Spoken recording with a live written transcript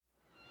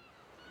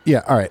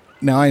Yeah, all right.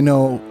 Now, I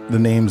know the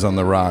names on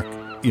the rock,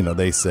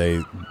 they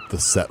say the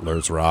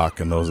Settlers Rock,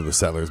 and those are the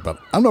settlers, but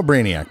I'm no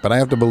brainiac, but I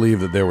have to believe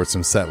that there were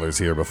some settlers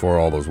here before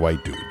all those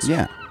white dudes.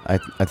 Yeah, I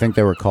think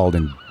they were called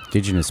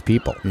indigenous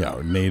people. Yeah,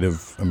 or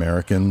Native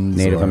Americans.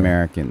 Native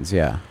Americans,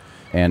 yeah.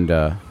 And,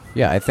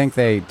 I think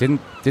they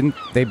didn't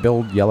they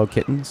build yellow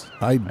kittens?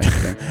 I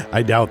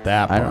doubt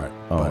that part.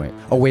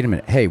 Wait a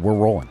minute. Hey, we're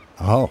rolling.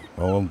 Oh,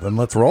 well, then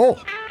let's roll.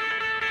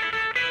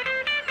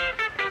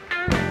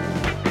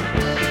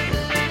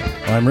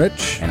 I'm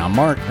Rich. And I'm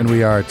Mark. And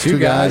we are two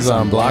guys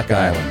on Block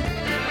Island.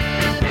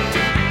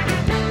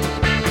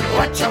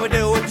 What shall we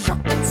do with the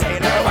chocolate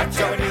sailor? What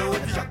shall we do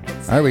with the chocolate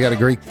sailor? All right, we got a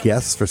great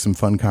guest for some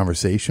fun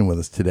conversation with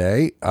us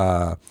today.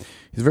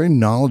 He's very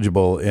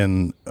knowledgeable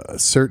in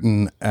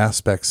certain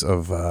aspects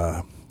of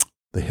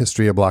the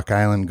history of Block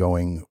Island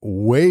going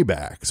way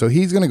back. So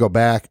he's going to go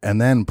back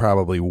and then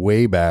probably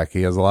way back.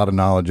 He has a lot of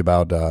knowledge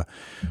about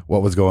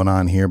what was going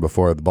on here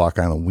before the Block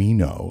Island we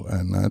know.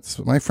 And that's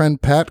my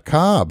friend Pat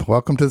Cobb.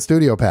 Welcome to the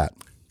studio, Pat.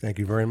 Thank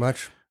you very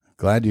much.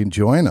 Glad you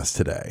join us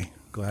today.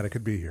 Glad I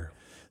could be here.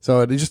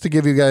 So just to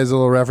give you guys a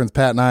little reference,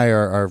 Pat and I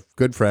are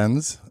good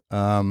friends.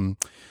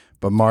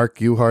 But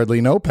Mark, you hardly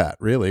know Pat,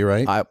 really,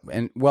 right?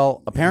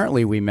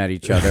 Apparently we met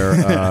each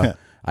other.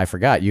 I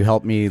forgot. You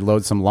helped me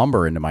load some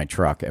lumber into my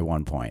truck at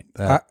one point.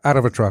 Out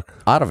of a truck.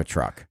 Out of a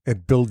truck.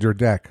 And build your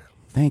deck.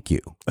 Thank you.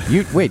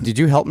 Wait, did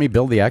you help me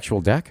build the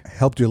actual deck? I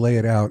helped you lay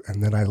it out,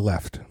 and then I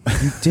left.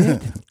 You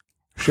did?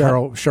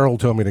 Cheryl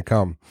told me to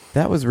come.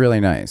 That was really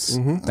nice.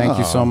 Mm-hmm. Thank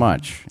you so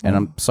much. And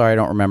I'm sorry I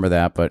don't remember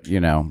that, but,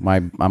 I'm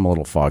a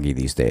little foggy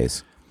these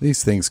days.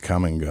 These things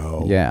come and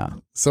go. Yeah.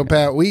 So,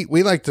 Pat, we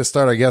like to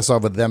start our guests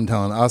off with them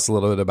telling us a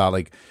little bit about,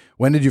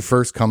 when did you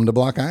first come to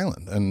Block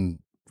Island? And,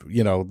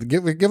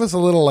 give us a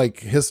little,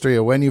 history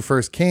of when you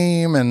first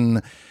came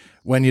and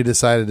when you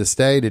decided to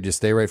stay. Did you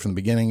stay right from the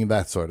beginning?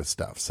 That sort of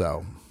stuff.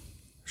 So,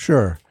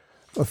 sure.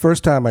 The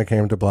first time I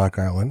came to Block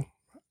Island,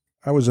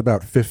 I was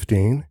about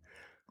 15.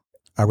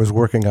 I was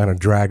working on a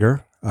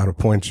dragger out of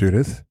Point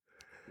Judith.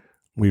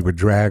 We would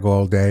drag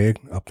all day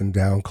up and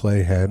down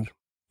Clay Head,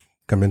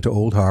 come into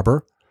Old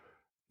Harbor,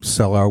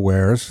 sell our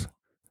wares.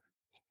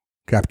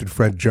 Captain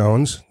Fred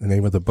Jones, the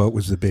name of the boat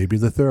was the Baby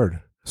the Third.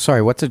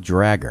 Sorry, what's a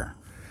dragger?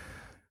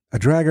 A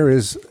dragger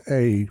is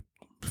a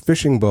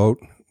fishing boat,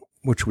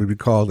 which would be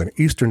called an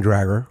eastern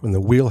dragger, when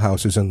the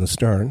wheelhouse is in the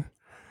stern.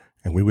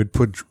 And we would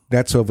put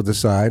nets over the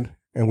side,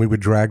 and we would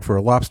drag for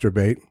a lobster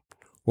bait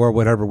or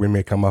whatever we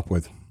may come up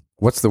with.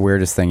 What's the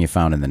weirdest thing you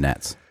found in the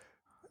nets?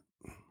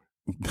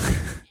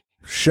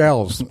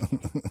 Shells.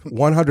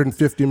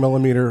 150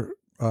 millimeter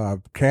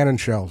cannon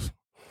shells.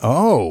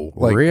 Oh,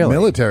 really?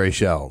 Military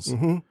shells.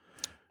 Mm-hmm.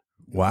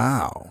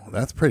 Wow,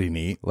 that's pretty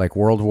neat. Like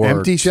World War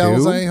Empty II?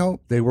 shells, I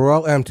hope? They were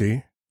all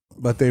empty,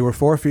 but they were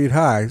 4 feet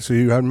high, so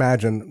you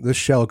imagine this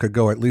shell could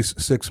go at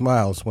least 6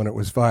 miles when it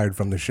was fired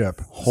from the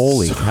ship.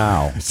 Holy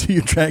cow. So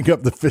you drag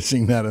up the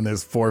fishing net and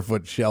there's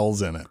 4-foot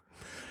shells in it.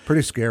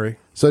 Pretty scary.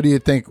 So do you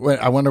think,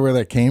 I wonder where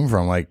that came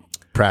from,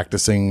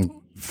 practicing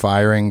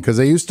firing? Because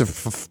they used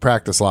to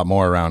practice a lot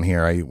more around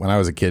here. When I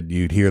was a kid,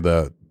 you'd hear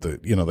the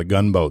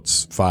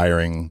gunboats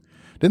firing.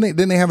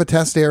 Didn't they have a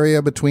test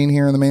area between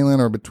here and the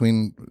mainland, or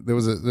between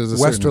there's a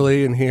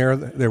westerly and here?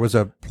 There was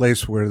a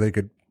place where they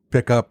could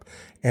pick up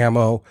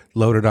ammo,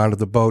 load it onto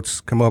the boats,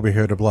 come over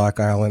here to Block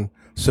Island,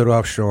 sit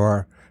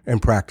offshore,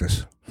 and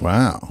practice.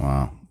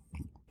 Wow.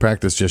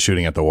 Practice just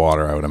shooting at the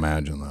water, I would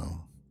imagine, though.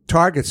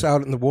 Targets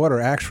out in the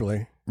water,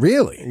 actually.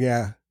 Really?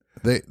 Yeah.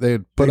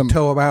 They'd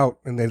tow them out,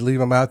 and they'd leave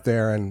them out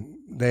there, and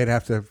they'd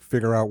have to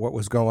figure out what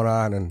was going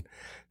on. And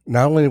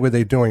not only were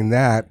they doing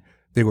that,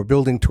 they were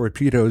building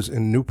torpedoes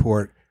in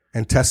Newport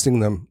and testing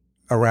them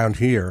around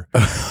here.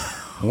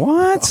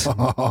 What?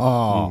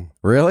 Oh.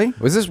 Really?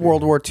 Was this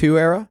World War II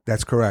era?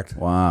 That's correct.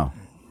 Wow.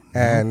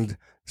 And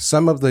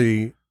some of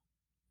the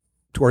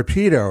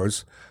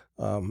torpedoes,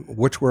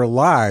 which were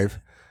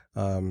alive,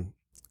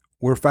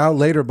 were found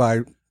later by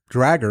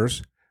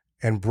draggers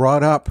and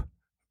brought up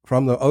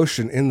from the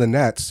ocean in the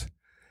nets.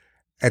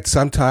 And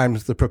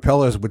sometimes the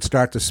propellers would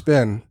start to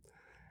spin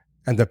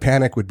and the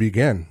panic would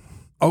begin.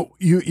 Oh,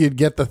 you'd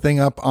get the thing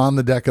up on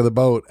the deck of the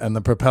boat, and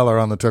the propeller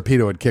on the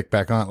torpedo would kick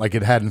back on, like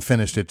it hadn't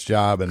finished its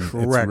job and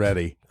Correct. It's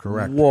ready.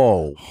 Correct.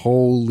 Whoa.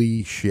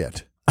 Holy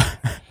shit.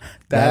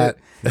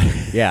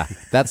 Yeah,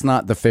 that's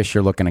not the fish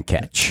you're looking to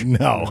catch.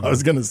 No, I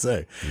was going to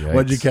say. Yikes.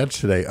 What'd you catch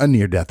today? A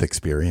near-death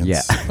experience.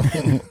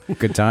 Yeah.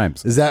 Good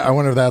times. I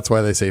wonder if that's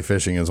why they say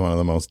fishing is one of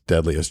the most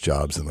deadliest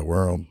jobs in the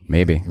world.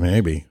 Maybe.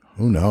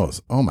 Who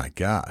knows? Oh, my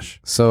gosh.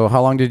 So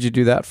how long did you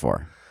do that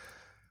for?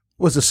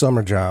 It was a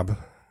summer job.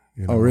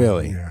 Oh,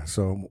 really? Yeah.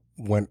 So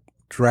went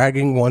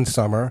dragging one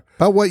summer.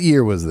 About what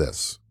year was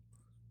this?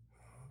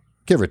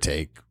 Give or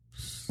take.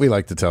 We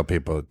like to tell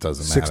people it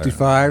doesn't matter.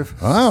 65.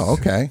 Oh,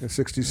 okay.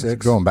 66.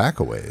 It's going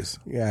back a ways.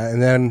 Yeah,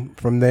 and then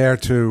from there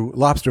to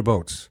lobster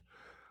boats,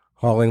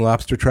 hauling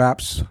lobster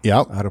traps.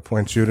 Yep. Out of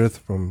Point Judith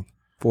from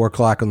 4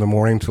 o'clock in the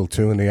morning till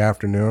 2 in the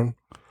afternoon.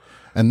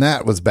 And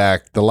that was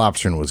back, the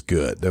lobstering was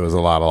good. There was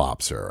a lot of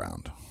lobster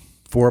around.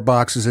 4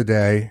 boxes a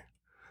day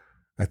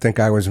I think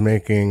I was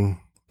making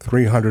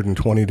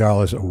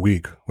 $320 a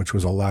week, which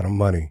was a lot of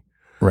money.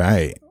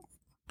 Right.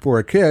 For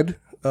a kid,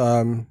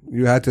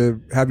 you had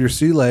to have your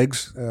sea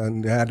legs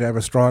and you had to have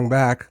a strong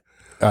back,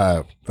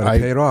 but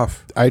it paid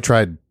off. I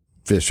tried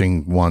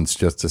fishing once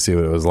just to see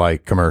what it was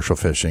like, commercial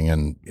fishing,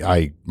 and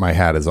my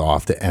hat is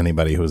off to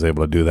anybody who was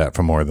able to do that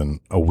for more than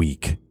a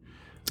week,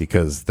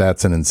 because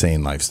that's an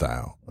insane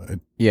lifestyle.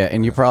 Yeah,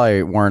 and you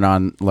probably weren't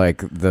on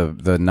like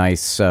the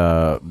nice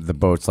the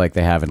boats like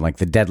they have in like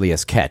the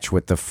Deadliest Catch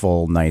with the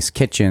full nice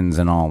kitchens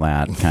and all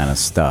that kind of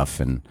stuff.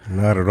 And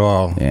Not at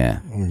all. yeah,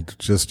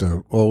 Just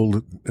an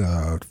old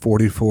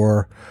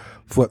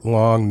 44-foot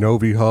long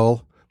Novi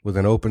hull with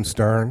an open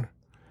stern.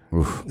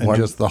 And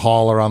just the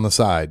hauler on the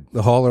side.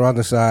 The hauler on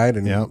the side,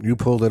 and Yep. you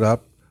pulled it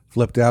up,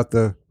 flipped out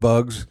the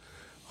bugs,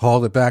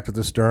 hauled it back to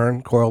the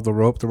stern, coiled the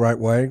rope the right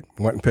way,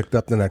 went and picked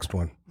up the next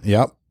one.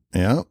 Yep.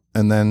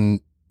 And then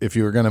if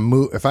you were going to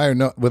move,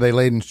 were they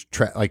laid in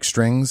like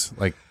strings?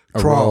 Like a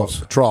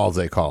Trawls. roll? Trawls,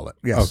 they call it.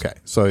 Yes. Okay.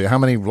 So how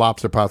many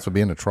lobster pots would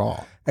be in a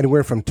trawl?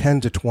 Anywhere from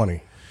 10 to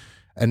 20.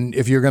 And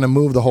if you're going to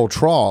move the whole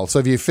trawl, so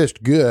if you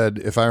fished good,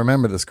 if I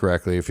remember this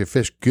correctly, if you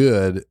fished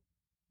good,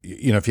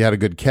 if you had a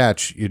good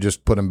catch, you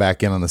just put them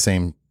back in on the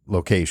same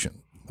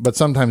location. But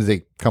sometimes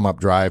they come up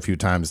dry a few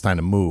times, it's time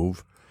to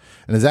move.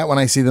 And is that when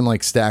I see them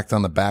like stacked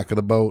on the back of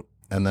the boat,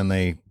 and then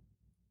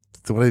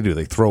what do they do?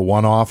 They throw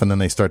one off and then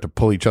they start to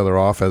pull each other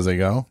off as they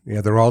go?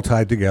 Yeah, they're all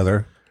tied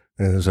together.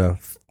 And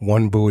there's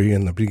one buoy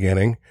in the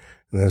beginning,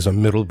 and there's a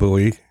middle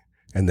buoy,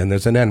 and then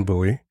there's an end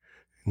buoy.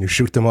 And you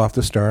shoot them off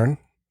the stern.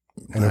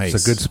 And if it's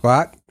Nice. a good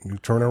spot, you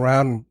turn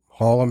around,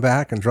 haul them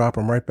back, and drop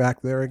them right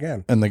back there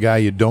again. And the guy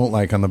you don't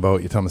like on the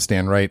boat, you tell him to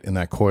stand right in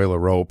that coil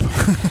of rope.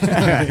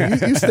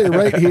 you stay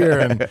right here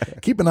and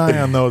keep an eye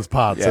on those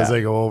pots as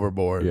they go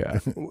overboard. yeah.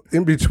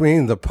 In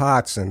between the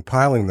pots and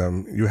piling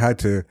them, you had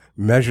to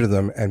measure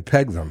them and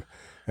peg them.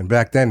 And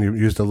back then, you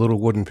used a little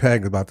wooden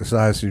peg about the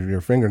size of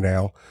your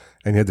fingernail,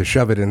 and you had to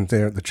shove it in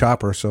there, the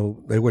chopper,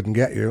 so they wouldn't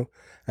get you,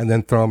 and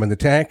then throw them in the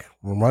tank,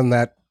 run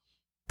that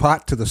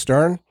pot to the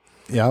stern.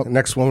 Yep. The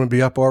next one would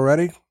be up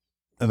already,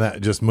 And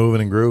that just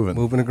moving and grooving.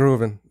 moving and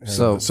grooving.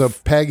 And So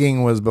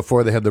pegging was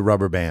before they had the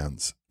rubber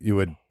bands. They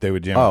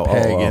would jam a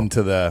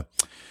peg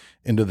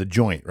into the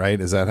joint, right?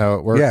 Is that how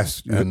it works?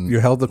 yes, And you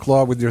held the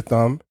claw with your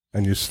thumb,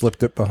 and you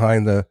slipped it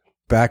behind the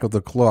back of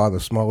the claw, the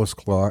smallest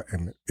claw,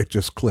 and it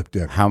just clipped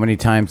in. How many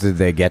times did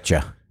they get you?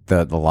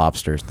 The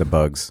lobsters, the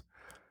bugs.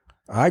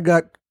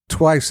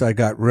 Twice I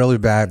got really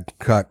bad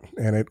cut,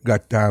 and it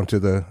got down to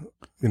the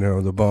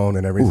bone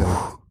and everything.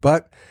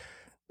 But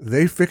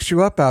they fix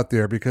you up out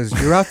there because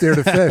you're out there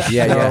to fish.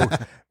 Yeah.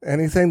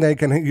 Anything they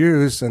can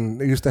use, and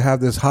they used to have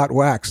this hot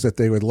wax that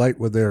they would light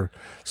with their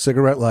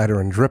cigarette lighter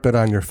and drip it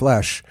on your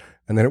flesh,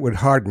 and then it would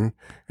harden,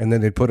 and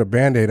then they'd put a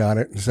Band-Aid on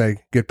it and say,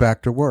 "Get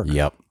back to work."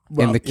 Yep.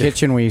 In the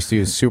kitchen, we used to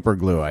use super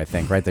glue. I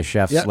think, right? The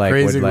chefs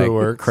crazy glue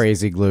works.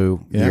 crazy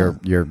glue. Yeah.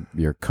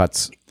 Your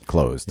cuts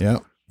closed. yeah.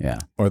 Yeah.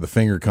 Or the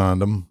finger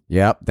condom.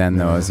 Yep. Then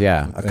those.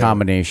 Yeah. A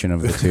combination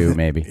of the two,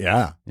 maybe.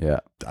 Yeah. Yeah.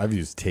 I've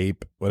used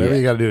tape. Whatever Yeah.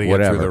 you got to do to get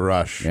Whatever. through the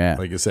rush. Yeah.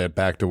 Like you said,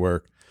 back to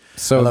work.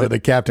 So The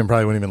captain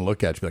probably wouldn't even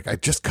look at you. Be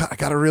like, I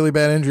got a really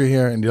bad injury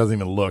here. And he doesn't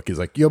even look. He's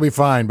like, you'll be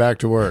fine. Back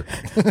to work.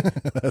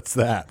 That's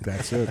that.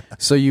 That's it.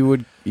 So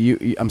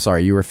I'm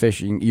sorry, you were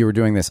fishing, you were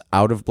doing this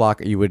out of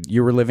Block, you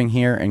were living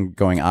here and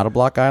going out of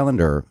Block Island,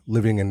 or?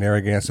 Living in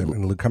Narragansett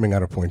and coming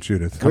out of Point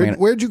Judith,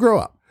 Where'd you grow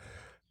up?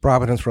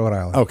 Providence, Rhode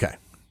Island. Okay.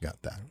 Got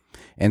that.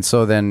 And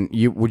so then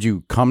would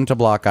you come to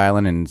Block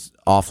Island and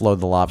offload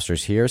the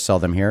lobsters here, sell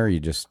them here, or you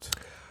just?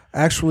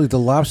 Actually, the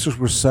lobsters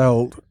were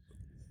sold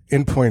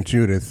in Point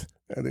Judith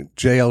at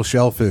JL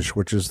Shellfish,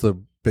 which is the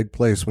big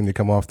place when you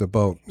come off the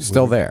boat.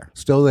 Still there?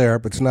 Still there,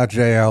 but it's not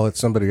JL, it's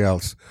somebody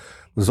else.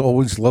 There's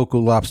always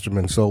local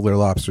lobstermen sold their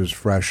lobsters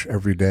fresh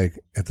every day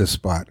at this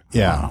spot.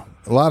 Yeah.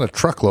 A lot of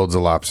truckloads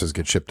of lobsters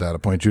get shipped out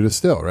of Point Judith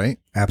still, right?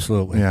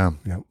 Absolutely. Yeah.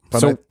 Yep. But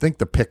So- I think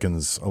the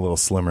picking's a little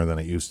slimmer than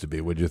it used to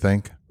be. Would you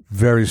think?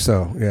 Very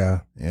so,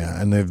 yeah.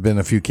 Yeah. And there have been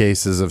a few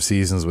cases of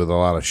seasons with a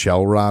lot of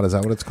shell rot. Is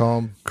that what it's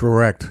called?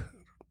 Correct.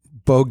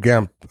 Bo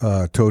Gemp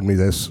told me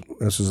this.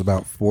 This was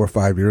about 4 or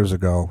 5 years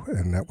ago,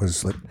 and that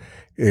was like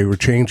they were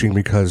changing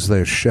because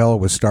the shell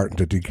was starting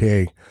to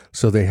decay,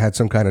 so they had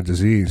some kind of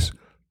disease.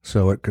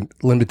 So it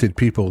limited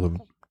people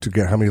to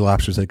get how many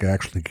lobsters they could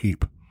actually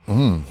keep.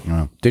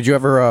 Yeah. Did you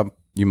ever,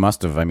 you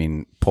must have,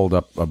 pulled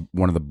up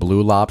one of the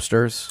blue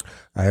lobsters?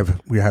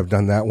 We have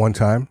done that one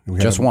time.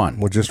 Just one?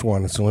 Well, just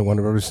one. It's the only one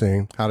I've ever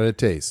seen. How did it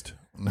taste?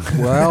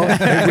 Well,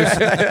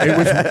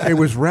 it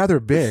was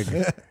rather big.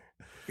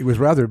 It was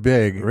rather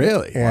big.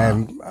 Really?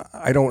 And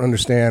I don't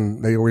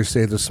understand. They always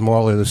say the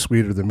smaller, the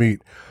sweeter the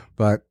meat.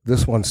 But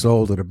this one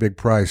sold at a big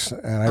price.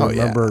 And I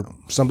remember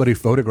somebody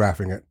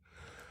photographing it.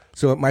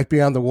 So it might be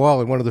on the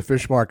wall in one of the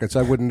fish markets.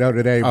 I wouldn't know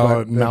today.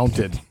 But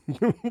Mounted.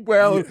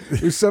 well,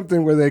 it's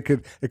something where they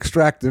could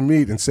extract the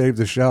meat and save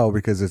the shell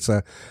because it's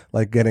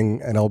like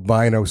getting an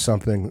albino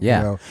something. Yeah.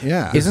 You know.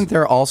 Yeah. Isn't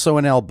there also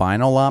an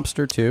albino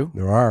lobster too?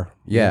 There are.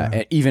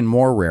 Yeah. Even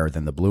more rare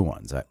than the blue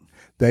ones.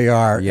 They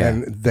are, Yeah.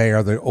 and they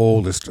are the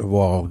oldest of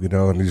all,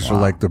 and these are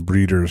like the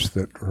breeders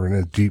that are in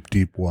a deep,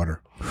 deep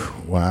water.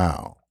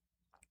 Wow.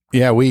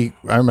 Yeah,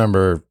 I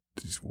remember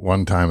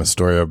one time a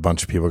story of a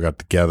bunch of people got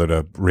together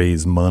to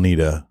raise money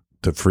to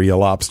free a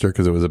lobster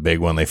because it was a big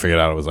one. They figured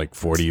out it was like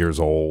 40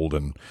 years old,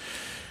 and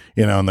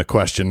and the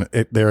question,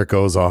 there it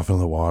goes off into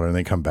the water, and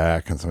they come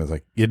back, and somebody's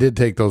like, "You did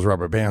take those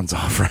rubber bands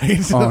off,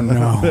 right?" Oh,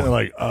 no. They're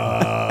like,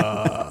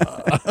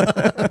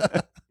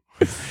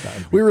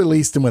 we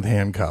released him with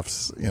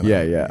handcuffs.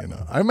 Yeah.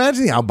 I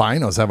imagine the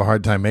albinos have a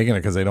hard time making it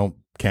because they don't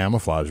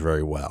camouflage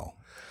very well.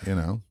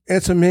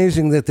 It's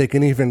amazing that they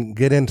can even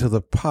get into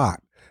the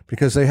pot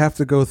because they have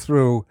to go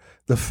through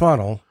the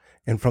funnel,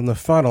 and from the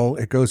funnel,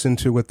 it goes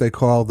into what they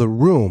call the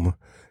room,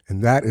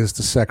 and that is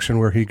the section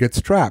where he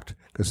gets trapped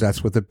because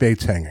that's where the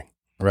bait's hanging.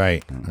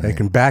 Right. They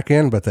can back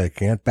in, but they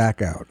can't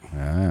back out.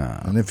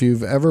 And if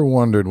you've ever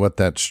wondered what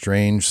that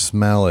strange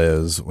smell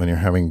is when you're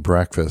having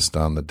breakfast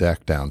on the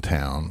deck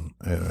downtown,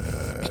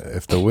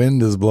 if the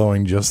wind is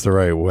blowing just the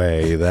right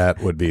way, that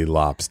would be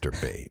lobster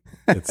bait.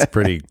 It's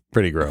pretty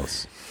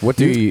gross. What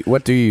do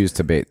you use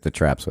to bait the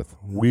traps with?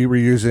 We were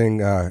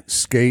using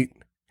skate,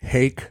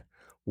 hake,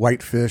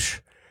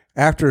 whitefish.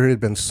 After it had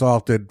been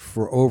salted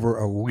for over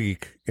a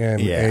week in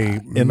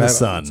the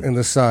sun. In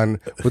the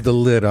sun with the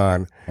lid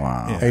on.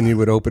 Wow. And you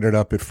would open it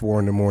up at 4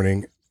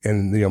 a.m,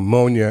 and the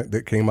ammonia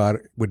that came out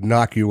would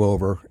knock you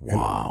over.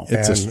 Wow.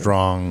 It's a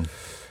strong...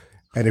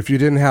 And if you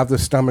didn't have the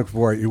stomach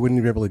for it, you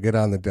wouldn't be able to get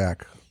on the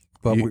deck.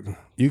 But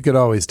You could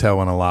always tell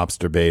when a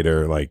lobster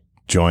baiter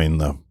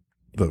joined the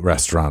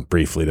restaurant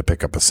briefly to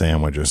pick up a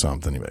sandwich or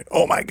something. You'd be like,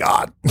 oh my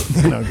God.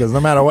 Because no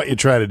matter what you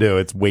try to do,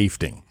 it's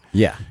wafting.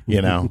 Yeah.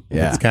 Yeah.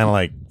 It's kind of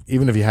like,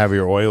 even if you have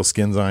your oil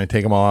skins on, you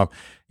take them all off,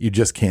 you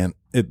just can't,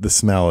 the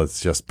smell is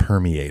just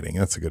permeating.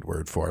 That's a good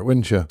word for it,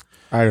 wouldn't you?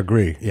 I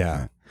agree.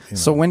 Yeah.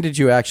 So when did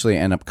you actually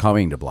end up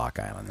coming to Block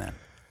Island then?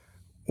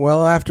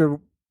 Well, after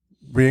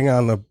being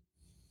on the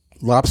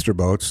lobster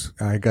boats,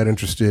 I got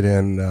interested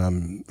in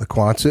the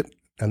Quonset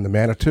and the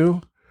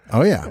Manitou.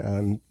 Oh, yeah.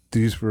 And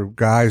these were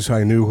guys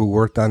I knew who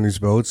worked on these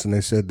boats, and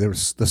they said the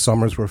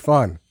summers were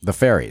fun. The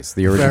ferries,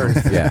 the original.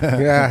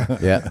 Yeah.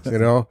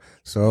 Yeah.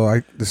 So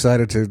I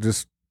decided to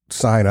just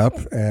sign up.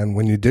 And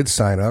when you did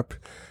sign up,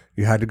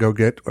 you had to go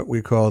get what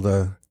we called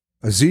a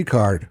Z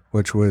card,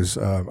 which was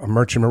a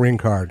merchant marine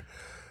card.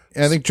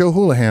 I think Joe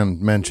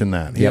Houlihan mentioned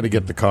that. He had to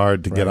get the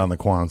card to get on the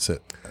Quonset.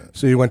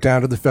 So you went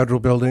down to the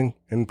federal building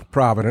in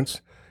Providence,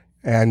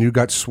 and you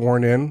got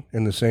sworn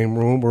in the same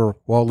room where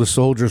all the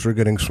soldiers were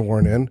getting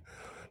sworn in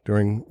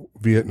during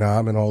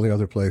Vietnam and all the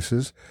other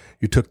places.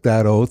 You took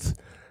that oath.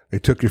 They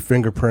took your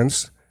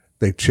fingerprints.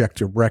 They checked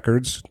your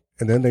records.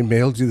 And then they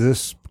mailed you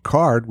this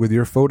card with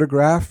your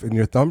photograph and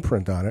your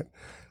thumbprint on it.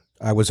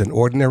 I was an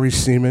ordinary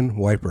seaman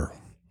wiper.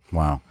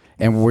 Wow.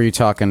 And were you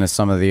talking to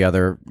some of the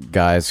other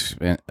guys,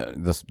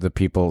 the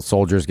people,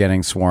 soldiers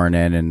getting sworn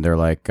in, and they're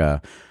like,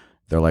 where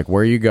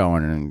are you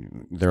going?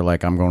 And they're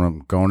like, I'm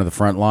going to the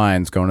front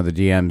lines, going to the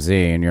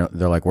DMZ. And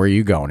they're like, where are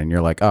you going? And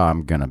you're like, oh,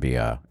 I'm going to be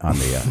on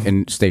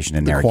the stationed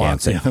in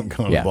Narragansett. I'm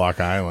going to Block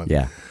Island.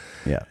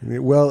 Yeah.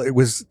 Well, it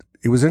was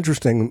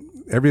interesting.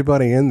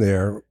 Everybody in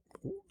there,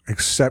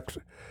 except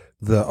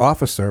the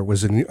officer,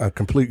 was in a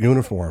complete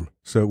uniform,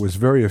 so it was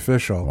very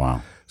official.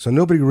 Wow. So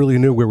nobody really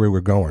knew where we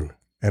were going,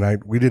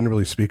 and we didn't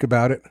really speak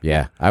about it.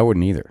 Yeah, I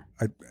wouldn't either.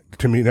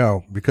 To me,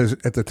 no, because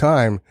at the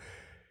time,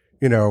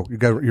 you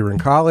were in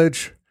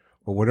college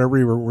or whatever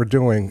you were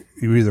doing.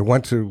 You either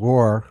went to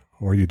war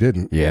or you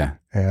didn't. Yeah.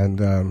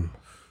 And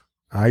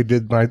I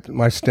did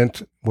my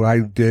stint. What I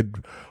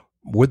did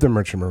with the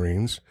Merchant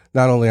Marines,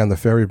 not only on the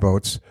ferry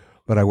boats,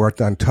 but I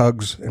worked on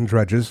tugs and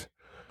dredges.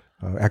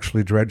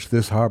 Actually, dredged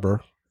this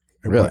harbor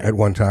at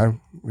one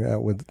time. Yeah.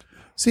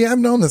 See, I've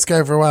known this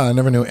guy for a while. I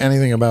never knew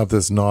anything about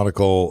this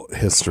nautical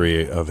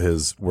history of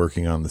his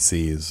working on the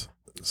seas.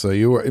 So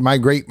my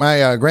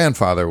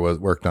grandfather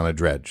worked on a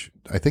dredge.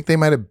 I think they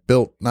might have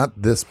built not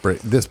this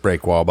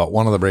break wall, but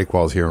one of the break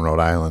walls here in Rhode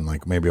Island,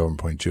 like maybe over in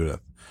Point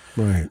Judith.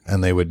 Right.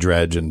 And they would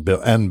dredge and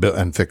build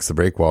and fix the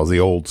break walls the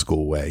old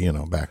school way,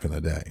 back in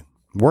the day.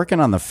 Working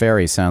on the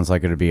ferry sounds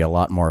like it would be a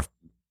lot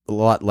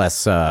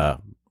less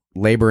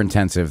labor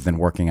intensive than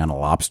working on a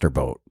lobster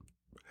boat.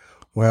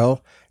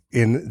 Well,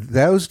 in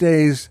those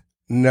days,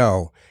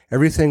 no.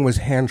 Everything was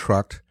hand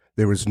trucked.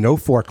 There was no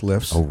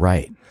forklifts. Oh,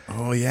 right.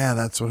 Oh, yeah,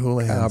 that's what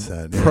Houlihan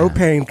said. Yeah.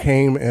 Propane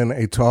came in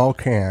a tall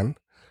can.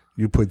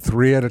 You put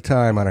 3 at a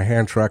time on a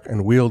hand truck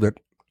and wheeled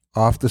it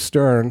off the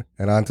stern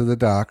and onto the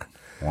dock.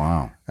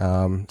 Wow.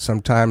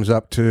 Sometimes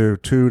up to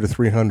 200 to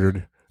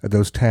 300 of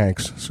those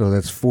tanks. So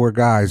that's 4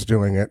 guys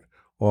doing it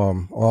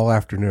all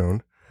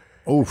afternoon.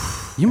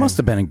 Oof. You must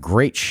have been in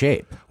great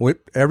shape.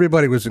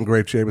 Everybody was in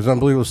great shape. It was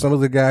unbelievable. Some of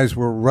the guys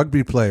were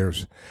rugby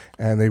players,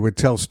 and they would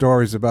tell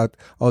stories about,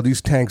 oh,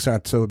 these tanks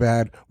aren't so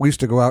bad. We used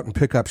to go out and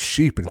pick up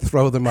sheep and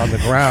throw them on the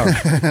ground.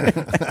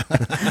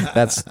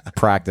 That's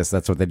practice.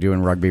 That's what they do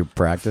in rugby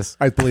practice.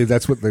 I believe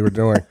that's what they were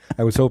doing.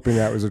 I was hoping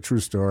that was a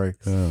true story.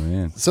 Oh,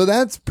 man. So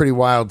that's pretty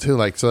wild, too.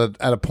 So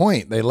at a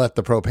point, they let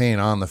the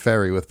propane on the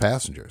ferry with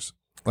passengers.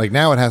 Like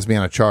now it has to be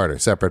on a charter,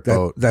 separate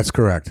boat. That's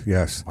correct.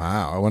 Yes.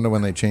 Wow. I wonder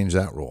when they changed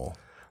that rule.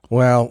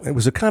 Well, it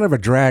was a kind of a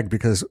drag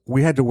because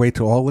we had to wait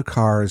till all the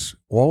cars,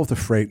 all of the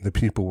freight and the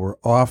people were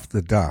off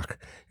the dock.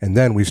 And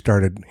then we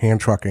started hand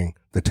trucking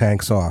the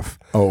tanks off.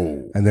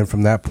 Oh. And then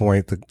from that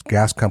point, the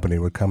gas company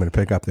would come and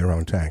pick up their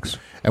own tanks.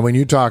 And when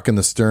you talk in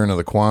the stern of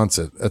the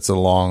Quonset, it's a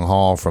long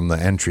haul from the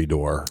entry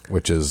door,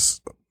 which is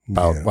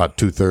about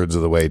 2/3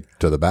 of the way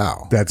to the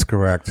bow. That's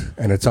correct.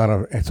 And it's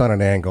on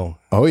an angle.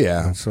 Oh,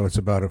 yeah. And so it's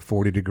about a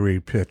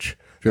 40-degree pitch.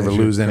 Did you ever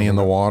lose any in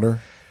the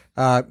water?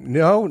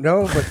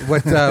 No,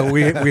 but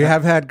we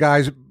have had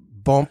guys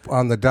bump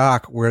on the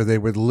dock where they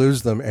would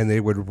lose them and they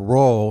would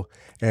roll.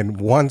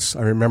 And once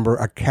I remember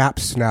a cap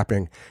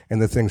snapping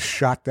and the thing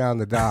shot down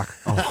the dock.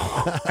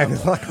 And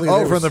luckily,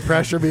 from the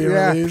pressure being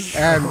released.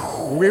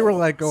 And we were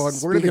like going,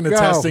 where did it Speaking go? of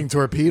testing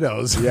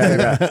torpedoes.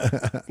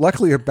 Yeah.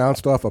 Luckily, it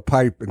bounced off a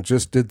pipe and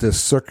just did this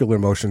circular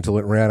motion till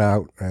it ran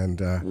out. And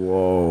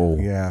Whoa.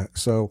 yeah,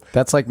 so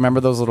That's like,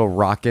 remember those little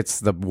rockets,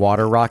 the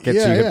water rockets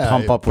Yeah, you could yeah.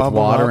 pump up with Pump 'em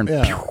water up, and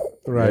yeah. pew.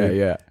 right.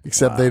 Yeah.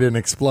 Except they didn't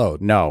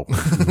explode. No.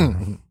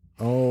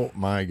 Oh,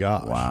 my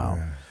gosh. Wow.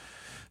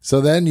 So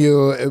then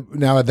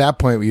now at that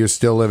point, you're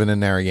still living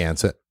in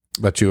Narragansett,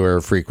 but you were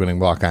frequenting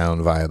Block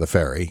Island via the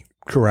ferry.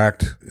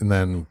 Correct. And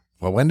then,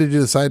 well, when did you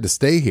decide to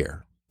stay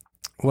here?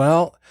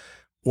 Well,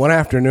 one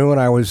afternoon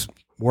I was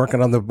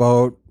working on the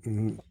boat.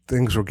 And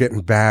things were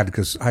getting bad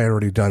because I had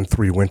already done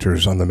 3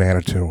 winters on the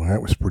Manitou, and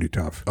that was pretty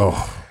tough.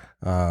 Oh.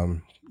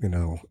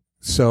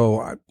 So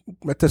I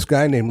met this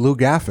guy named Lou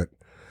Gaffett.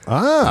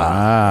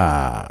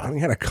 Ah. He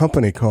had a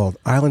company called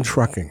Island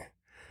Trucking.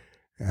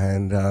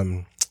 And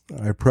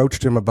I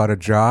approached him about a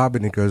job,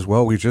 and he goes,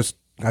 well,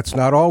 that's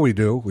not all we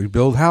do. We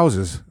build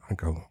houses. I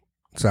go,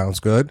 sounds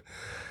good.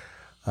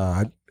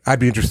 I'd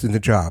be interested in the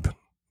job.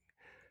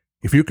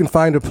 If you can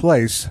find a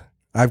place,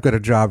 I've got a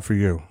job for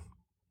you.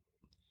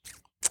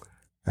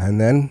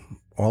 And then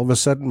all of a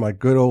sudden, my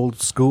good old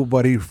school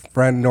buddy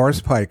friend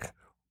Norris Pike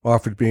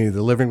offered me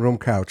the living room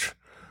couch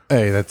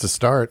Hey, that's a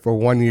start. for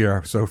 1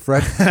 year. So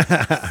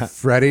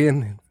Freddie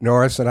and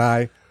Norris and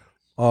I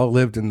all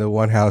lived in the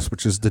one house,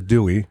 which is the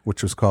Dewey,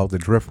 which was called the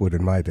Driftwood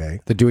in my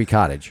day. The Dewey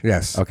Cottage.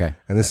 Yes. Okay.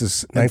 And this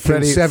is And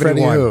Freddie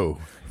 1971.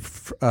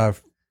 who?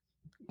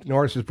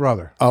 Norris's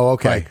brother. Oh,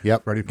 okay. Pike.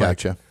 Yep. Freddie Pike.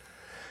 Gotcha.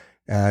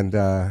 And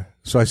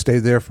so I stayed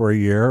there for a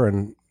year,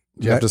 and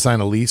Did you have to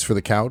sign a lease for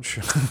the couch?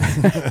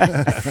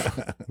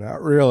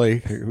 not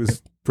really. It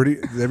was pretty.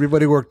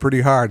 Everybody worked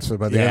pretty hard. So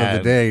by the end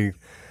of the day,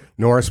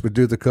 Norris would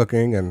do the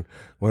cooking, and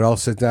we'd all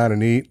sit down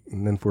and eat.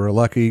 And then if we were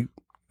lucky,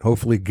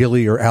 hopefully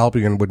Gilly or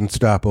Albion wouldn't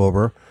stop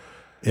over,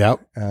 Yep.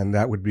 and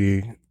that would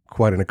be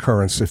quite an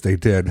occurrence if they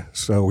did.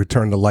 So we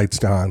turned the lights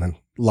down and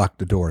locked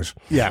the doors.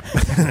 Yeah.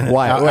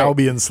 Why?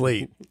 Albion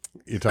Slate.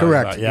 You're talking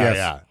Correct. about. Yeah, Yes.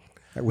 yeah.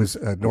 That was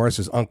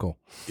Norris's uncle.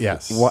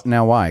 Yes. What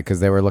now? Why? Because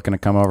they were looking to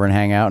come over and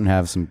hang out and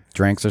have some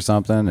drinks or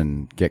something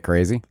and get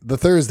crazy. The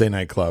Thursday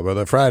night club or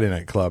the Friday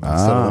night club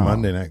instead of the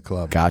Monday night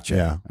club. Gotcha.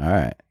 Yeah. All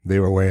right. They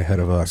were way ahead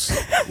of us.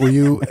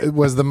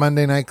 Was the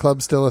Monday night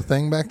club still a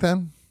thing back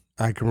then?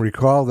 I can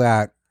recall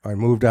that. I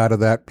moved out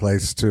of that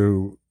place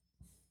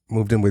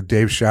moved in with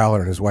Dave Schaller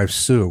and his wife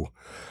Sue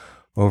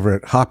over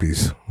at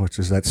Hoppy's, which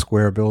is that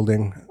square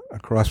building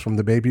across from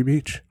the Baby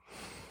Beach.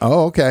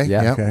 Oh, okay.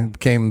 Yeah. Yep. Okay.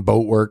 Became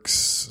Boatworks,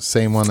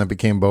 same one that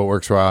became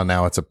Boatworks for a while.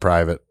 Now it's a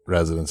private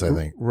residence, I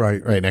think.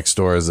 Right. Right next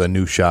door is a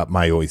new shop,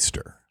 My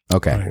Oyster.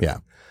 Okay. Yeah.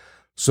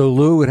 So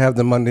Lou would have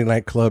the Monday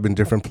night club in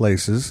different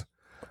places.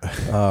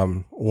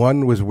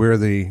 One was where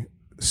the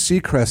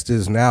Seacrest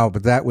is now,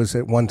 but that was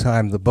at one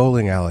time the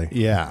bowling alley.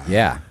 Yeah.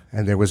 Yeah.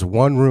 And there was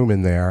one room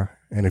in there,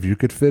 and if you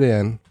could fit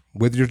in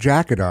with your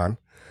jacket on,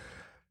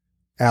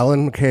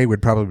 Alan McKay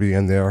would probably be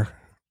in there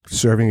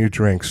serving you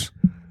drinks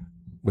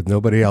with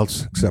nobody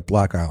else except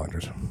Block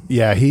Islanders.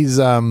 Yeah, he's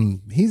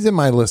in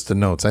my list of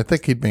notes. I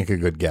think he'd make a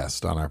good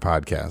guest on our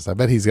podcast. I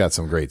bet he's got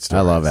some great I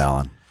stories. love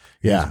Alan.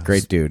 Yeah.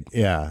 Great dude.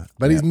 Yeah.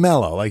 But he's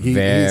mellow. Like he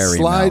Very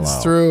slides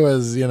mellow. through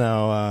as, you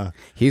know,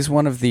 He's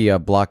one of the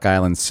Block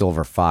Island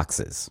silver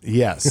foxes.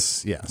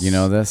 yes, yes. You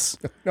know this?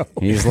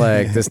 He's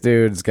like, this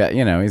dude's got,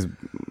 he's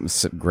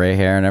gray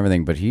hair and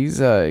everything, but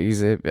he's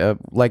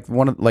like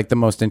like the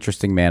most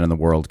interesting man in the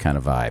world kind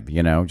of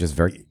vibe, just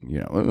very,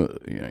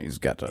 he's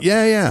got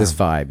Yeah. this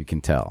vibe, you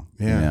can tell.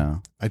 Yeah.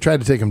 I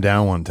tried to take him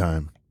down one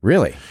time.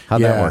 Really?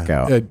 How'd that work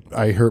out?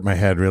 I hurt my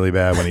head really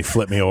bad when he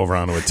flipped me over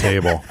onto a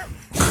table.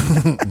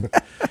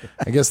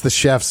 I guess the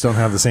chefs don't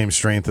have the same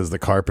strength as the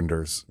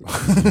carpenters.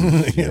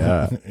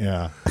 Yeah.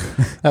 Yeah.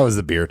 That was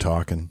the beer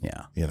talking.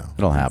 Yeah. It'll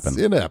It'll happen.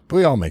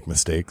 We all make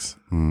mistakes.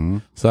 Mm-hmm.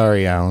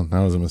 Sorry, Alan.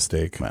 That was a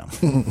mistake. Well.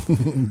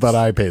 But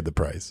I paid the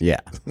price. Yeah.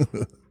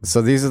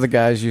 So these are the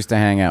guys you used to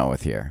hang out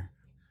with here.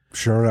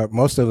 Sure enough,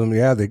 most of them,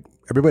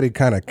 everybody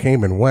kind of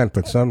came and went,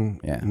 but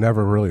some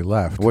never really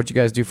left. What'd you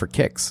guys do for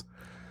kicks?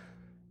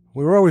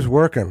 We were always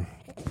working,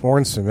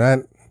 pouring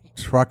cement,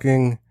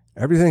 trucking.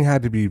 Everything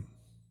had to be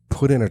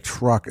put in a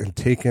truck and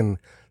taken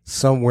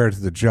somewhere to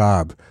the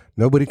job.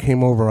 Nobody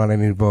came over on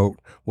any boat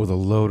with a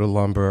load of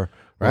lumber,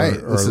 Right.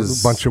 or a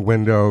bunch of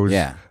windows,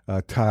 Yeah.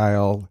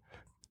 tile,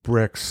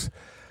 bricks.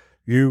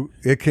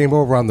 it came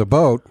over on the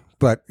boat,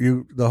 but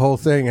the whole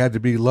thing had to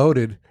be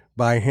loaded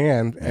by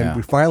hand, and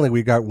Yeah.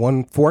 we got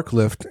one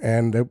forklift,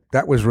 and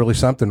that was really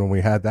something when we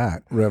had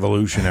that.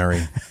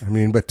 Revolutionary. I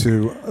mean, but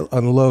to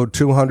unload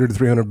 200,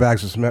 300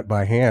 bags of cement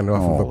by hand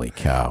off Holy of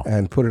cow.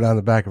 and put it on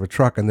the back of a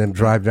truck and then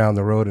drive down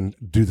the road and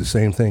do the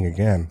same thing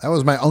again. That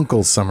was my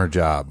uncle's summer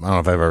job. I don't know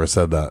if I've ever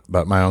said that,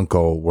 but my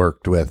uncle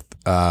worked with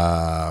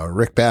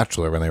Rick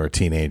Batchelor when they were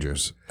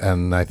teenagers.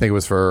 And I think it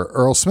was for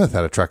Earl Smith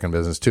had a trucking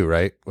business too,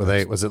 right?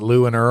 Was it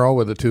Lou and Earl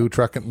were the two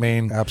trucking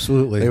main?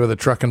 Absolutely. They were the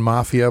trucking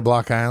mafia of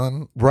Block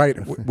Island. Right.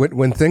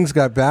 When things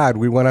got bad,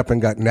 we went up and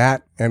got Nat,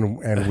 and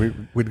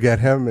we'd get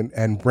him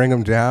and bring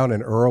him down,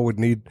 and Earl would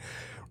need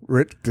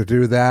Rick to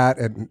do that,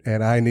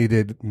 and I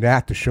needed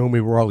Nat to show me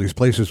where all these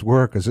places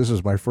were, because this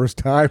is my first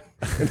time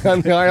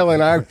on the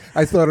island.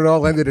 I thought it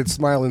all ended at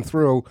Smiling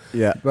Through.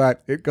 Yeah.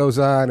 But it goes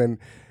on, and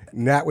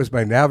Nat was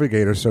my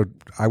navigator, so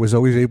I was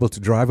always able to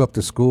drive up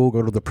to school,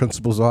 go to the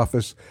principal's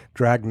office,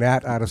 drag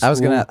Nat out of school. I was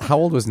going to, how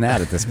old was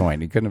Nat at this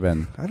point? He couldn't have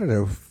been I don't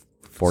know,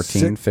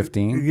 14,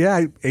 15?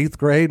 Yeah, 8th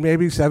grade,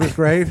 maybe 7th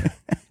grade.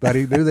 But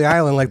he knew the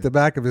island like the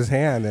back of his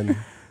hand. And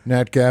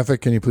Nat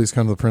Gaffick, can you please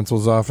come to the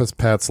principal's office?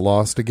 Pat's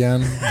lost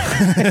again.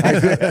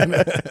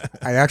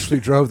 I actually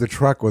drove the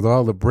truck with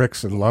all the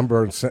bricks and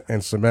lumber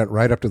and cement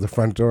right up to the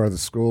front door of the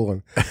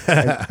school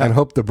and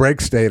hoped the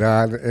brakes stayed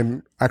on,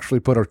 and actually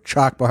put a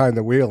chalk behind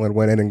the wheel and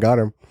went in and got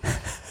him.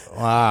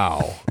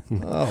 Wow.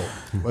 Oh,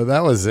 well,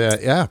 that was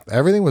it. Yeah,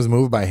 everything was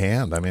moved by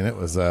hand. I mean, it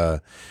was,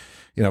 of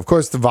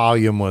course, the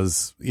volume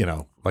was,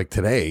 like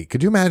today.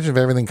 Could you imagine if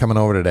everything coming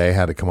over today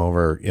had to come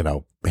over,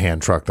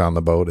 hand trucked on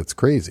the boat? It's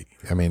crazy.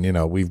 I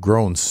mean, we've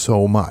grown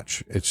so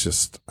much. It's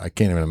just, I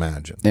can't even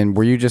imagine. And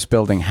were you just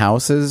building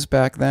houses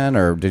back then,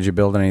 or did you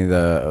build any of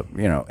the,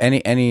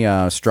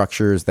 any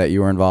structures that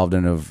you were involved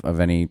in of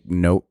any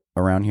note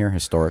around here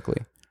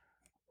historically?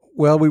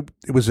 Well,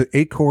 it was an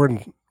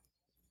Acorn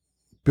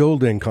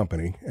building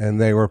company, and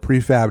they were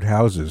prefabbed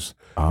houses,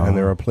 and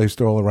they were placed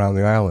all around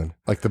the island.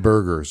 Like the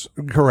burgers.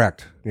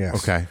 Correct. Yes.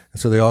 Okay.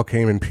 So they all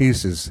came in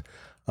pieces.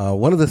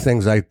 One of the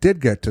things I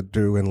did get to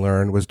do and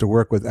learn was to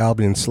work with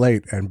Albion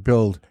Slate and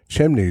build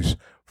chimneys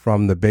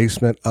from the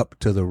basement up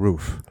to the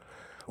roof,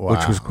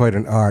 which was quite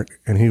an art.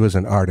 And he was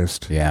an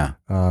artist. Yeah.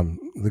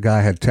 The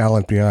guy had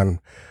talent beyond,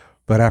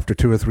 but after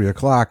 2 or 3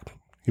 o'clock,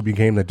 he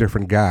became a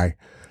different guy.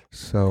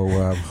 So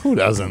Who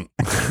doesn't?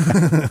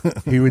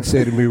 he would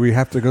say to me, "We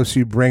have to go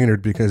see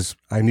Brainerd because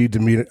I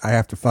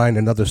have to find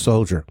another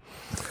soldier,"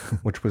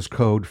 which was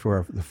code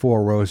for the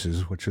Four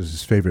Roses, which is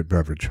his favorite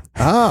beverage.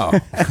 Oh,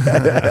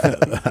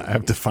 I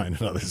have to find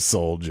another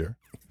soldier.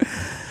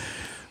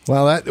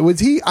 Well, that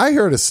was he. I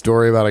heard a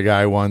story about a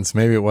guy once.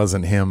 Maybe it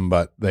wasn't him,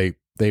 but they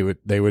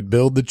would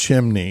build the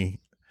chimney,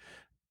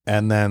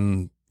 and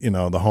then the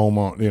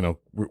homeowner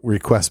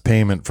request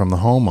payment from the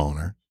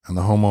homeowner, and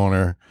the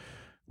homeowner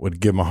would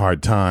give him a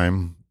hard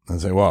time and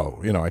say, "Well,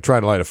 I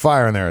tried to light a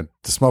fire in there.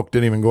 The smoke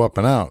didn't even go up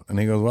and out." And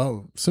he goes,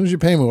 "Well, as soon as you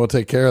pay me, we'll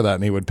take care of that."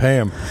 And he would pay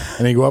him,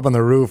 and he'd go up on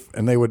the roof,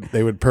 and they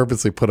would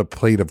purposely put a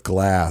plate of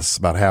glass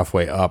about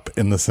halfway up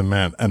in the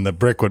cement, and the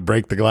brick would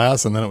break the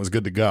glass, and then it was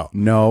good to go.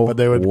 No But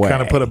they would way.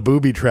 kind of put a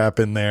booby trap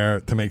in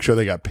there to make sure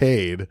they got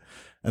paid,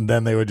 and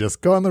then they would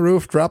just go on the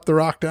roof, drop the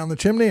rock down the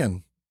chimney,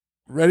 and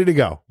ready to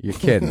go. You're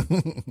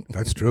kidding.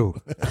 That's true.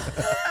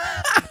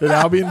 Did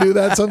Albion do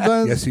that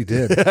sometimes? Yes, he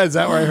did. Is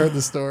that where I heard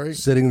the story?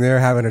 Sitting there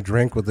having a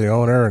drink with the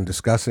owner and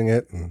discussing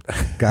it, and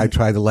guy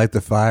tried to light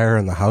the fire,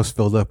 and the house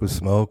filled up with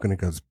smoke, and he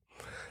goes,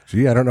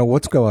 "Gee, I don't know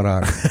what's going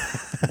on."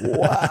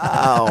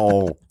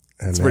 Wow.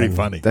 And It's pretty then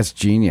funny. That's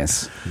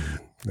genius.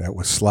 That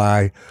was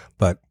sly,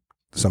 but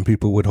some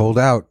people would hold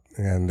out,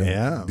 and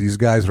Yeah. these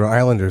guys were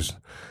islanders.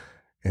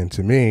 And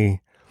to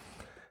me,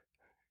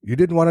 you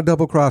didn't want to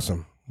double cross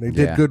them. They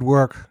did Yeah. good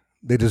work.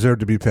 They deserved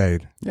to be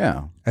paid.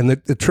 Yeah. And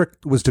the trick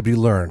was to be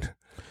learned.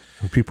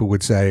 And people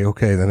would say,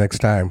 "Okay, the next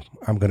time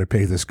I'm going to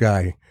pay this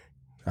guy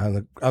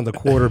on the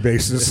quarter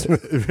basis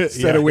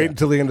instead of waiting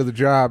until the end of the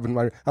job, and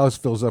my house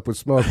fills up with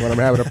smoke when I'm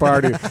having a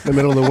party in the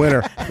middle of the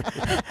winter."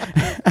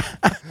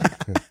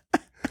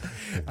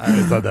 I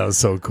just thought that was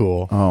so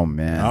cool. Oh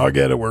man. I'll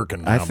get it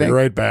working. I I'll be think-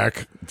 right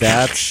back.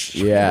 That's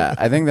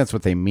I think that's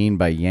what they mean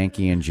by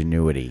Yankee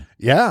ingenuity.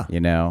 Yeah.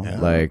 Yeah.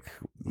 Like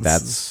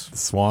that's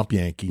Swamp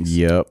Yankees.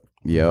 yep.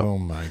 Oh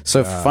my God.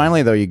 So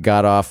finally, though, you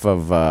got off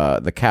of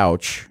the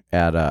couch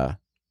at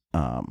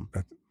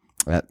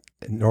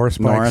Norris Pikes.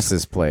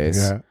 Norris's place.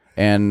 Yeah.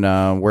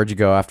 And where'd you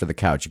go after the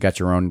couch? You got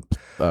your own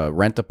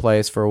rent a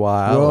place for a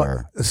while? Well,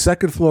 or? the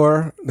second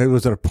floor, there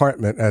was an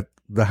apartment at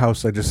the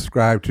house I just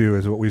described to you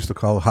as what we used to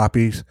call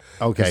Hoppies.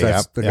 Okay, 'Cause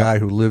that's yep, the yep. guy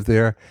who lived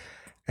there.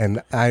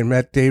 And I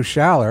met Dave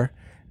Schaller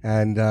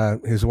and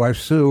his wife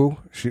Sue,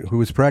 who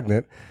was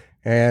pregnant,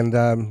 and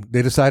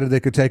they decided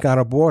they could take on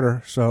a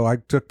boarder. So I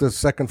took the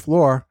second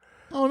floor,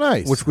 Oh,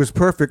 nice. which was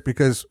perfect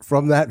because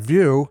from that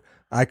view,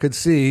 I could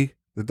see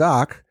the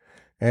dock,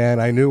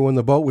 and I knew when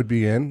the boat would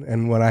be in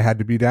and when I had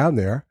to be down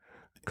there.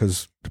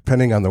 because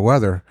depending on the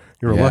weather,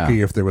 you're Yeah.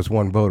 lucky if there was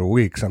one boat a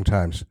week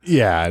sometimes.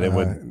 Yeah, and it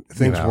would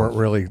Things weren't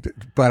really,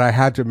 but I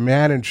had to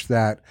manage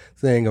that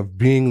thing of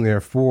being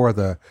there for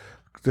the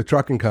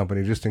trucking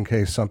company just in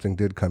case something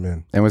did come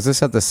in. And was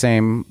this at the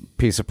same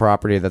piece of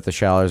property that the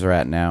Shallers are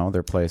at now?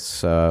 Their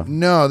place?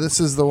 No, this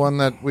is the one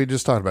that we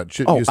just talked about.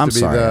 Oh, used I'm to be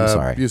sorry, the, I'm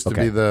sorry. Used to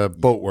Okay. be the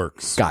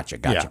Boatworks. Gotcha.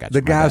 Yeah. The My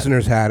bad.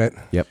 Gazners had it.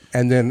 Yep.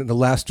 And then the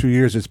last 2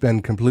 years, it's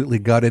been completely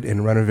gutted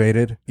and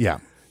renovated. Yeah.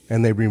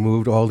 And they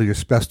removed all the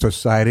asbestos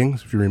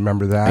sidings, if you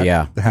remember that.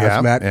 Yeah. The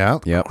hazmat Yeah.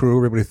 Yep. crew.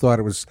 Everybody thought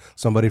it was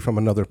somebody from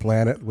another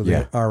planet with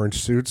Yeah.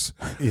 orange suits.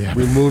 Yeah.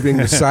 Removing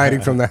the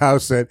siding from the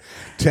house that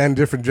 10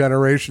 different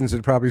generations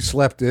had probably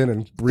slept in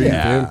and breathed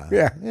in.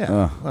 Yeah.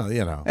 Yeah. Well,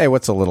 you know. Hey,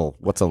 what's a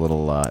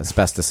little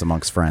asbestos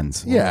amongst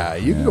friends? Yeah,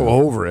 you can go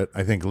over it,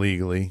 I think,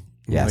 legally.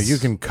 Yes. You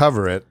can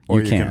cover it or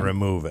You you can can.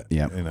 remove it.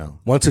 Yep. You know.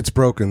 Once it's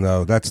broken,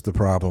 though, that's the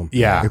problem.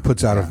 Yeah. It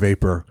puts out a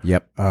vapor.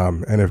 Yep.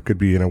 And it could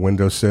be in a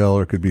windowsill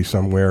or it could be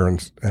somewhere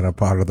in a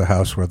part of the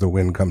house where the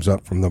wind comes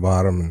up from the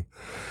bottom.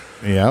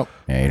 Yep.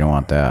 Yeah, you don't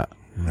want that.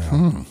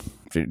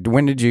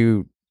 When did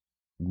you?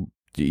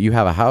 Do you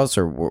have a house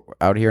or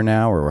out here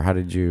now, or how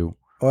did you?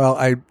 Well,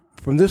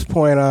 from this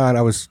point on,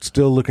 I was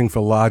still looking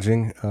for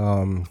lodging.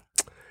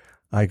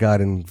 I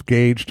got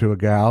engaged to a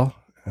gal,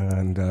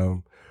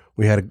 and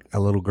we had a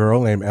little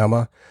girl named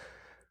Emma.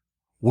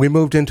 We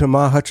moved into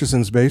Ma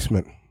Hutchison's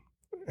basement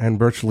and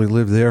virtually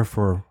lived there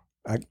for,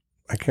 I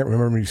can't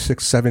remember, maybe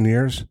 6-7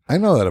 years. I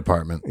know that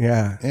apartment.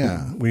 Yeah.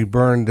 Yeah. We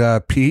burned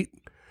peat.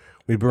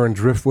 We burned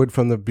driftwood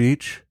from the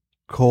beach,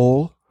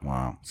 coal,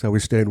 Wow. so we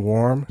stayed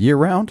warm Year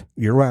round?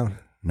 year round.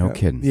 No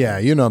kidding. Yeah,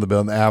 you know the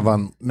building,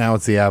 Avon. Now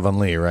it's the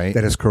Avonlea, right?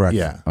 That is correct.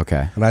 Yeah.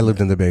 Okay. And I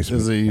lived in the There's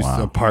basement.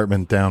 a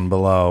apartment down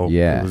below.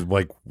 Yeah. It was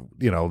like,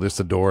 just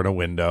a door and a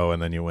window, and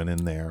then you went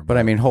in there. But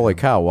I mean, holy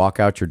cow! Walk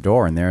out your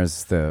door and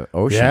there's the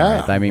ocean.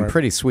 Yeah. Right? I mean,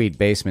 pretty sweet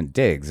basement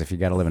digs if you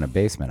got to live in a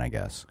basement, I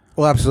guess.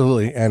 Well,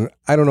 absolutely. And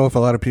I don't know if a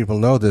lot of people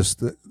know this.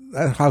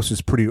 That house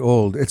is pretty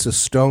old. It's a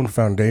stone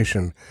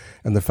foundation,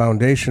 and the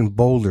foundation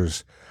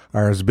boulders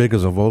are as big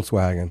as a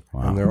Volkswagen,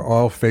 and they're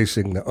all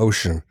facing the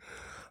ocean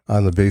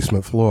on the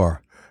basement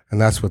floor.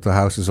 And that's what the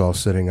house is all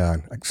sitting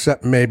on,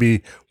 except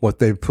maybe what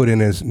they've put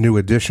in as new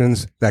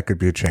additions. That could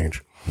be a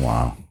change.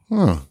 Wow.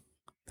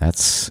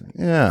 That's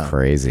Yeah.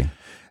 crazy.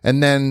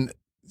 And then,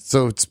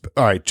 so it's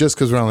all right, just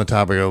because we're on the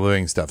topic of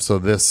living stuff. So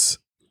this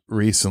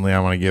recently, I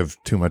want to give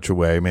too much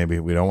away. Maybe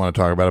we don't want to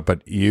talk about it,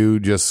 but you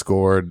just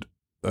scored.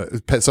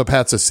 So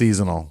Pat's a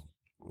seasonal.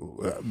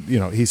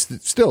 He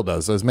still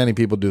does, as many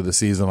people do the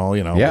seasonal.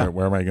 Yeah.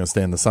 Where am I going to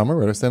stay in the summer?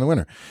 Where do I stay in the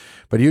winter?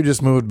 But you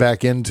just moved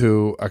back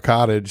into a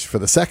cottage for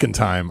the second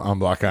time on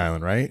Block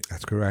Island, right?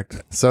 That's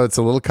correct. So it's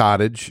a little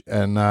cottage,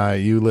 and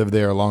you lived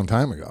there a long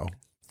time ago.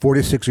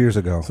 46 years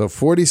ago. So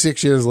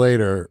 46 years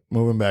later,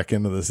 moving back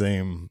into the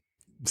same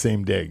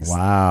digs.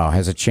 Wow.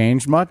 Has it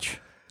changed much?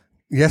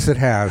 Yes, it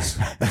has.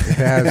 It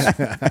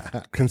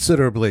has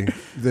considerably.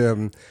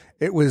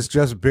 It was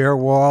just bare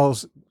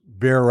walls,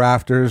 bare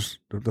rafters.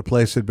 The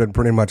place had been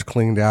pretty much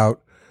cleaned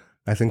out.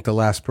 I think the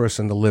last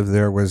person to live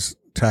there was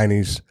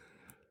Tiny's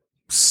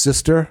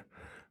sister,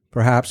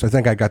 perhaps. I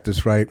think I got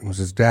this right. It was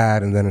his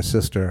dad and then his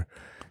sister.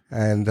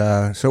 And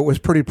so it was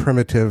pretty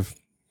primitive,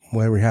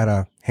 where we had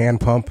a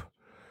hand pump,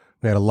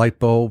 we had a light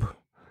bulb,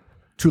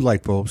 2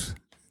 light bulbs,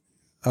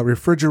 a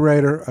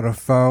refrigerator, and a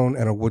phone,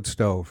 and a wood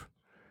stove.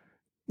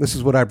 This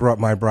is what I brought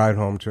my bride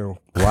home to.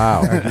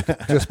 Wow.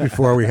 Just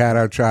before we had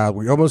our child.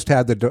 We almost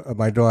had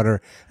my daughter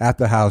at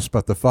the house,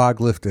 but the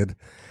fog lifted.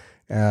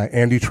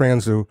 Andy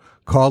Transu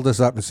called us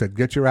up and said,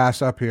 "Get your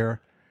ass up here.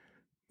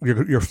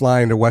 You're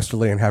flying to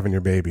Westerly and having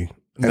your baby."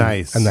 And,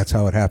 Nice. And that's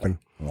how it happened.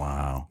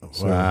 Wow.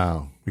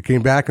 Wow. We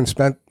came back and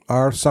spent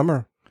our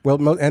summer,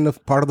 and the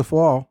part of the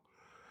fall,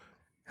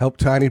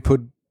 helped Tiny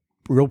put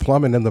real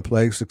plumbing in the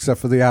place, except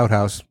for the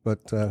outhouse.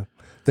 But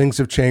things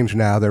have changed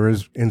now. There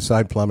is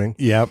inside plumbing.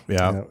 Yep.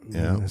 Yeah.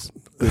 Yeah.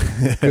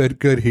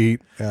 Good heat.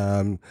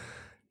 And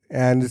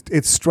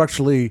it's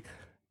structurally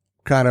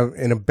kind of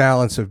in a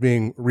balance of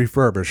being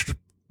refurbished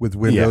with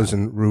windows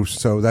and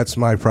roofs. So that's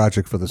my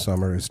project for the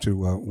summer, is to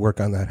work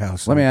on that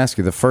house. Let me ask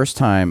you: the first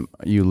time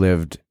you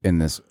lived in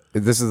this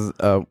is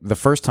the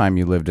first time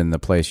you lived in the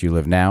place you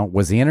live now.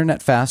 Was the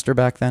internet faster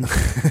back then?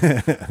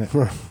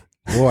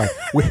 Boy,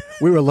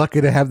 we were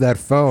lucky to have that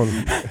phone.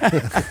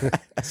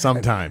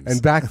 Sometimes.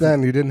 And back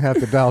then, you didn't have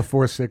to dial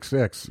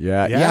 466.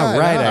 Yeah.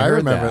 right. I heard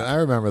remember. that. I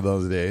remember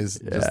those days.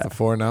 Just the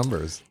 4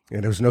 numbers.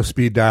 And there was no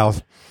speed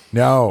dials.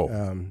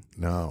 No.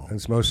 No.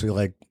 It's mostly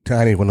like,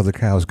 Tiny, one of the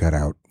cows got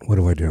out. What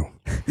do I do?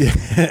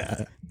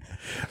 Yeah.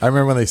 I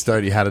remember when they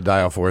started, you had to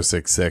dial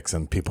 466,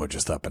 and people were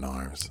just up in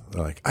arms.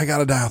 They're like, "I got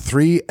to dial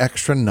 3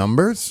 extra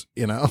numbers."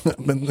 I'm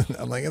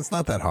like, it's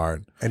not that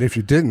hard. And if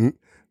you didn't,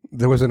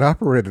 there was an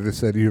operator that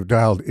said you've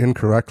dialed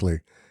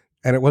incorrectly.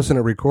 And it wasn't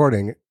a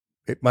recording.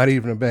 It might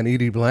even have been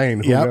Edie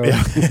Blaine. Who knows?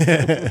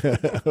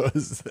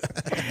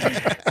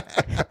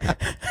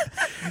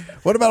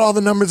 What about all the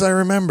numbers I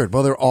remembered?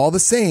 Well, they're all the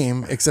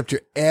same, except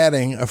you're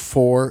adding a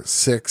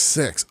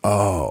 466.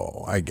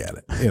 Oh, I get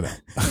it.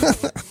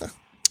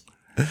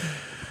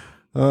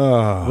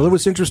 Oh, Well, it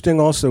was interesting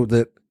also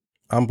that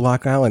on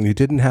Block Island, you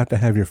didn't have to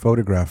have your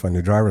photograph on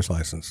your driver's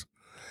license.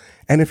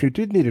 And if you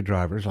did need a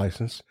driver's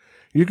license,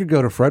 you could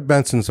go to Fred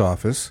Benson's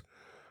office,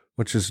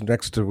 which is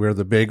next to where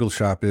the bagel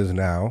shop is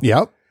now.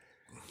 yep.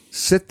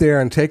 Sit there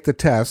and take the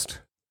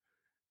test,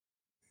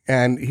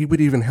 and he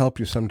would even help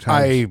you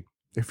sometimes.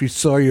 If he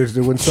saw you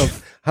doing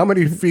something, how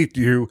many feet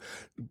do you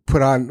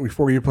put on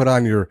before you put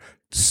on your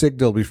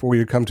signal before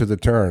you come to the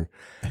turn?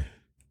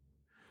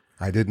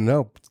 I didn't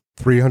know.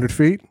 300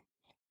 feet?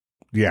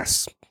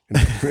 Yes.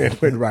 And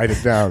would write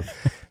it down.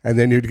 And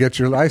then you'd get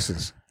your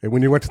license. And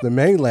when you went to the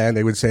mainland,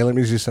 they would say, let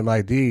me see some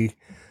ID.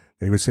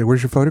 They would say,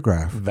 where's your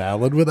photograph?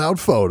 Valid without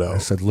photo. I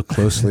said, look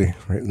closely,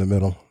 right in the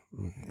middle.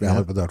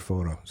 Valid without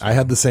photo. So, I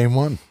had the same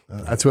one.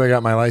 That's who I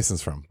got my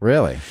license from.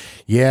 Really?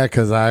 Yeah,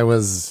 because I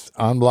was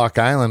on Block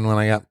Island when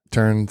I got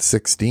turned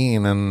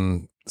 16,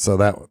 and so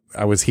that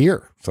I was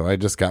here. So I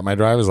just got my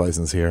driver's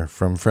license here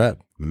from Fred.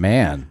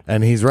 Man.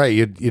 And he's right.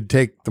 You'd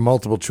take the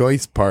multiple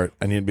choice part,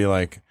 and you'd be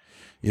like,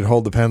 you'd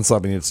hold the pencil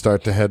up, and you'd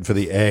start to head for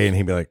the A, and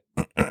he'd be like,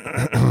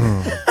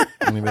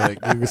 and he'd be like,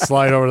 you could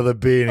slide over to the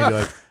B, and he'd be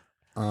like,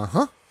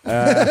 uh-huh.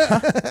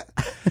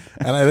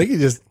 And I think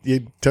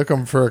you took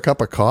him for a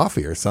cup of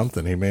coffee or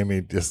something. He made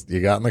me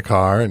you got in the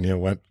car and you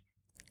went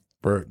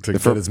to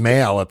get his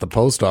mail at the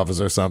post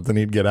office or something.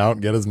 He'd get out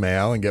and get his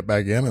mail and get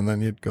back in, and then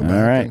you'd go back.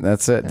 All right,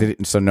 that's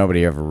it. So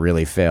nobody ever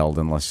really failed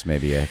unless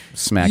maybe you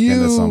smacked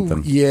into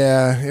something.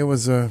 Yeah, it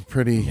was a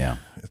pretty. Yeah.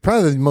 It's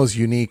probably the most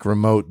unique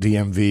remote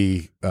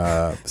DMV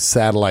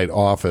satellite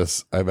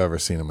office I've ever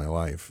seen in my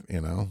life. You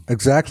know,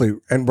 exactly.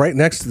 And right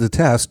next to the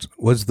test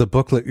was the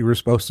booklet you were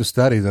supposed to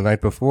study the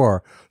night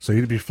before. So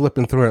you'd be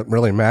flipping through it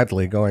really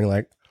madly, going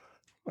like,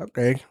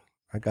 okay,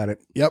 I got it.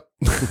 Yep.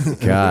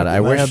 God,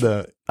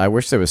 I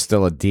wish there was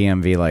still a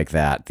DMV like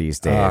that these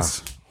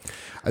days.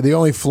 The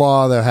only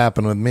flaw that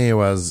happened with me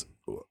was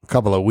a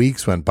couple of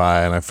weeks went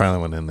by, and I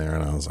finally went in there,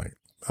 and I was like,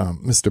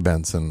 Mr.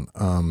 Benson,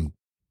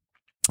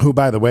 who,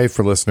 by the way,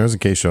 for listeners, in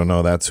case you don't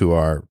know, that's who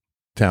our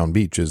town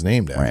beach is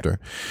named after. Right.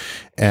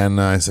 And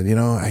I said,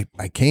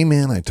 I came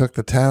in, I took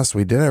the test,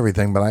 we did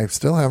everything, but I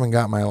still haven't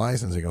got my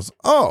license. He goes,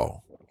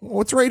 oh,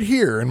 what's right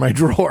here in my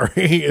drawer?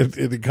 it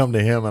had come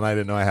to him, and I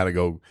didn't know I had to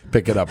go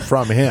pick it up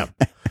from him.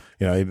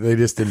 They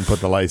just didn't put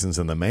the license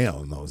in the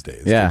mail in those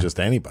days. Yeah. To just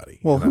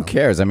anybody. Well, who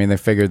cares? I mean, they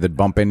figured they'd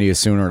bump into you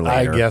sooner or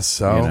later. I guess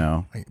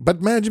so. But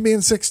imagine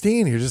being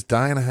 16. You're just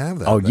dying to have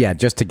that. Oh, yeah,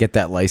 just to get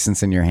that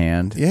license in your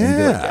hand.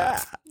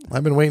 Yeah.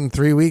 I've been waiting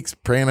 3 weeks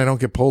praying I don't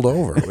get pulled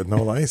over with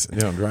no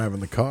license, driving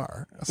the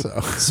car.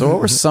 So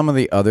what were some of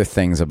the other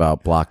things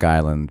about Block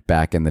Island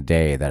back in the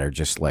day that are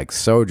just like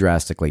so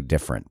drastically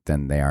different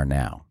than they are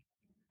now?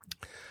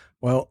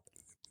 Well,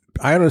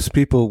 Islanders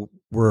people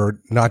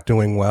were not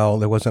doing well.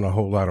 There wasn't a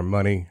whole lot of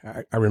money.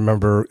 I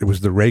remember it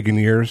was the Reagan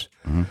years.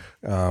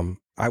 Mm-hmm.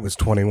 I was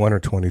 21 or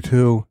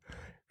 22.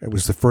 It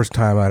was the first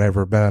time I'd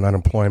ever been on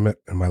unemployment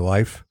in my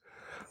life.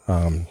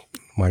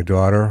 My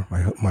daughter,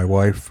 my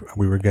wife,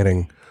 we were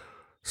getting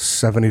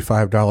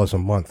 $75 a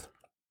month.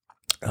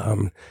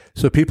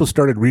 So people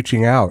started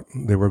reaching out.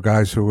 There were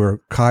guys who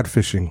were cod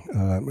fishing,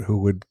 who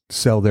would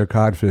sell their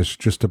codfish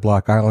just to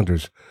Block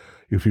Islanders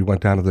if you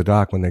went down to the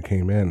dock when they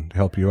came in to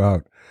help you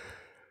out.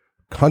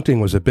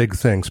 Hunting was a big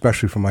thing,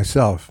 especially for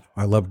myself.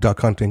 I loved duck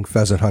hunting,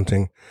 pheasant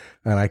hunting,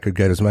 and I could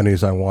get as many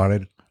as I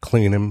wanted,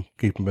 clean them,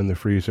 keep them in the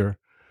freezer.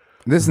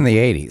 This is in the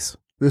 80s.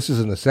 This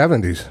is in the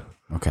 70s.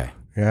 Okay.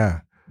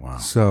 Yeah. Wow.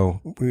 So,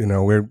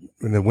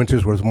 the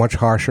winters was much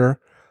harsher.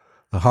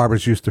 The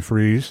harbors used to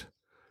freeze.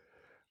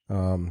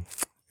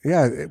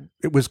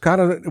 It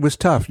was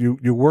tough.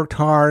 You worked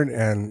hard,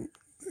 and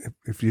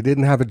if you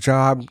didn't have a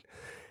job,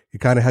 you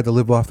kind of had to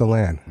live off the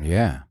land.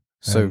 Yeah.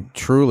 So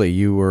truly,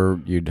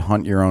 you'd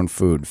hunt your own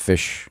food,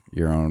 fish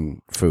your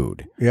own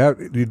food. Yeah,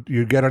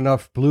 you'd get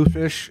enough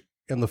bluefish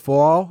in the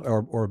fall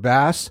or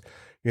bass,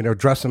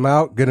 dress them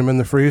out, get them in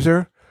the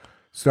freezer,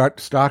 start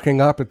stocking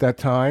up at that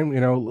time,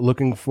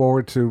 looking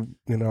forward to,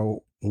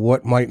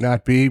 what might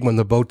not be when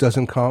the boat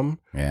doesn't come.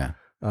 Yeah.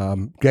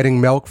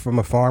 Getting milk from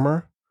a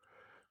farmer,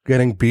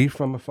 getting beef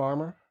from a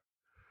farmer.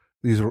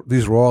 These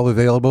were all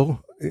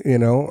available.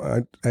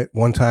 At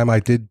one time I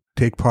did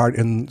take part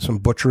in some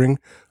butchering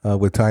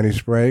with Tiny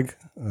Sprague.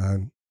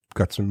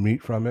 Got some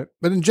meat from it.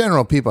 But in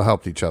general, people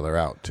helped each other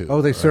out, too.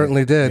 Oh, they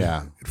certainly did.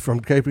 Yeah. From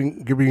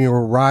giving you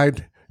a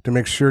ride to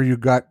make sure you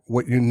got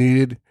what you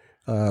needed.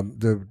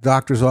 The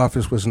doctor's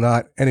office was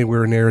not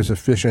anywhere near as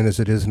efficient as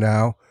it is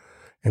now.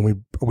 And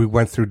we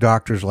went through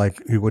doctors like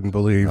you wouldn't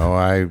believe. Oh,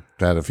 I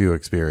had a few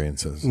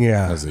experiences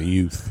as a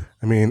youth.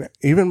 I mean,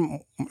 even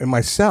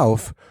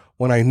myself,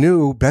 when I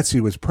knew Betsy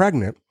was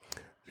pregnant,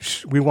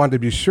 we wanted to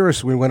be sure,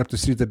 so we went up to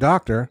see the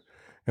doctor.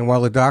 And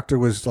while the doctor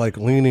was like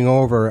leaning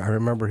over, I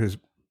remember his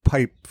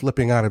pipe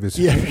flipping out of his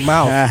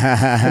mouth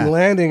and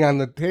landing on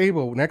the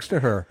table next to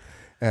her.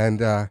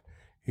 And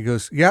he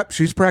goes, "Yep,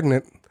 she's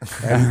pregnant.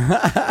 And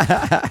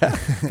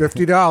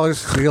 $50.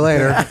 See you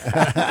later."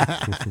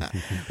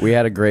 We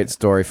had a great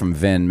story from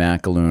Vin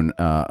McAloon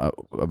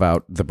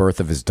about the birth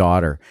of his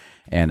daughter,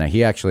 and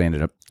he actually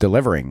ended up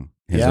delivering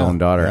his Yeah, own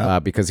daughter, yeah.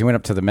 because he went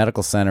up to the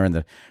medical center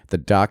and the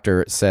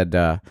doctor said,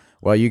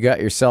 well, you got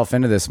yourself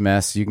into this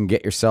mess. You can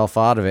get yourself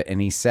out of it. And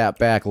he sat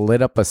back,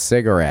 lit up a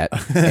cigarette,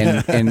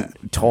 and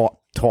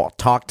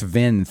talked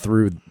Vin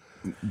through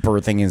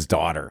birthing his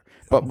daughter.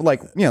 But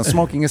like,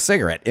 smoking a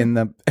cigarette in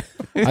the.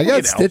 I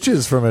got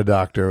stitches from a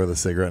doctor with a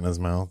cigarette in his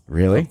mouth.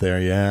 Really? Up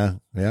there, yeah.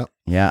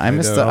 Yeah, I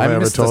missed. I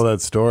never told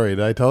that story.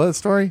 Did I tell that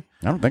story?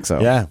 I don't think so.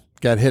 Yeah,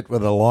 got hit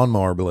with a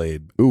lawnmower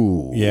blade.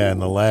 Ooh. Yeah, in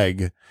the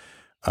leg.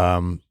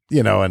 And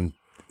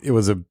it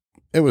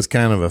was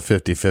kind of a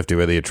 50-50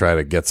 whether you try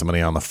to get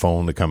somebody on the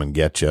phone to come and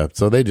get you.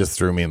 So they just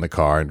threw me in the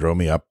car and drove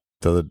me up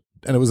to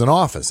and it was an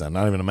office and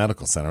not even a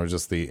medical center. It was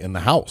just in the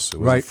house. It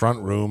was the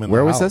front room.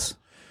 Where was this?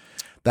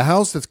 The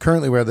house that's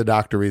currently where the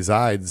doctor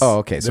resides. Oh,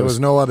 okay. So there was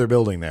no other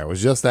building there. It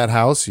was just that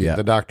house. Yeah.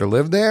 The doctor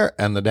lived there,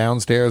 and the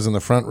downstairs in the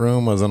front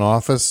room was an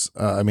office.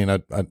 A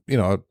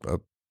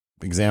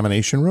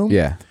examination room.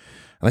 Yeah.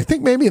 And I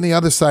think maybe on the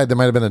other side there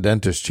might have been a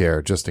dentist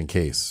chair just in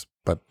case.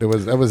 But that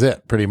was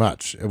it pretty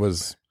much. It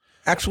was.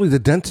 Actually, the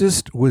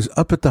dentist was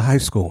up at the high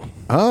school.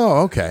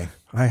 Oh, okay.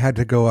 I had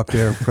to go up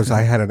there because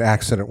I had an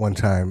accident one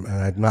time and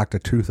I'd knocked a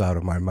tooth out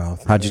of my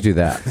mouth. How'd you do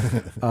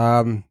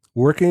that?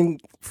 Working,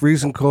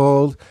 freezing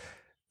cold,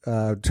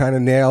 trying to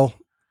nail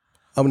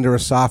under a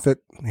soffit,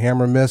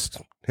 hammer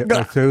missed, hit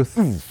my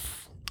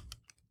tooth.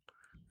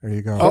 There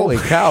you go. Holy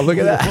cow! Look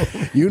at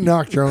that. You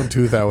knocked your own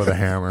tooth out with a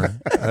hammer.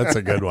 That's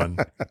a good one.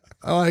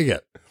 I like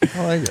it.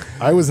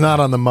 I was not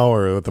on the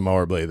mower with the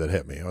mower blade that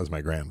hit me. It was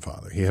my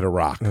grandfather. He hit a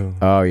rock.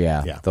 Oh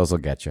yeah. Yeah. Those will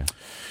get you.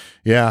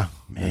 Yeah.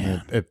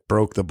 And it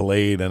broke the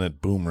blade and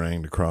it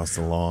boomeranged across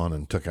the lawn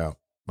and took a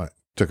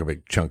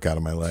big chunk out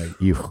of my leg.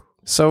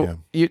 So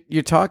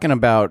you're talking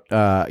about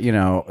a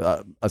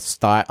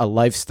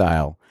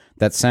lifestyle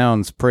that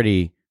sounds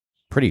pretty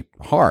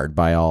hard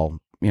by all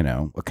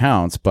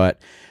accounts,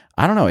 but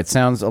I don't know. It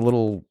sounds a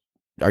little.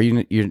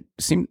 You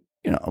seem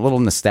a little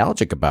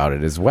nostalgic about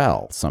it as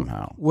well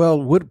somehow. Well,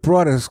 what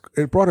brought us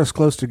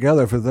close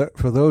together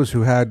for those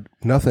who had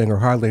nothing or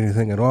hardly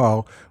anything at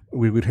all.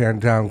 We would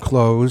hand down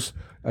clothes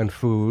and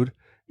food,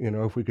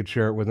 if we could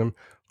share it with them.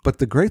 But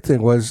the great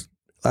thing was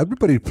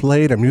everybody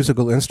played a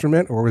musical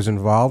instrument or was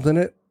involved in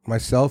it.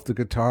 Myself, the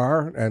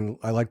guitar, and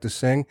I like to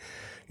sing.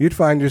 You'd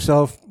find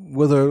yourself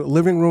with a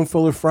living room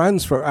full of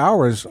friends for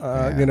hours,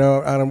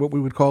 on what we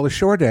would call a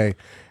shore day.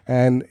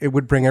 And it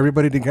would bring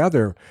everybody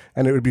together.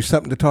 And it would be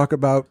something to talk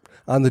about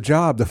on the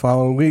job the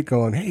following week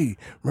going, hey,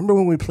 remember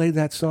when we played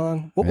that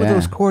song? What were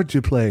those chords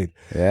you played?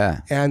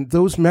 Yeah. And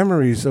those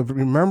memories of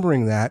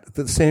remembering that,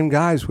 the same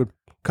guys would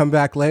come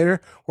back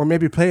later or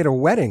maybe play at a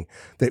wedding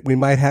that we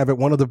might have at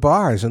one of the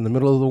bars in the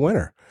middle of the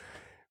winter.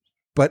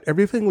 But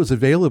everything was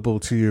available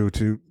to you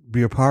to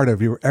be a part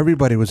of.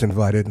 Everybody was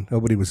invited.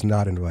 Nobody was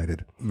not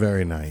invited.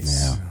 Very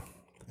nice.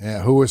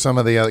 Yeah. Who were some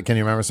of the other? Can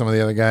you remember some of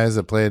the other guys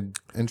that played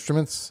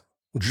instruments?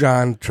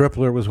 John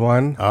Tripler was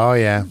one. Oh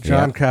yeah.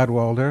 John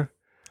Cadwalder.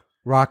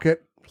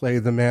 Rocket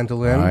played the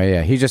mandolin. Oh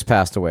yeah. He just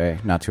passed away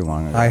not too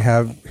long ago. I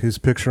have his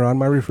picture on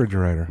my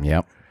refrigerator.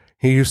 Yep.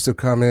 He used to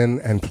come in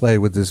and play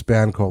with this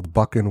band called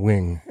Buck and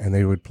Wing, and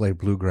they would play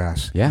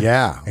bluegrass. Yeah.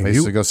 Yeah. And I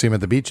used to go see him at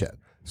the beachhead.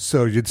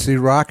 So you'd see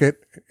Rocket,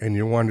 and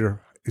you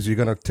wonder, is he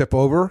going to tip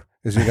over?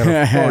 Is he going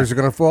to, or is he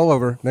going to fall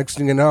over? Next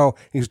thing you know,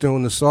 he's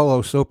doing the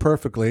solo so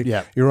perfectly,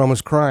 you're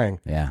almost crying.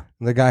 Yeah.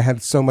 And the guy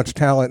had so much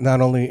talent,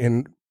 not only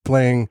in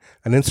playing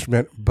an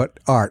instrument, but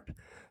art.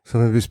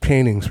 Some of his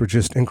paintings were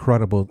just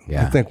incredible.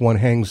 Yeah. I think one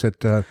hangs at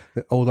the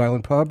Old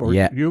Island Pub, or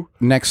you?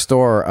 Next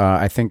door,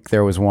 I think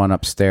there was one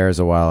upstairs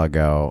a while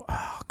ago.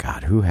 Oh,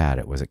 God, who had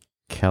it? Was it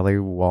Kelly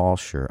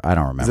Walsh? Or I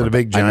don't remember. Is it a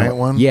big giant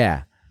one?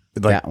 Yeah,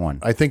 Like, that one.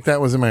 I think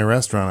that was in my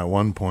restaurant at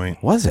one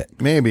point. Was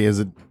it? Maybe. Is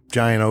it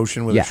giant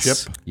ocean with a ship?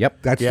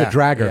 Yep. That's Yeah, the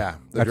dragger. yeah,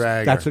 the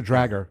dragger. That's a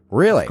dragger.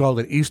 Really? It's called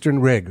an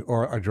Eastern rig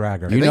or a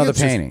dragger. You I think know the it's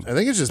just- painting. I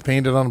think it's just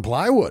painted on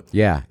plywood.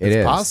 Yeah, It's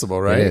is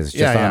possible, right? It is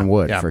just on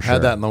wood for sure.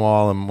 Had that in the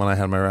wall and when I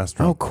had my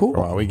restaurant. Oh, cool. for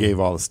a while. We gave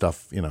all the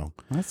stuff,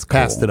 That's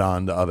passed cool. it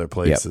on to other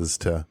places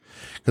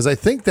because I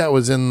think that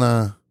was in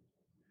the.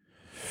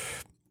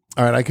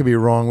 All right, I could be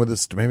wrong with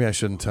this. Maybe I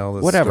shouldn't tell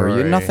this. Whatever.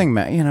 story. Nothing.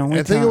 I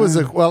think it was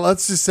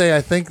let's just say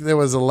I think there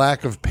was a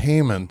lack of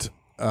payment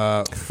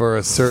for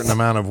a certain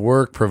amount of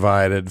work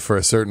provided for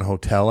a certain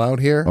hotel out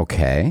here.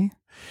 Okay.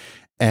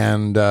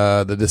 And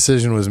the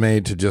decision was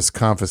made to just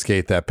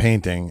confiscate that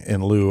painting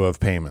in lieu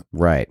of payment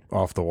Right.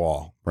 off the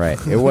wall. Right.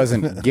 It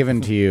wasn't given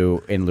to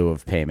you in lieu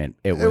of payment.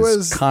 It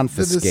was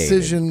confiscated. The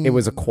decision, it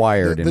was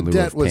acquired the in lieu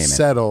debt of was payment.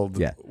 settled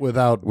Without-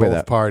 without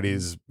both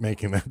parties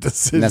making that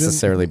decision.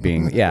 Necessarily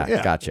being,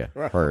 Yeah. gotcha.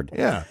 Heard.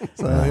 Yeah.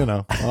 So,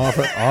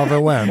 off it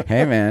went.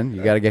 Hey man,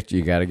 you gotta get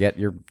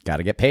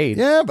paid.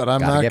 Yeah, but I'm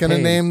Gotta not get going to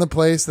paid. name the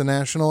place the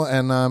National,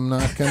 and I'm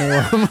not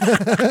going to.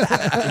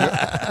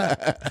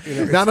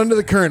 Not under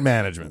the current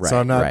management, so Right,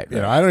 I'm not. right,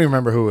 right. I don't even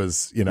remember who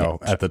was,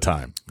 at the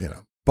time.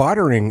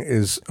 Bartering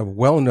is a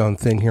well-known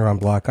thing here on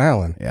Block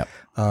Island. Yep.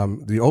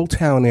 The Old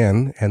Town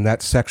Inn and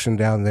that section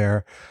down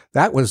there,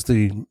 that was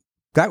the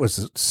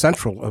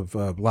central of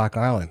Block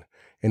Island.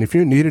 And if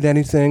you needed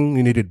anything,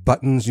 you needed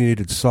buttons, you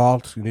needed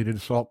salt, you needed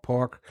salt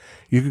pork,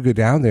 you could go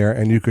down there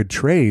and you could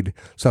trade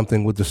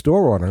something with the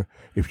store owner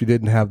if you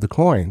didn't have the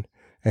coin.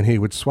 And he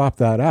would swap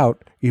that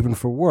out even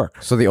for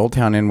work. So the Old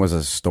Town Inn was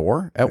a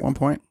store at one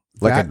point?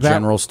 Like That- a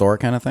general store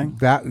kind of thing?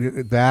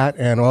 That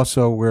and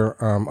also where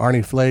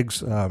Arnie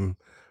Flagg's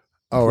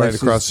Oh, right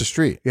places- across the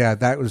street. Yeah,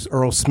 that was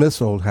Earl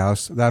Smith's old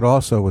house. That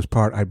also was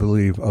part, I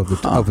believe, of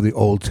the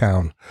Old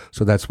Town.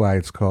 So that's why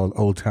it's called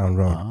Old Town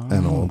Road.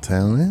 An Old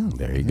Town Inn.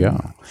 There you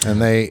go.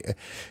 And they,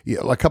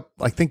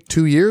 I think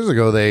 2 years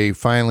ago, they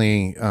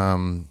finally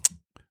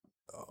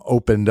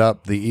opened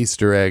up the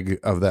Easter egg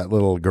of that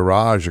little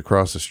garage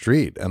across the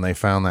street, and they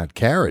found that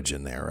carriage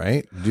in there.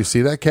 Right? Did you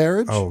see that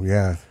carriage? Oh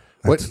yeah,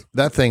 what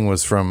that thing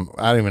was from?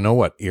 I don't even know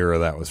what era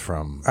that was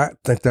from. I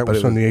think that was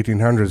it from the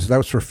 1800s. That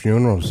was for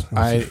funerals.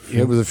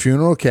 It was a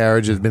funeral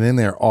carriage. It's been in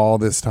there all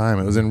this time.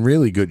 It was in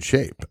really good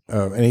shape.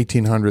 An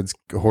 1800s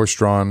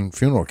horse-drawn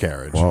funeral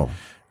carriage. Whoa.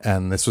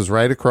 And this was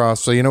right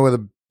across. So you know where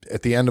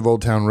at the end of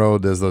Old Town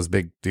Road, there's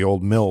the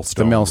old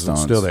millstones. millstones.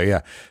 It's still there,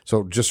 yeah.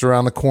 So just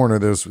around the corner,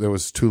 there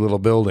was two little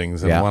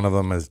buildings, and Yeah. one of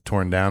them is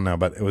torn down now,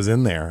 but it was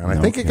in there. And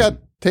I think it got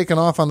taken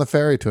off on the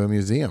ferry to a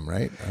museum,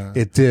 right?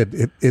 It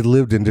did. It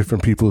lived in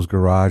different people's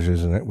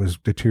garages, and it was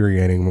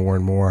deteriorating more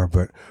and more.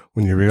 But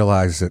when you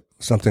realize that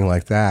something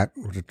like that,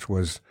 which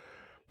was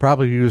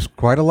probably used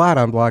quite a lot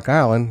on Block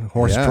Island,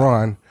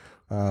 horse-drawn,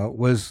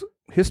 was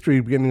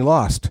history getting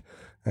lost.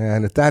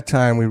 And at that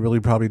time, we really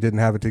probably didn't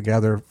have it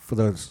together for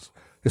the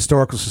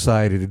Historical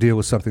Society to deal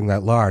with something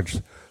that large.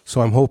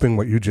 So I'm hoping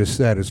what you just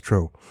said is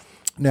true.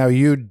 Now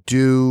you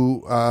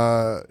do.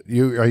 Are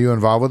you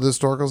involved with the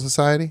Historical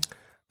Society?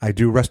 I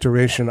do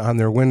restoration on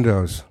their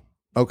windows.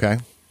 Okay.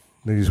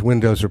 These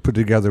windows are put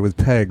together with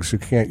pegs. You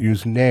can't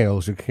use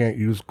nails. You can't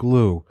use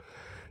glue.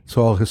 It's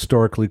all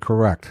historically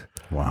correct.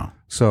 Wow.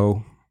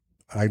 So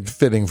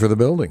Fitting for the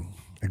building.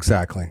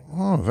 exactly.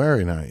 Oh,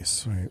 very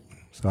nice. Right.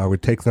 So I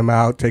would take them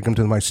out, take them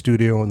to my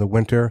studio in the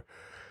winter,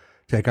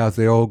 take out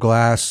the old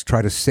glass,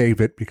 try to save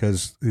it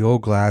because the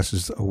old glass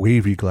is a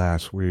wavy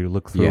glass where you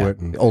look through Yeah. it.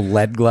 And, Oh,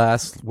 lead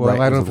glass? well, Right.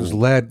 I don't know if it was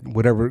lead,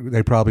 whatever.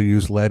 They probably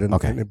used lead in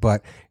it,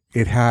 but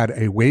it had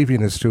a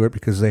waviness to it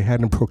because they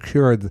hadn't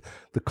procured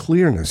the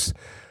clearness.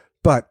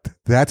 But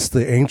that's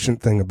the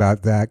ancient thing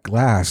about that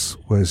glass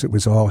was it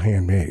was all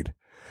handmade.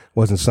 It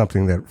wasn't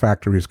something that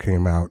factories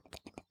came out.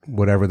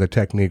 Whatever the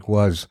technique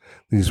was,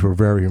 these were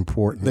very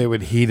important. They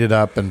would heat it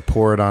up and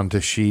pour it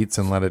onto sheets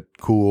and let it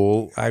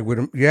cool. I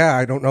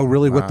don't know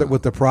really what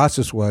the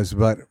process was,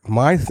 but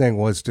my thing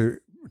was to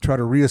try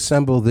to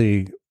reassemble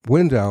the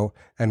window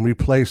and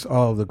replace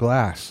all of the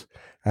glass.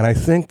 And I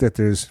think that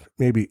there's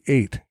maybe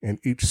 8 in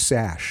each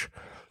sash.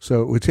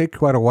 So it would take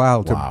quite a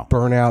while to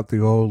burn out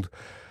the old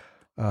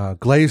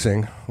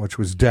glazing, which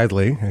was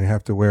deadly, and you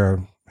have to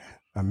wear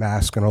a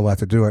mask and all that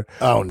to do it.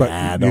 Oh,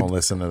 But don't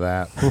listen to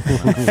that.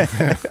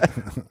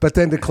 But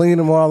then to clean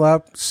them all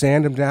up,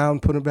 sand them down,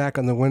 put them back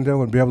on the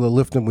window, and be able to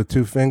lift them with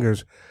 2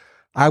 fingers,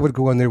 I would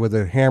go in there with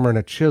a hammer and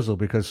a chisel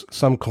because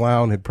some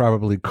clown had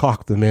probably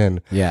caulked them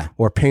in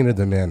or painted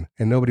them in.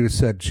 And nobody would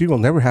said, gee, we'll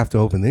never have to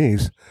open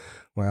these.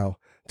 Well,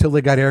 till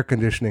they got air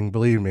conditioning,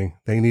 believe me,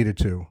 they needed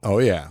to. Oh,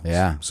 yeah.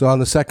 Yeah. So on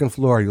the second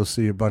floor, you'll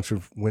see a bunch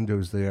of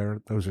windows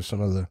there. Those are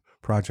some of the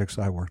projects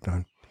I worked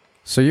on.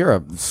 So you're a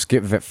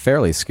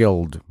fairly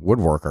skilled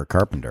woodworker,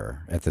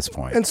 carpenter at this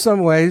point. In some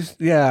ways,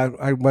 yeah.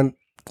 I went,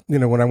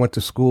 when I went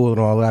to school and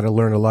all that, I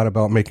learned a lot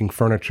about making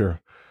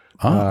furniture.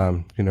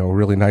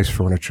 Really nice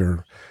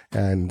furniture.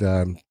 And,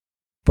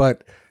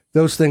 but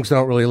those things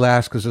don't really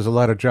last because there's a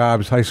lot of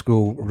jobs. High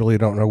school really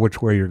don't know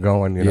which way you're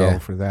going,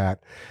 for that.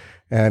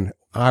 And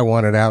I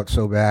wanted out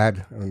so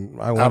bad.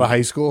 And I wanted, Out of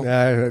high school?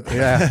 Yeah.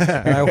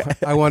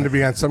 I wanted to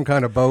be on some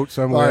kind of boat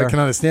somewhere. Well, I can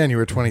understand you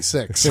were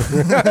 26.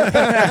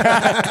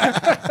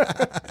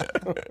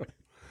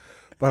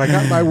 But I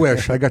got my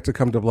wish. I got to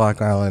come to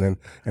Block Island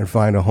and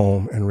find a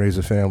home and raise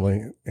a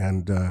family.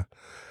 And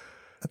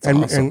That's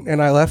awesome.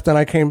 and I left and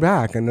I came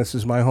back, and this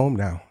is my home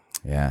now.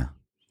 Yeah.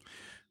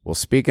 Well,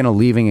 speaking of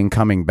leaving and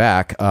coming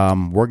back,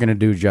 we're going to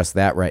do just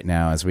that right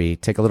now as we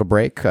take a little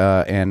break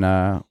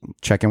and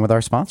check in with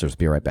our sponsors.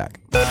 Be right back.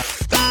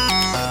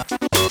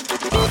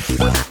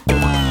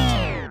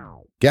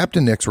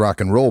 Captain Nick's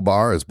Rock and Roll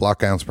Bar is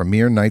Block Island's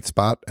premier night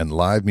spot and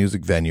live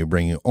music venue,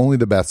 bringing only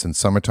the best in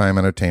summertime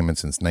entertainment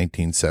since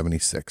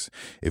 1976.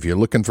 If you're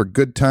looking for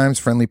good times,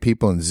 friendly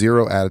people, and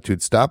zero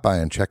attitude, stop by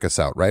and check us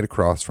out right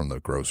across from the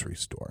grocery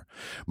store.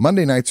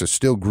 Monday nights are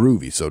still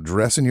groovy, so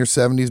dress in your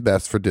 70s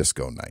best for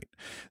disco night.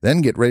 Then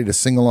get ready to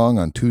sing along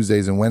on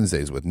Tuesdays and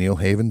Wednesdays with Neil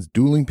Haven's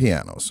Dueling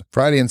Pianos.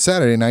 Friday and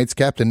Saturday nights,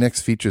 Captain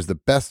Nick's features the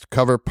best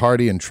cover,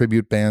 party, and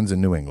tribute bands in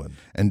New England.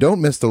 And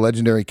don't miss the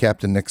legendary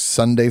Captain Nick's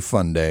Sunday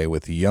Fun Day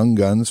with the Young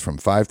Guns from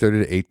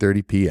 5:30 to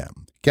 8:30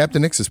 p.m.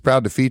 Captain Nick's is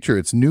proud to feature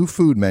its new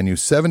food menu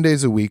 7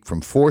 days a week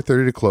from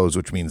 4:30 to close,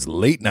 which means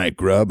late night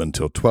grub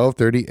until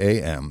 12:30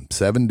 a.m.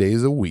 7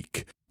 days a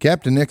week.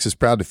 Captain Nick's is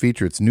proud to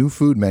feature its new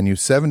food menu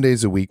 7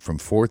 days a week from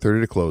 4:30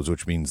 to close,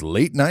 which means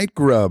late night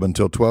grub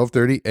until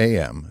 12:30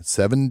 a.m.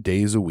 7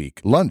 days a week.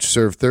 Lunch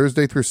served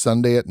Thursday through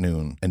Sunday at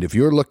noon. And if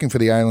you're looking for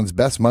the island's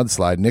best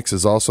mudslide, Nick's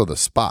is also the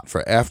spot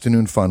for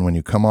afternoon fun when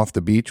you come off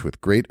the beach with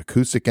great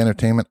acoustic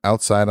entertainment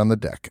outside on the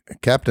deck.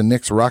 Captain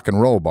Nick's Rock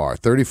and Roll Bar,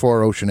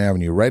 34 Ocean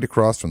Avenue, right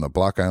across from the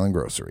Block Island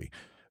Grocery.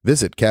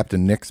 Visit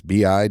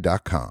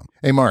CaptainNicksBI.com.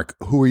 Hey, Mark,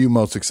 who are you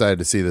most excited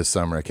to see this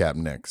summer at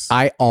Captain Nick's?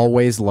 I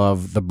always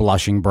love the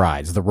Blushing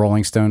Brides, the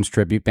Rolling Stones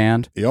tribute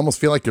band. You almost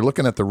feel like you're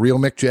looking at the real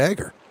Mick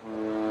Jagger.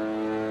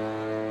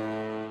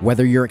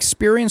 Whether you're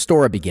experienced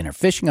or a beginner,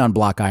 fishing on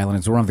Block Island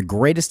is one of the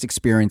greatest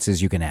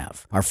experiences you can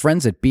have. Our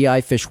friends at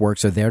BI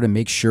Fishworks are there to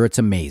make sure it's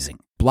amazing.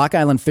 Block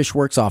Island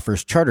Fishworks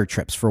offers charter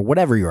trips for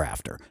whatever you're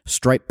after.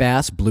 Striped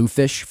bass,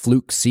 bluefish,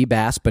 fluke, sea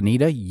bass,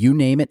 bonita, you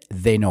name it,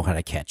 they know how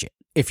to catch it.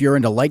 If you're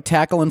into light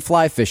tackle and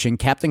fly fishing,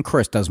 Captain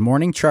Chris does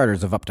morning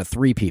charters of up to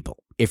 3 people.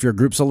 If your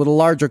group's a little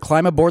larger,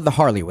 climb aboard the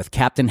Harley with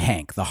Captain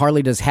Hank. The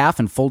Harley does half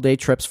and full day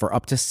trips for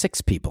up to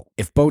 6 people.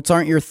 If boats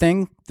aren't your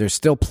thing, there's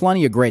still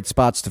plenty of great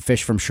spots to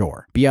fish from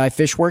shore. BI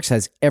Fishworks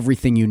has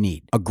everything you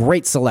need. A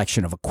great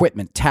selection of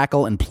equipment,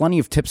 tackle, and plenty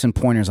of tips and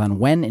pointers on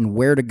when and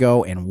where to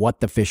go and what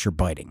the fish are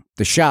biting.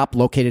 The shop,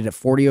 located at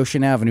 40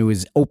 Ocean Avenue,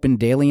 is open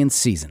daily in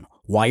season.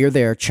 While you're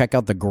there, check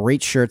out the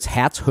great shirts,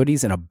 hats,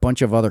 hoodies, and a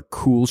bunch of other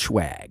cool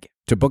swag.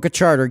 To book a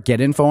charter, get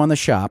info on the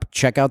shop,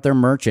 check out their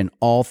merch and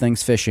all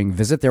things fishing,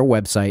 visit their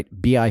website,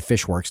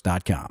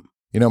 bifishworks.com.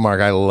 You know, Mark,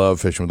 I love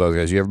fishing with those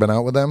guys. You ever been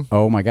out with them?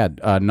 Oh my God,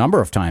 a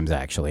number of times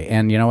actually.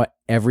 And you know what?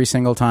 Every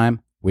single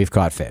time, we've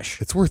caught fish.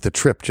 It's worth the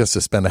trip just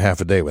to spend a half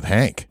a day with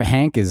Hank.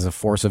 Hank is a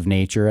force of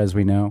nature, as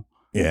we know.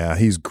 Yeah,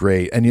 he's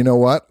great. And you know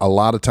what? A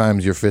lot of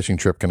times your fishing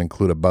trip can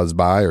include a buzz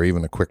by or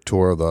even a quick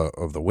tour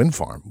of the wind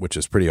farm, which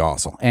is pretty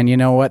awesome. And you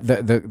know what?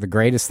 The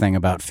greatest thing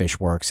about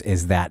Fishworks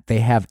is that they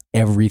have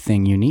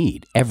everything you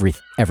need.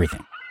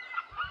 Everything.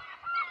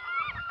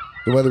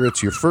 So whether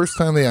it's your first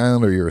time on the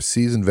island or you're a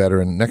seasoned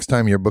veteran, next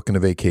time you're booking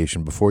a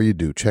vacation, before you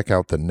do, check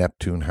out the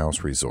Neptune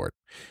House Resort.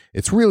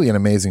 It's really an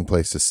amazing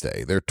place to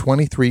stay. Their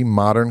 23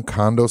 modern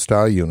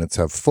condo-style units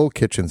have full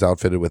kitchens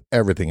outfitted with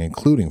everything,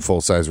 including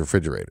full-size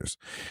refrigerators.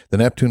 The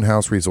Neptune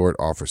House Resort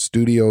offers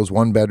studios,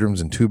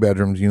 1-bedrooms, and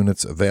 2-bedrooms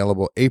units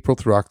available April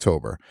through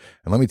October.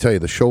 And let me tell you,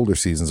 the shoulder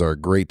seasons are a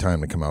great time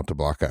to come out to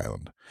Block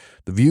Island.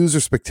 The views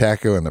are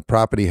spectacular, and the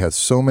property has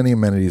so many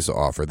amenities to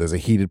offer. There's a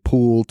heated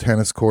pool,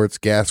 tennis courts,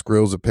 gas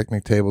grills, and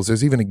picnic tables.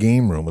 There's even a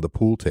game room with a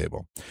pool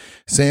table.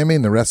 Sammy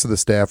and the rest of the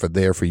staff are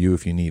there for you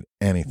if you need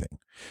anything.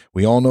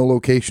 We all know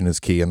location is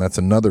key, and that's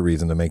another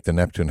reason to make the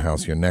Neptune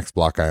House your next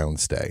Block Island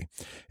stay.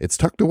 It's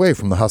tucked away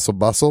from the hustle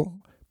bustle,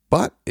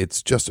 but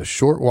it's just a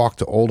short walk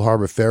to Old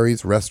Harbor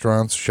ferries,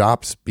 restaurants,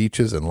 shops,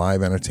 beaches, and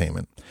live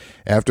entertainment.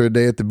 After a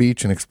day at the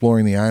beach and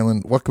exploring the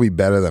island, what could be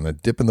better than a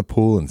dip in the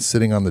pool and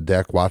sitting on the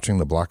deck watching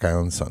the Block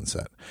Island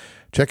sunset?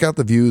 Check out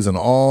the views and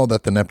all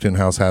that the Neptune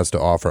House has to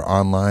offer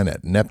online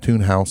at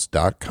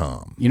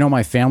neptunehouse.com. You know,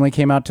 my family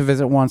came out to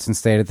visit once and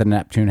stayed at the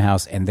Neptune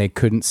House, and they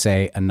couldn't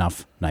say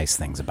enough nice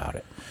things about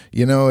it.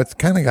 You know, it's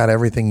kind of got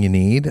everything you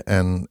need,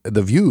 and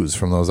the views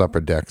from those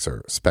upper decks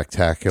are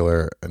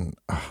spectacular. And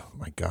oh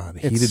my God,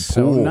 heated It's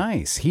pool. so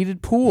nice.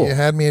 Heated pool. You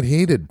had me at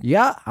heated.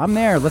 Yeah, I'm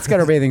there. Let's get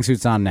our bathing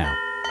suits on now.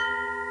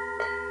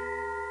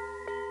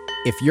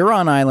 If you're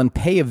on island,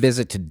 pay a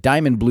visit to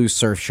Diamond Blue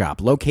Surf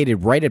Shop,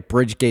 located right at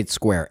Bridgegate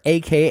Square,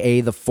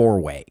 a.k.a. the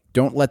Four-Way.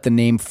 Don't let the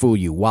name fool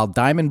you. While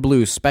Diamond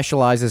Blue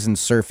specializes in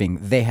surfing,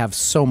 they have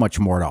so much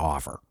more to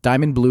offer.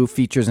 Diamond Blue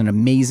features an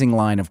amazing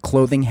line of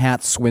clothing,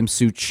 hats,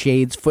 swimsuits,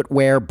 shades,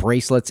 footwear,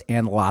 bracelets,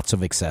 and lots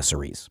of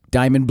accessories.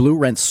 Diamond Blue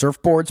rents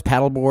surfboards,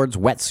 paddleboards,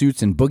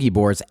 wetsuits, and boogie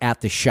boards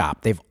at the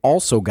shop. They've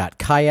also got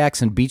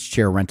kayaks and beach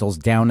chair rentals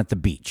down at the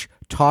beach.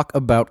 Talk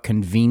about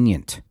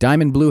convenient.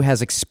 Diamond Blue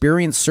has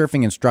experienced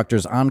surfing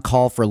instructors on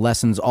call for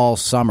lessons all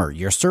summer.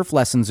 Your surf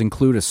lessons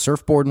include a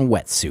surfboard and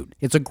wetsuit.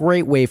 It's a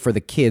great way for the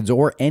kids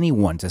or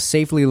anyone to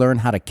safely learn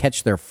how to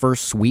catch their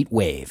first sweet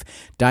wave.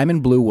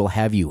 Diamond Blue will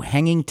have you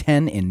hanging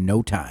 10 in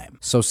no time.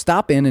 So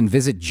stop in and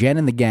visit Jen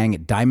and the gang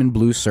at Diamond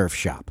Blue Surf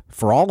Shop.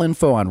 For all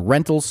info on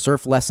rentals,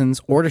 surf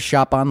lessons, or to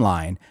shop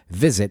online,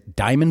 visit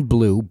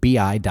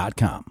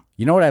diamondbluebi.com.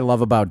 You know what I love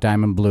about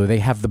Diamond Blue? They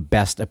have the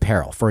best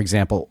apparel. For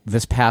example,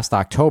 this past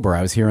October,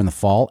 I was here in the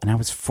fall, and I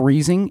was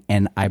freezing,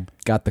 and I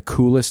got the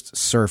coolest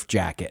surf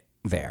jacket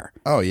there.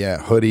 Oh, yeah.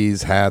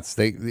 Hoodies, hats.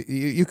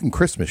 You can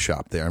Christmas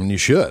shop there. I mean, you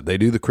should. They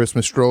do the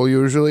Christmas stroll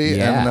usually,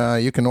 Yeah.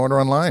 and you can order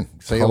online.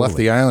 Say you left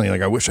Totally. the island. You're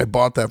like, I wish I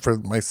bought that for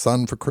my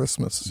son for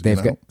Christmas.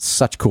 They've got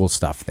such cool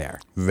stuff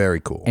there. Very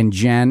cool. And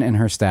Jen and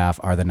her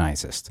staff are the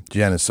nicest.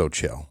 Jen is so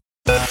chill.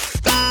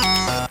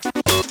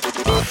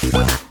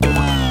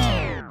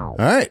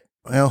 All right.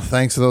 Well,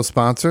 thanks to those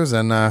sponsors,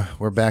 and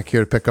we're back here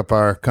to pick up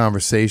our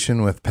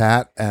conversation with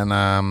Pat. And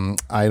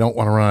I don't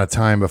want to run out of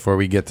time before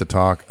we get to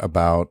talk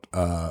about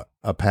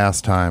a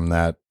pastime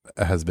that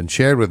has been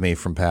shared with me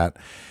from Pat.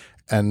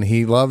 And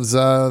he loves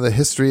the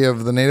history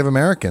of the Native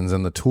Americans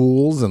and the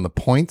tools and the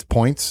points.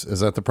 Points,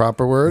 is that the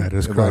proper word? That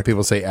is A lot of correct.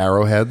 people say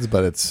arrowheads,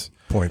 but it's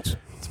Points.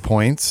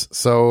 points.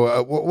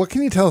 So, what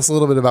can you tell us a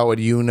little bit about what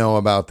you know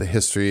about the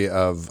history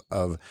of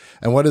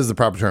and what is the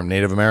proper term?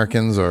 Native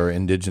Americans or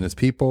indigenous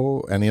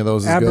people? Any of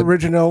those is good?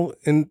 Aboriginal,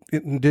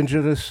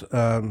 indigenous,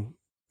 the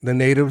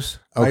natives.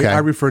 Okay. I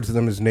refer to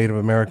them as Native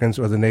Americans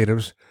or the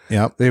natives.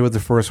 Yep. They were the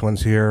first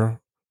ones here,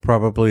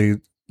 probably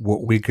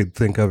what we could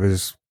think of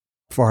as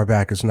far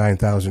back as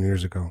 9,000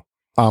 years ago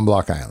On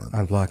Block Island.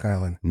 on Block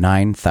Island.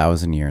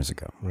 9,000 years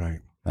ago. Right.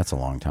 That's a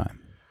long time.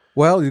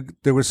 Well,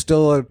 there was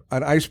still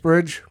an ice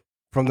bridge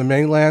from the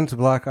mainland to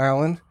Block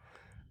Island.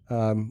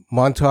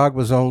 Montauk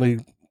was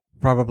only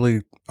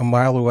probably a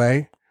mile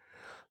away.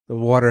 The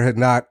water had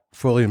not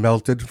fully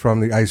melted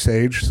from the ice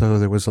age, so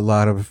there was a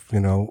lot of,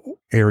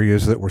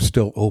 areas that were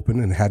still open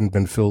and hadn't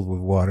been filled with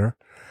water.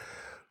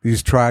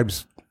 These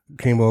tribes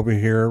came over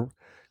here,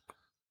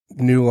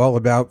 knew all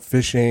about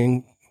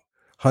fishing,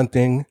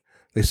 hunting.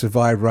 They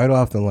survived right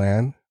off the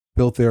land,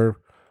 built their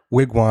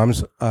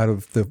wigwams out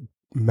of the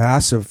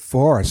massive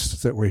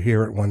forests that were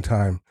here at one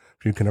time.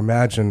 If you can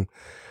imagine,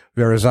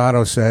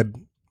 Verrazano said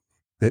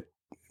that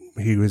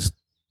he was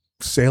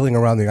sailing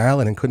around the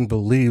island and couldn't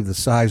believe the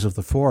size of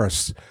the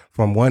forests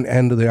from one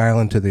end of the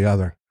island to the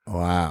other.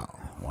 Wow.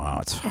 Wow,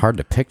 it's hard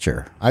to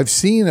picture. I've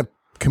seen a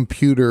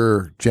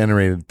computer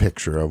generated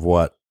picture of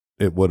what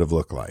it would have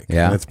looked like.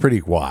 Yeah. And it's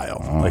pretty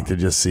wild. Like to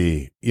just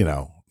see,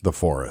 the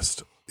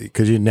forest.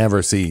 Because you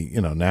never see,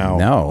 now.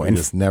 No, You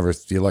just never,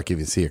 you're lucky if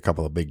you see a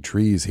couple of big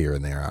trees here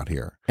and there out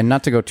here. And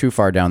not to go too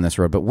far down this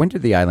road, but when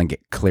did the island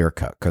get clear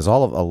cut? Because a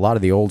lot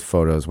of the old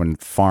photos, when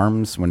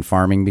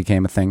farming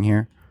became a thing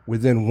here.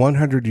 Within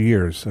 100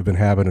 years of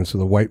inhabitants of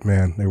the white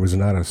man, there was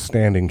not a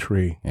standing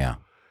tree, Yeah.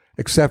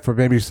 except for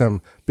maybe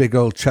some big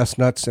old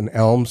chestnuts and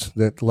elms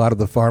that a lot of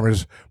the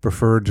farmers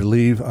preferred to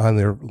leave on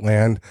their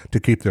land to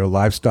keep their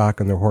livestock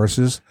and their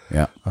horses.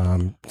 Yeah.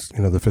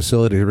 The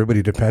facility,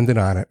 everybody depended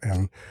on it.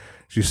 And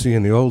as you see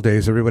in the old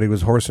days, everybody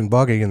was horse and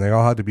buggy, and they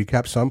all had to be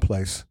kept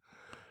someplace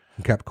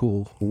and kept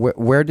cool.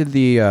 Where did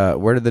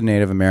the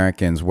Native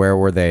Americans, where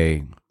were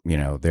they,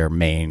 their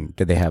main,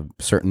 did they have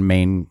certain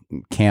main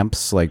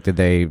camps? Like, did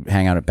they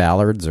hang out at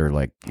Ballards or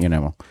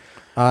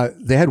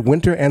They had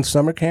winter and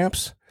summer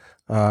camps.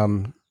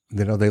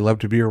 They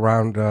loved to be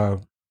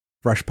around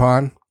Fresh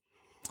Pond.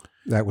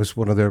 That was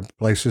one of their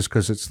places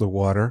because it's the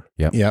water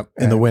Yep.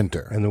 In the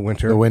winter. in the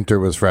winter. The winter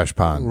was Fresh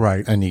Pond.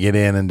 Right. And you get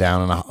in and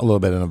down in a little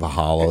bit into the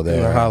hollow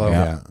there. the hollow.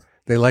 Yeah.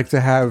 They like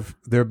to have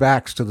their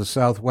backs to the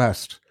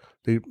southwest.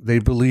 They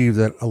believe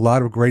that a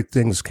lot of great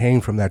things came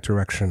from that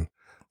direction.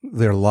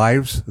 Their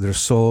lives, their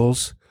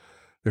souls,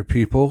 their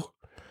people.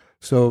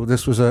 So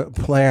this was a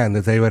plan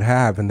that they would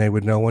have, and they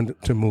would know when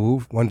to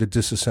move, when to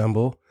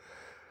disassemble.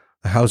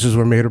 The houses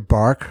were made of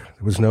bark.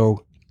 There was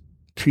no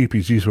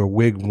teepees. These were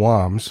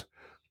wigwams.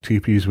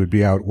 Teepees would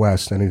be out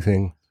west,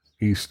 anything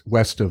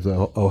west of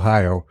the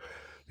Ohio.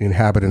 The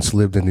inhabitants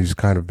lived in these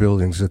kind of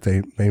buildings that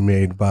they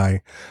made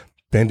by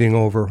bending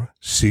over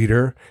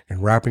cedar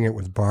and wrapping it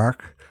with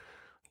bark.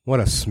 What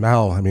a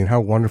smell. I mean,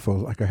 how wonderful.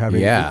 Like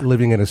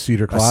living in a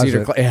cedar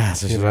closet.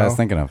 That's what I was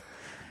thinking of.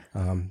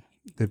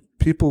 The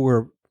people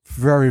were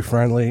very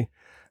friendly.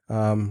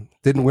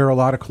 Didn't wear a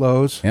lot of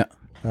clothes. Yeah.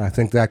 I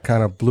think that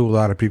kind of blew a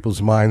lot of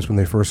people's minds when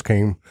they first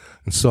came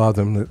and saw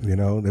them. That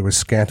they were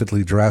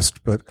scantily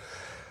dressed, but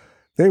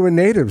they were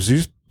natives.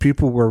 These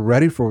people were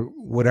ready for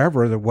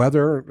whatever the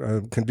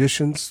weather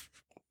conditions.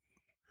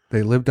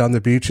 They lived on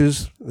the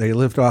beaches. They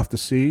lived off the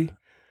sea.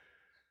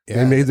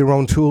 Yeah. They made their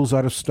own tools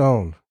out of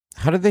stone.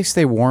 How did they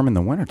stay warm in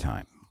the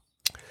wintertime?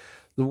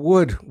 The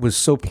wood was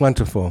so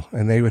plentiful,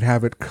 and they would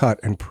have it cut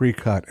and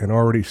pre-cut and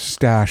already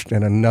stashed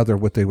in another,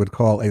 what they would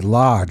call a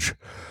lodge.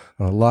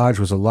 A lodge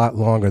was a lot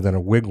longer than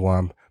a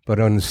wigwam, but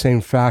in the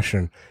same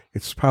fashion.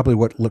 It's probably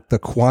what the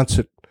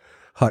Quonset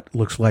hut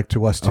looks like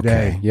to us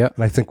today. Okay, yep.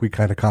 And I think we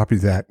kind of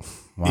copied that.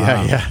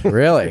 Wow. Yeah.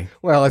 Really?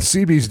 Well,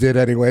 Seabees did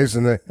anyways,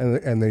 and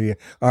the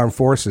armed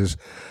forces.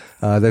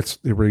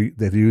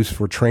 They used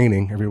for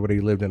training.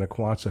 Everybody lived in a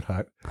Quonset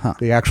hut. Huh.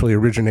 They actually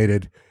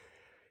originated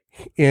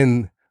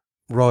in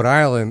Rhode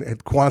Island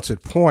at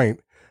Quonset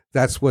Point.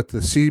 That's what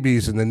the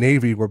Seabees and the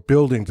Navy were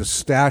building to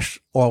stash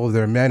all of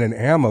their men and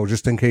ammo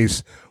just in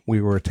case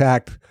we were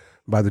attacked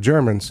by the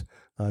Germans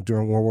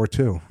during World War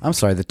II. I'm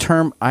sorry. The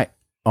term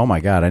oh my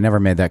God, I never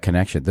made that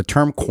connection. The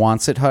term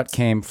Quonset hut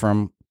came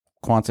from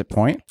Quonset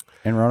Point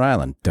in Rhode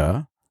Island.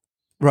 Duh.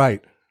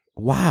 Right.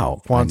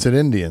 Wow. Quonset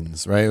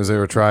Indians, right? Was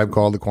there a tribe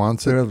called the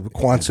Quonset? They're the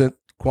Quonset,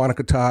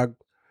 Quanakatog,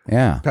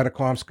 Yeah.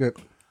 Petaquamscut.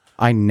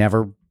 I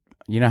never.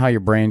 You know how your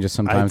brain just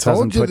sometimes I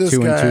doesn't told you put this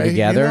two guy, and two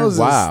together? He knows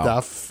Wow.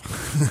 his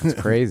stuff.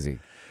 It's crazy.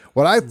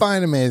 What I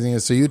find amazing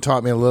is, so you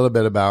taught me a little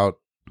bit about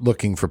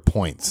looking for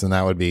points, and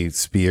that would be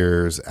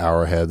spears,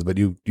 arrowheads, but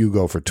you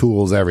go for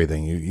tools,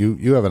 everything.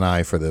 You have an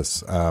eye for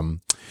this.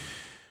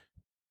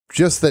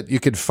 Just that you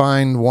could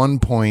find one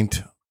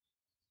point,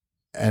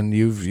 and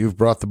you've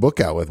brought the book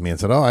out with me and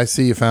said, "Oh, I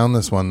see you found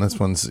this one. This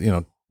one's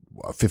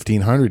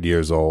 1,500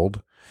 years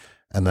old,"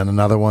 and then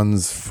another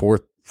one's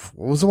what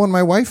was the one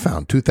my wife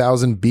found?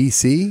 2000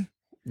 BC.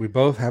 We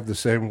both have the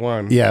same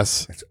one.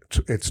 Yes,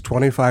 It's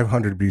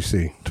 2500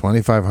 BC.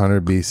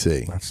 2500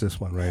 BC. That's this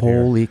one right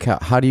here. Holy cow!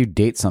 How do you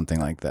date something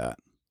like that?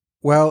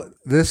 Well,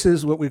 this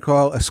is what we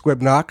call a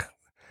squibnock.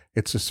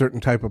 It's a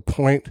certain type of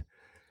point.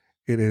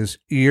 It is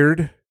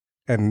eared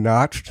and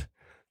notched.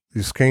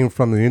 This came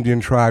from the Indian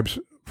tribes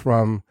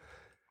from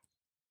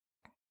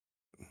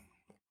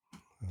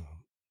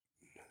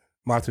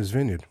Martha's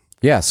Vineyard.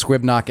 Yeah,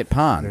 Squibnocket There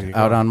Pond you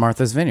out go. on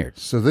Martha's Vineyard.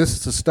 So this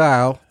is the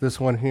style. This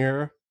one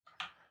here.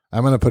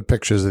 I'm going to put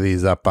pictures of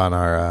these up on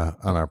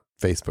our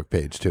Facebook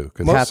page too,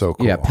 because it's so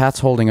cool. Yeah, Pat's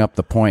holding up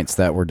the points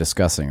that we're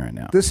discussing right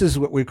now. This is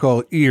what we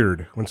call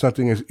eared. When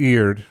something is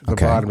eared, the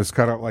Okay. bottom is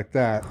cut out like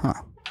that. Huh.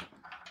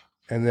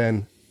 And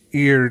then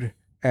eared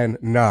and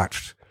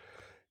notched.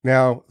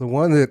 Now, the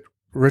one that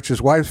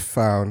Rich's wife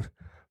found,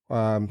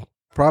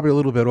 probably a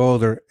little bit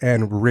older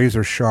and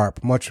razor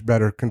sharp, much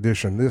better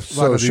condition. This a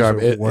lot So of these sharp.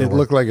 are It one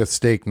looked like a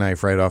steak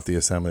knife right off the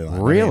assembly line.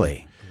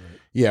 Really?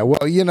 Yeah. Well,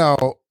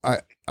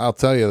 I'll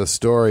tell you the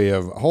story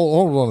of.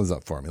 Hold one of those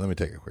up for me. Let me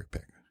take a quick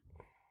pic.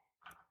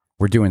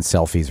 We're doing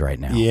selfies right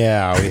now.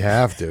 Yeah, we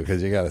have to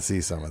because you got to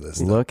see some of this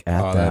stuff. Look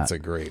at oh, that. that's a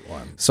great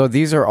one. So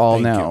these are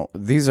all Thank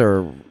these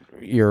are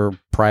your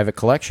private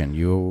collection.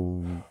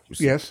 You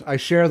Yes, I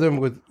share them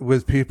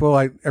with people.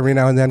 I every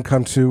now and then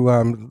come to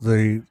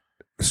the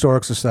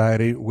Historic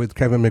Society with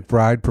Kevin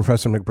McBride,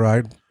 Professor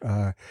McBride.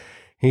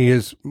 He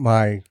is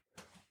my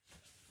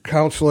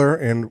counselor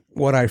in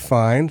what I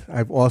find.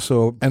 I've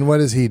also And what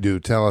does he do?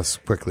 Tell us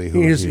quickly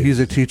who he's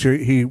a teacher.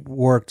 He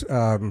worked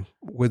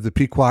with the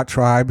Pequot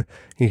tribe.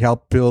 He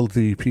helped build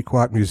the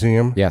Pequot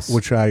Museum, Yes.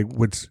 which I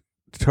would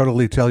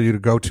totally tell you to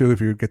go to if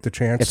you get the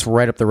chance. it's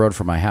right up the road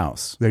from my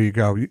house. There you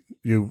go.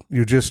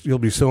 You'll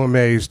be so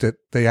amazed that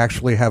they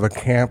actually have a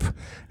camp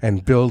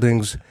and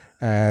buildings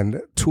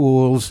and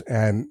tools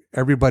and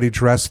everybody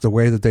dressed the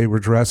way that they were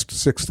dressed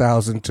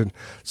 6,000 to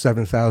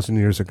 7,000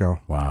 years ago.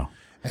 Wow.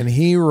 And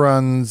he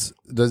runs.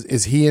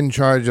 Is he in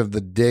charge of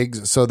the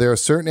digs? So there are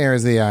certain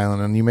areas of the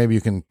island, and maybe you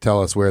can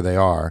tell us where they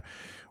are.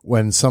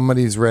 When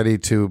somebody's ready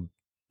to,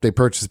 they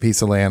purchase a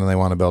piece of land and they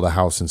want to build a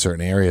house in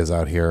certain areas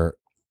out here.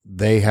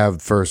 They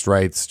have first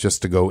rights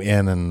just to go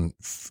in and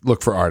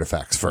look for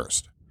artifacts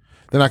first.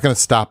 They're not going to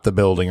stop the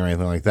building or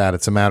anything like that.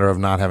 It's a matter of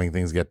not having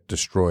things get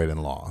destroyed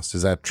and lost.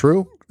 Is that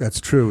true? That's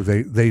true.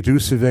 They do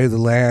survey the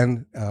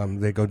land.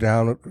 They go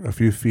down a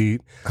few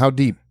feet. How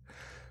deep?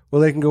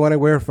 Well, they can go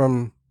anywhere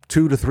from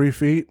 2 to 3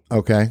 feet.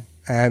 Okay.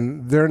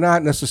 And they're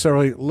not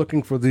necessarily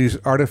looking for these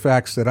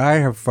artifacts that I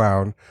have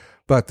found,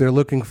 but they're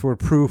looking for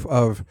proof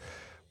of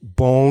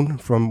bone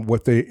from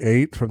what they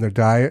ate from their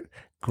diet,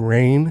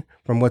 grain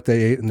from what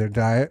they ate in their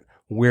diet,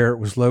 where it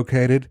was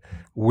located,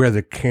 where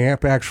the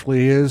camp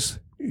actually is.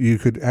 You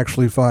could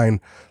actually find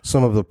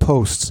some of the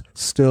posts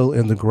still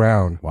in the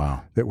ground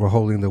Wow. that were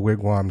holding the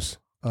wigwams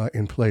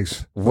in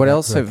place. for What that-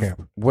 else for that have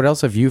camp. What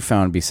else have you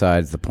found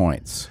besides the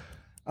points?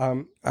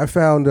 I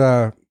found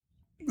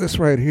this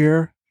right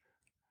here.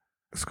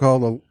 It's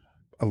called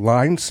a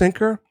line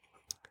sinker,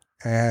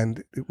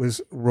 and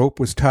rope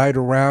was tied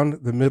around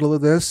the middle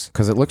of this.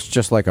 Because it looks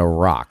just like a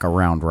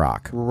round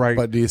rock. Right.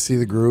 But do you see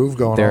the groove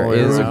going all There the way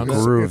is a around?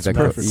 groove It's that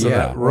perfect. goes. So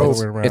Yeah, that rope- all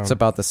the way around. it's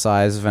about the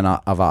size of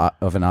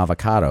an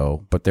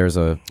avocado, but there's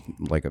a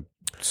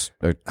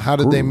How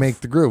did they groove. make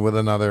the groove with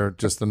another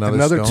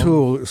stone?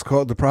 tool is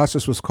called. The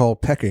process was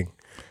called pecking,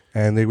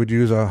 and they would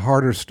use a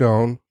harder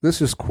stone.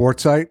 This is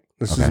quartzite.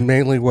 This is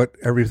mainly what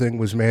everything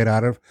was made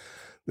out of.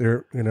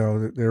 There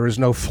is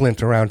no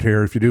flint around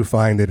here. If you do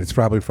find it, it's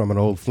probably from an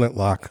old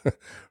flintlock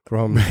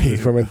from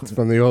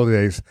the old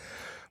days.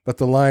 But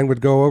the line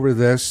would go over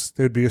this.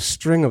 There'd be a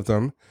string of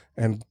them,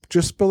 and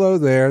just below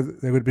there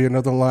would be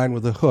another line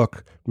with a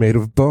hook made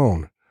of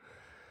bone.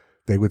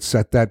 They would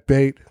set that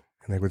bait,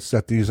 and they would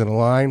set these in a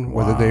line,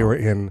 whether they were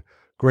in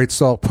Great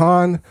Salt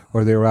Pond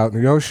or they were out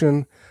in the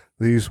ocean.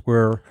 These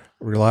were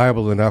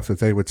reliable enough that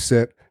they would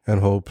sit and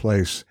hold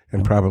place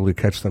and probably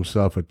catch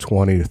themselves a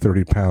 20 to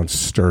 30 pound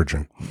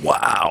sturgeon.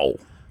 wow.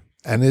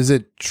 And is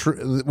it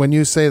true when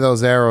you say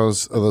those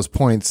arrows or those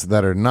points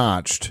that are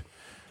notched?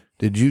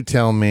 Did you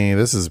tell me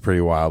this is a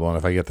pretty wild one?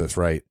 If I get this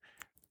right,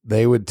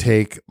 they would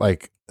take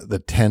like the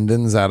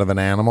tendons out of an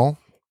animal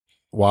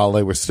while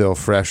they were still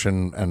fresh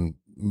and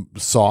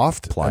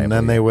soft, Pliable.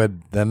 and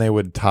then they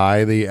would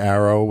tie the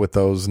arrow with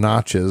those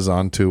notches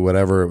onto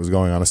whatever it was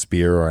going on, a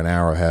spear or an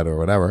arrowhead or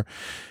whatever,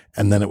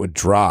 and then it would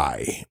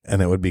dry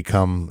and it would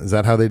become. Is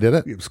that how they did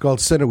it? It was called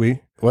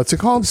sinewy. What's it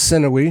called?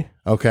 Sinewy.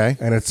 Okay.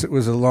 And it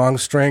was a long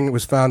string. It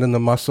was found in the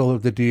muscle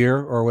of the deer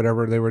or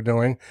whatever they were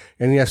doing.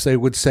 And yes, they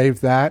would save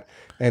that,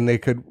 and they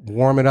could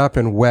warm it up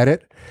and wet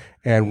it.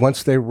 And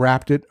once they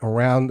wrapped it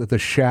around the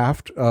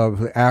shaft of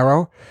the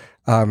arrow,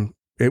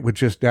 it would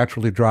just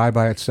naturally dry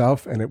by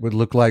itself, and it would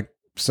look like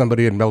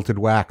somebody had melted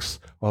wax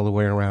all the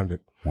way around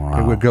it. Wow.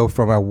 It would go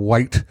from a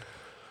white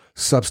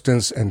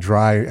substance and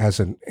dry as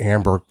an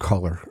amber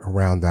color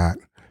around that.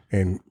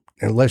 And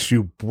unless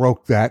you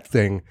broke that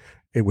thing,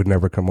 it would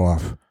never come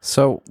off.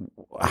 So,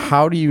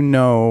 how do you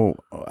know?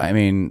 I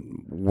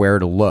mean, where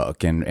to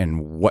look and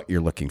what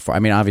you're looking for? I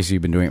mean, obviously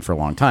you've been doing it for a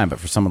long time, but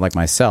for someone like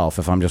myself,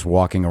 if I'm just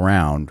walking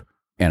around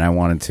and I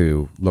wanted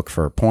to look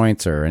for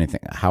points or anything,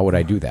 how would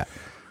I do that?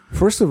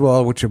 First of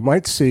all, what you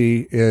might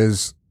see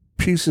is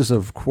pieces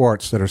of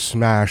quartz that are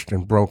smashed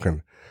and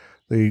broken.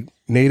 The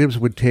natives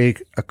would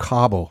take a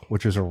cobble,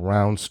 which is a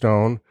round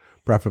stone,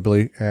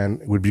 preferably,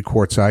 and it would be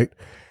quartzite.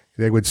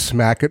 They would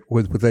smack it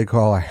with what they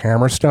call a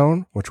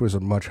hammerstone, which was a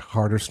much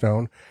harder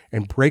stone,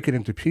 and break it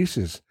into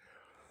pieces.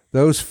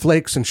 Those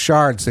flakes and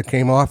shards that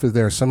came off of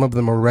there, some of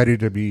them are ready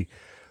to be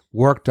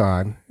worked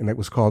on, and it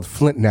was called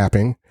flint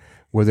knapping,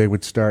 where they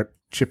would start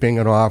chipping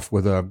it off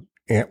with a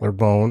antler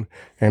bone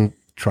and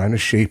trying to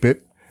shape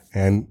it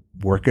and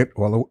work it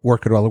all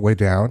the way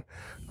down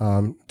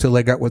till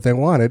they got what they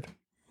wanted.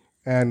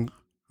 And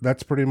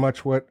that's pretty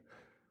much what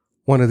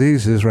one of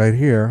these is right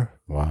here.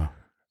 Wow.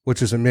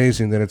 Which is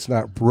amazing that it's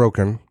not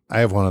broken. I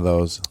have one of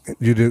those.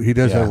 You do. He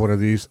does Yeah. have one of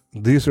these.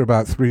 These are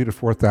about 3,000 to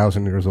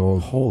 4,000 years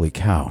old. Holy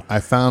cow. I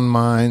found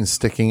mine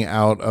sticking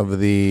out of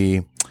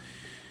the.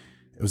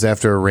 It was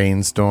after a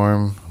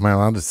rainstorm. Am I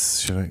allowed to?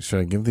 Should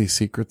I give these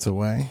secrets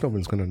away? No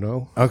one's going to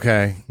know.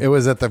 Okay, it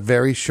was at the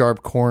very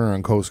sharp corner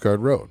on Coast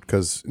Guard Road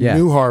because Yeah.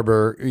 New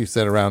Harbor, you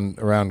said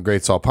around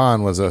Great Salt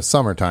Pond, was a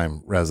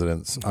summertime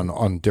residence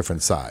on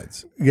different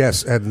sides.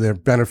 Yes, and they're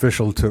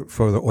beneficial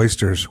for the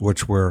oysters,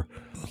 which were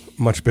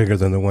much bigger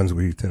than the ones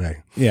we eat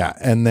today. Yeah,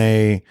 and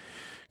they.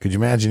 Could you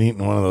imagine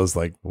eating one of those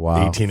like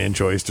Wow. 18-inch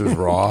oysters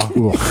raw?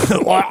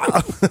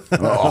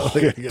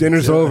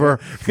 Dinner's over.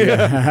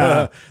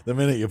 Yeah. The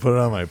minute you put it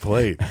on my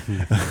plate.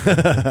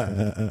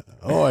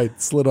 Oh, I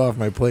slid off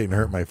my plate and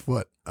hurt my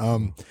foot.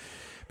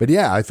 But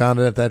yeah, I found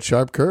it at that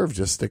sharp curve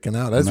just sticking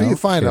out. That's where No you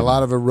find a kidding.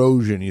 lot of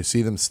erosion. You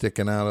see them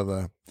sticking out of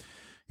the,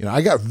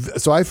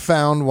 I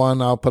found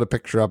one. I'll put a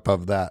picture up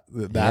of that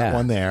Yeah.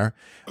 one there.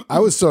 I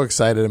was so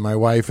excited, and my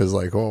wife is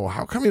like, "Oh,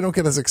 how come you don't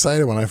get as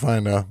excited when I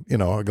find a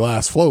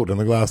glass float in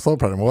the glass float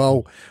pattern?"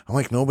 Well, I'm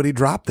like, nobody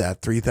dropped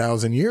that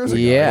 3,000 years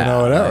ago.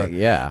 Yeah. Whatever.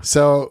 Yeah.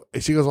 So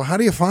she goes, "Well, how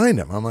do you find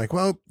them?" I'm like,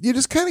 "Well, you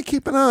just kind of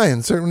keep an eye,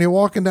 and certainly when you're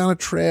walking down a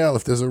trail,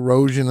 if there's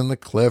erosion in the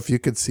cliff, you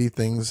could see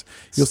things.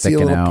 You'll see a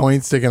Sticking little out.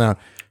 point sticking out."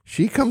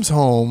 She comes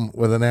home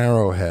with an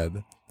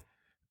arrowhead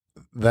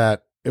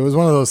that it was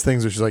one of those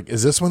things where she's like,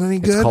 "Is this one any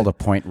good?" It's called a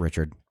point,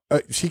 Richard.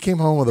 She came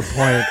home with a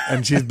point,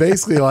 and she's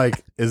basically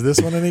like, "Is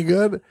this one any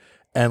good?"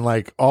 And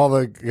like all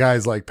the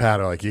guys like Pat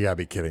are like, "You gotta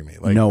be kidding me!"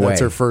 Like No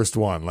that's way. her first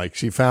one. Like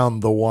she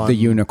found the one, The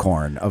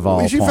unicorn of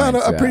all she points. found a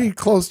yeah. pretty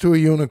close to a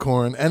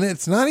unicorn, and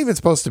it's not even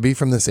supposed to be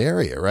from this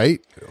area,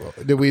 right?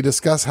 Did we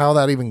discuss how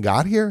that even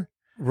got here?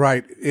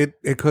 Right.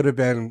 It could have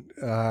been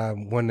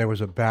when there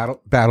was a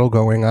battle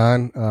going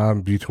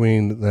on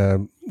between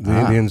the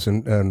Indians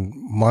and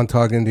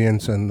Montauk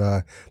Indians and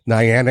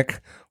Nyanek,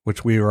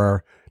 which we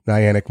are.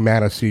 Nyanek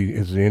Manistee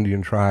is the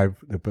Indian tribe,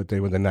 but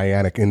they were the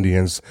Nyanek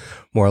Indians.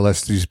 More or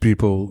less, these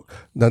people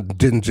that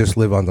didn't just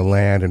live on the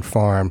land and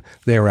farm.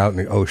 They were out in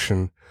the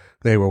ocean.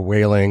 They were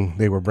whaling.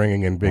 They were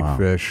bringing in big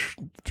fish,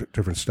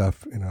 different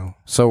stuff,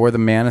 So were the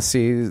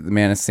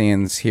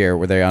Manisteans here,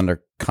 were they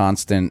under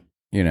constant,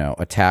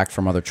 attack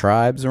from other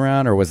tribes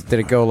around, or did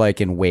it go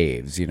like in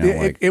waves,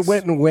 It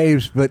went in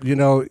waves, but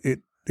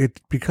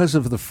it because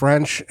of the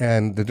French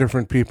and the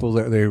different people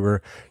that they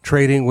were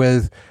trading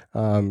with,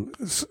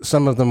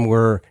 some of them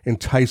were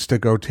enticed to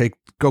go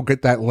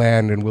get that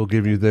land, and we'll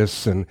give you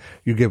this, and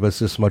you give us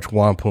this much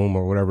wampum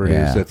or whatever it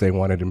Yeah. is that they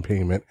wanted in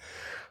payment.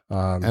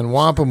 And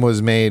wampum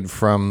was made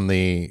from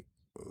the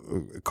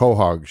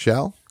quahog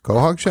shell.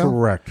 Quahog shell?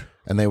 Correct.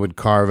 And they would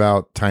carve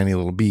out tiny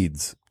little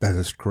beads, That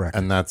is correct.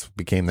 and that's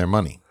became their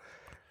money.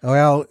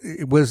 Well,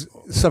 it was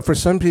for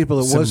some people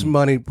it was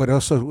money, but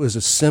also it was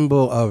a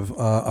symbol of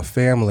a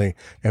family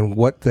and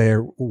what they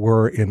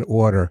were in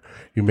order.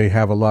 You may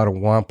have a lot of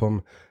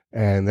wampum,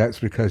 and that's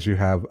because you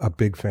have a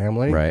big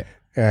family, Right.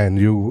 And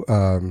you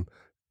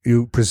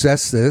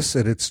possess this,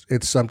 and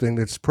it's something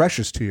that's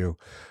precious to you.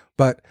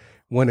 But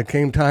when it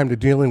came time to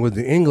dealing with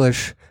the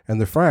English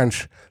and the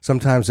French,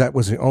 sometimes that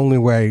was the only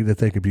way that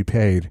they could be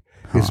paid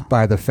is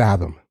by the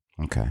fathom.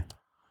 Okay.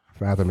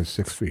 Fathom is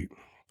 6 feet.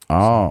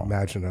 Oh,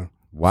 Imagine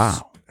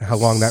wow. how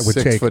long that would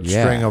 6 take foot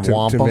Yeah. string of to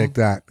wampum. make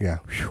that. Yeah.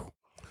 Whew.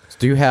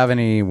 Do you have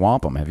any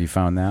wampum? Have you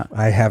found that?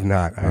 I have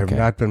not. I have Okay.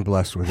 not been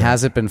blessed with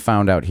Has it been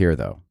found out here,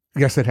 though? it.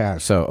 Yes, it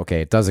has. So,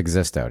 okay, it does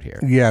exist out here.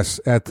 Yes,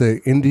 at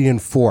the Indian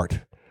Fort,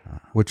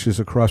 which is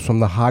across from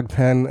the hog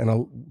pen.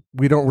 And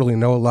we don't really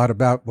know a lot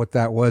about what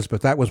that was,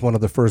 but that was one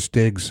of the first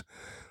digs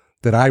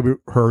that I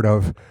heard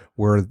of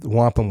where the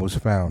wampum was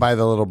found. by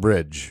the little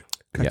bridge,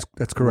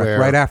 That's correct. Where-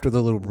 right after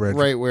the little bridge.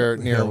 right where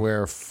near hill.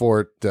 where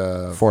Fort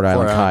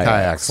Island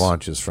Kayaks.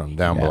 launches from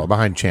down Yeah. below,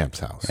 behind Champ's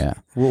house. Yeah.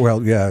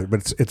 Well, yeah,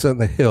 but it's on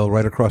the hill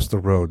right across the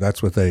road.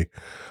 That's what they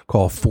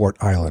call Fort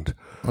Island.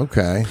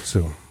 Okay.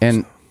 So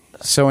And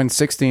so in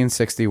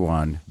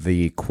 1661,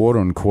 the quote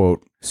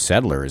unquote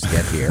settlers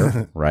get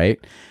here, right?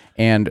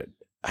 And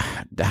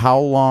how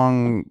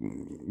long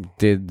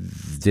did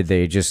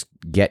they just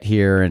get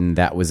here and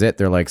that was it?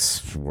 They're like,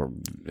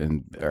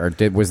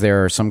 was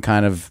there some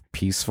kind of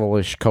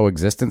peaceful-ish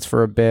coexistence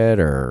for a bit,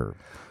 or?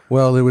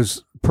 well, there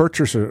was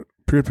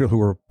people who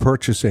were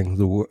purchasing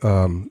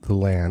the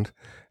land,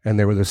 and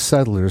there were the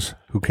settlers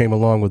who came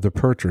along with the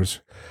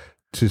purchasers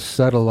to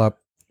settle up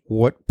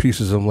what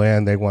pieces of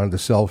land they wanted to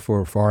sell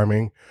for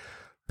farming,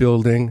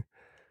 building.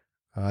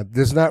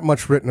 There's not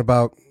much written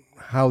about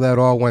how that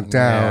all went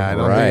down.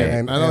 Yeah,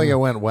 I don't think it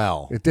went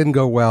well. It didn't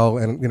go well,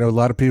 and a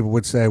lot of people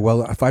would say,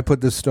 "Well, if I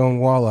put this stone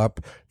wall up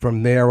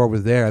from there over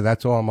there,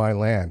 that's all my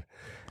land."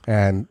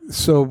 And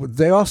so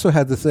they also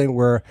had the thing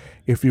where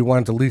if you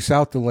wanted to lease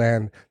out the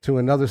land to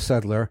another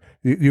settler,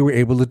 you were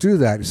able to do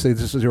that. You say,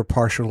 "This is your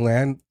partial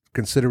land,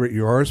 consider it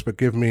yours, but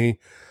give me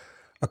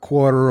a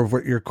quarter of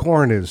what your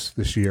corn is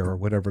this year," or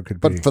whatever it could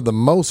be. But for the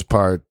most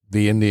part,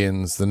 the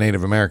Indians, the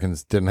Native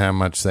Americans, didn't have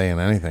much say in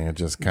anything. It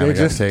just kind of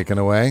got taken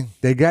away.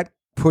 They got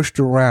pushed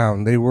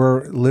around. They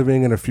were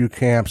living in a few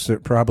camps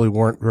that probably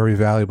weren't very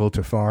valuable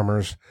to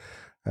farmers.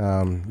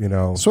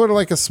 Sort of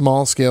like a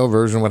small scale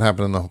version of what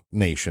happened in the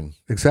nation.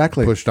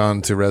 Exactly. Pushed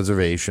onto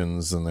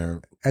reservations and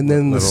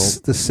then the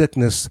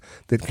sickness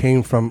that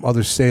came from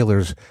other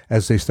sailors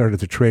as they started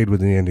to trade with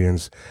the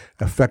Indians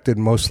affected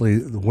mostly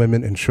the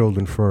women and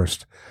children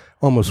first.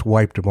 Almost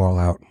wiped them all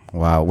out.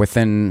 Wow.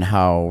 Within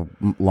how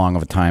long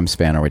of a time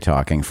span are we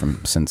talking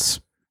since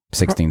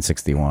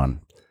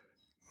 1661?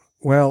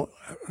 Well,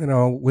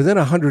 within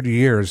 100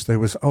 years, there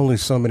was only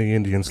so many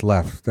Indians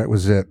left. That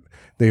was it.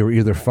 They were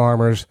either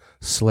farmers,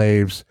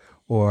 slaves,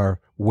 or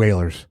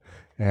whalers.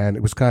 And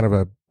it was kind of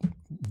a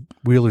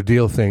wheel or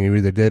deal thing. You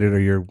either did it or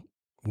you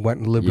went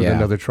and lived with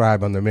another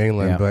tribe on the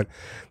mainland. Yeah. But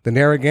the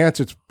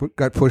Narragansetts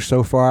got pushed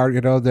so far,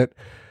 that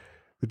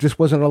there just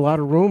wasn't a lot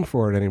of room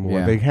for it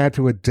anymore. Yeah. They had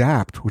to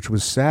adapt, which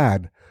was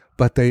sad.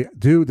 But the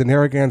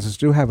Narragansetts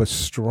do have a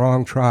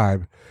strong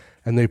tribe,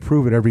 and they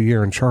prove it every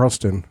year in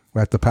Charleston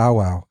at the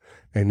powwow.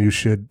 And you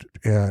should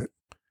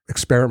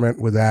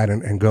experiment with that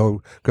and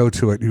go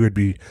to it. You would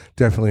be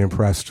definitely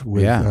impressed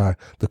with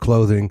the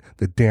clothing,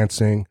 the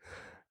dancing,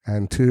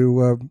 and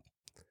to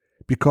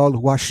be called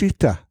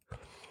Washita.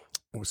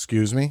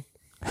 Excuse me?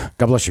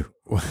 God bless you.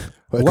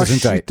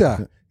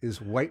 Washita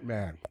is white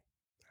man.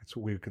 That's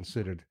what we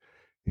considered.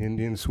 The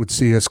Indians would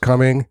see us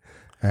coming,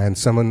 and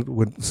some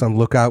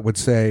lookout would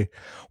say,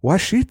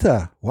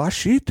 "Washita,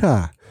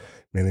 Washita,"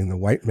 meaning the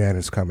white man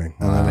is coming.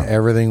 And then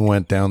everything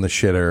went down the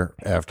shitter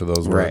after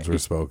those words were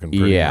spoken.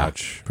 Pretty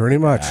much. Pretty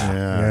much.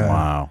 Yeah.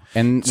 Wow.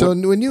 And so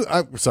when you,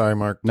 sorry,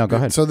 Mark. No, go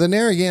ahead. So the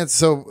Narragansett,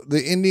 so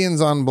the Indians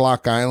on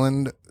Block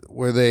Island,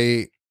 were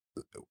they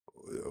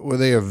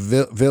a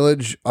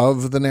village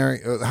of the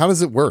Narragansett? How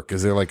does it work?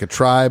 Is there like a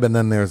tribe and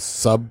then there's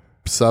sub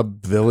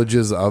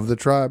villages of the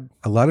tribe?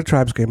 A lot of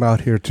tribes came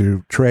out here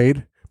to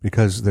trade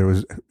because there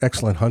was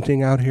excellent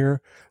hunting out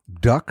here.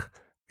 Duck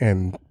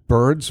and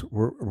birds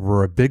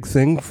were a big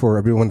thing for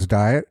everyone's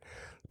diet.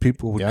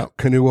 People would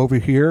canoe over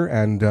here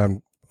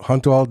and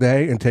hunt all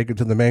day and take it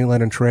to the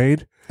mainland and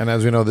trade. And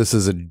as we know, this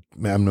is an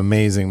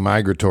amazing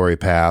migratory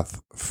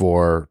path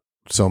for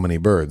so many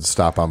birds.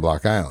 Stop on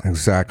Block Island.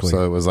 Exactly.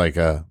 So it was like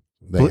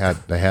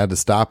they had to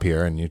stop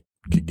here, and you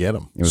could get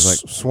them. it was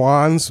like,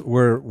 swans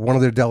were one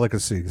of their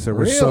delicacies. There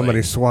were so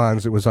many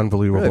swans; it was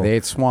unbelievable. really, they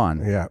ate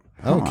swan. Yeah.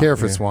 I don't care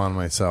for swan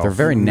myself. They're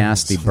very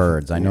nasty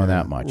birds. I know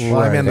that much. Well,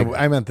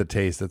 I meant the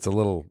taste. It's a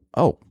little.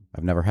 Oh,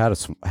 I've never had had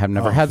swan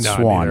neither have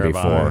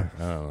before.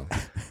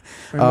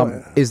 I don't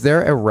know. Is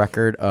there a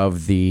record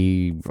of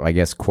the, I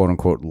guess, quote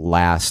unquote,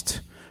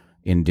 last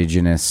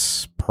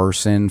indigenous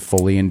person,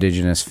 fully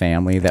indigenous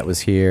family that was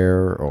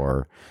here,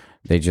 or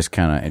they just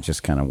kind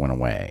of went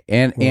away?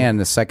 And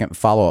the second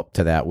follow up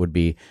to that would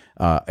be,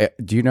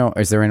 do you know,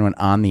 is there anyone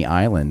on the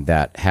island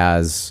that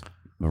has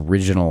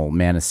original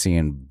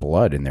Manacean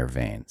blood in their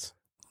veins?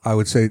 I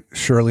would say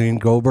Shirlene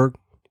Goldberg.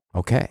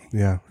 Okay.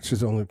 Yeah,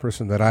 she's the only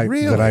person that I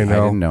Really? that I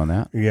know. I didn't know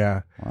that.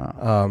 Yeah.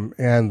 Wow.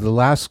 And the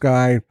last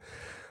guy,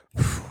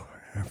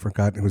 I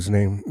forgot his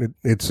name.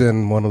 It's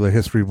in one of the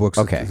history books.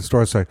 Okay. At the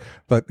store site.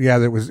 But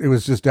yeah, it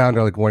was just down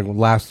to like one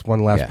last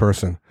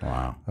person.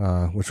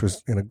 Wow. Which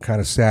was kind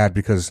of sad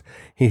because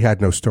he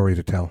had no story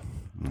to tell.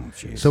 Oh,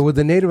 jeez. So with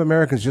the Native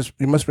Americans,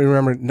 you must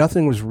remember,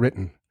 nothing was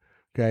written.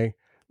 Okay.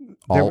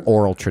 All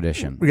oral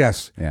tradition.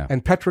 Yes. Yeah.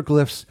 And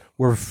petroglyphs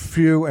were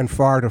few and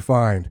far to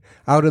find.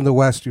 Out in the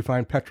West, you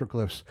find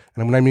petroglyphs.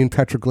 And when I mean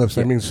petroglyphs,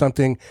 I mean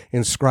something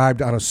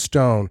inscribed on a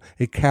stone,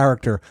 a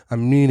character, a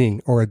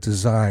meaning, or a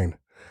design.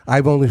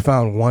 I've only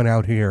found one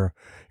out here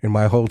in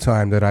my whole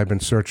time that I've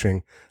been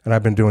searching, and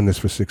I've been doing this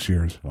for 6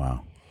 years.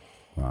 Wow.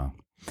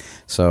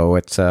 So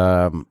it's,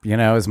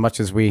 as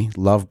much as we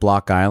love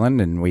Block Island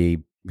and we,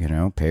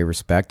 pay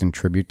respect and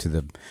tribute to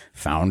the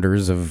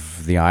founders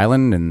of the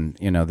island, and,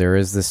 there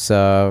is this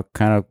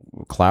kind of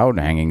cloud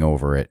hanging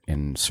over it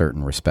in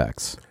certain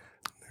respects.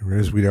 There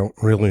is. We don't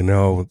really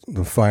know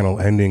the final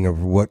ending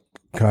of what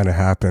kind of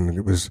happened.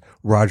 It was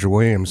Roger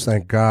Williams.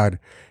 Thank God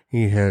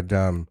he had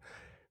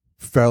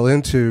fell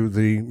into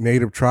the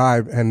native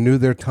tribe and knew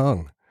their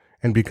tongue.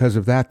 And because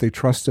of that, they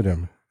trusted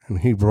him. And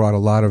he brought a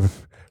lot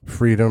of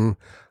freedom,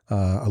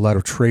 a lot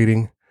of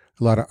trading,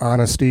 a lot of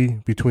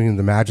honesty between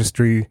the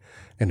magistracy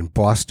and in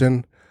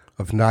Boston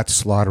of not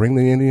slaughtering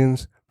the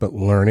Indians, but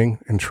learning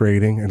and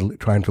trading and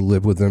trying to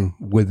live with them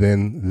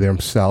within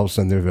themselves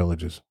and their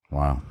villages.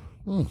 Wow.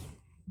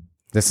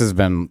 This has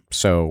been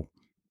so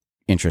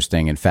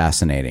interesting and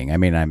fascinating. I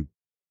mean, I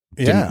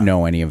didn't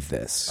know any of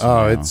this.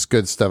 Oh, you know? it's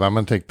good stuff. I'm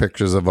going to take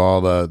pictures of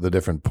all the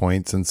different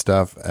points and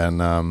stuff.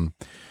 And,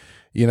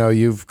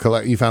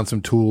 you found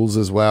some tools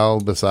as well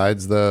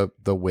besides the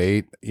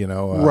weight,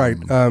 Right.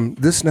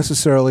 This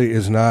necessarily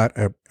is not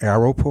an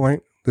arrow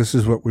point. This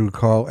is what we would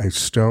call a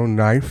stone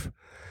knife.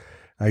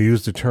 I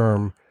use the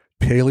term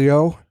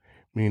paleo,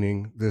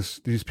 meaning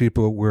these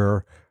people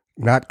were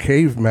not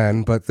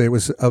cavemen, but they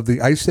was of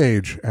the Ice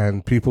Age,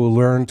 and people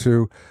learned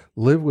to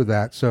live with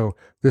that. So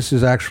this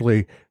is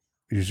actually,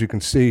 as you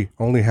can see,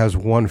 only has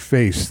one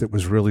face that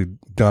was really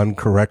done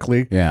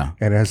correctly. Yeah.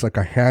 And it has like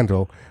a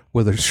handle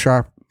with a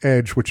sharp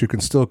edge, which you can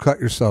still cut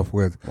yourself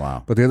with.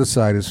 Wow. But the other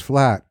side is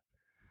flat.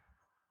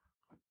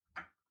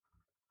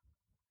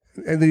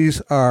 And these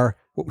are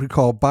what we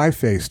call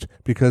bifaced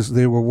because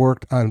they were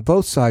worked on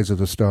both sides of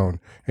the stone.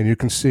 And you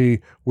can see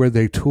where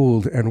they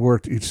tooled and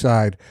worked each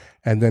side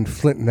and then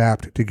flint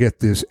knapped to get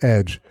this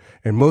edge.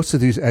 And most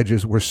of these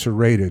edges were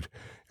serrated,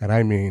 and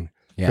I mean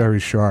very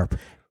sharp.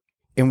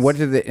 And what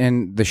did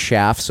the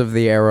shafts of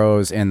the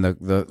arrows and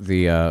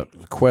the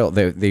quill?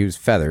 They use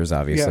feathers,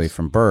 obviously,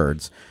 from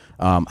birds.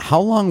 How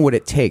long would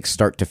it take,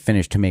 start to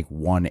finish, to make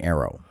one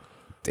arrow?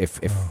 If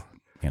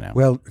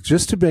Well,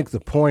 just to make the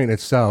point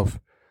itself,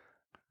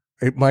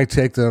 it might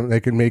take them. They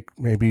can make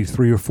maybe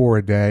 3 or 4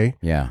 a day.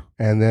 Yeah.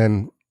 And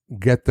then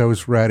get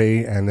those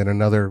ready, and then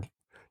another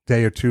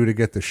day or 2 to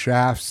get the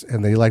shafts.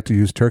 And they like to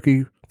use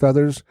turkey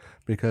feathers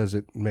because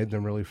it made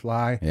them really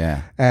fly.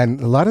 Yeah. And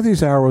a lot of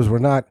these arrows were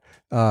not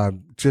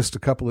just a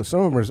couple of, some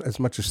of them were as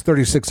much as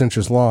 36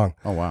 inches long.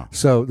 Oh, wow.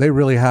 So they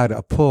really had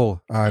a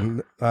pull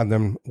on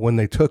them when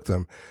they took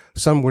them.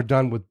 Some were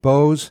done with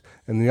bows,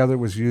 and the other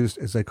was used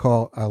as they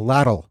call a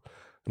lattle.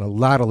 And a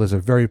lattle is a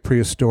very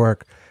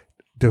prehistoric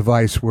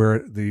device where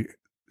the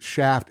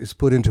shaft is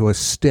put into a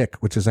stick,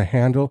 which is a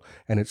handle,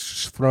 and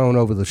it's thrown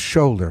over the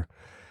shoulder.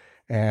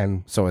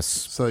 And So a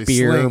So they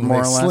spear, sling,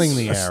 more they or less? sling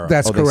the arrow.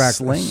 that's Oh, they correct.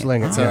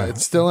 sling it. it. Yeah.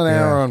 It's still an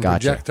arrow and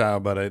Gotcha. projectile,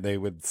 but they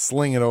would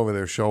sling it over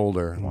their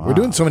shoulder. We're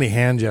doing so many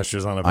hand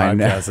gestures on a I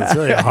know. podcast. It's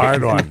really a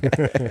hard one.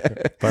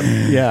 But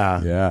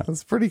Yeah.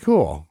 that's pretty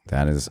cool.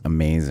 That is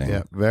amazing.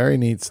 Yeah, very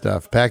neat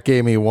stuff. Pat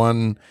gave me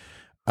one.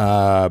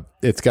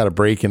 It's got a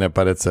break in it,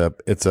 but it's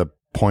a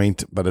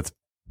point, but it's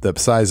the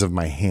size of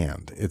my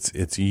hand. It's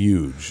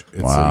huge.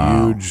 It's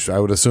a huge. I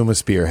would assume a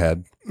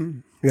spearhead.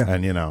 Yeah.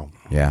 And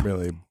Yeah.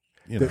 really.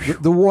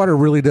 The water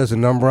really does a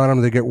number on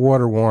them. They get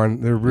water worn.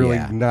 They're really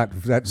Yeah. not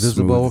that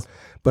visible.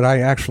 But I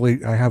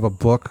have a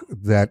book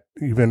that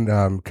even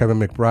Kevin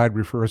McBride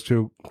refers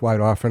to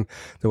quite often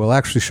that will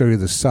actually show you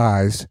the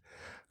size,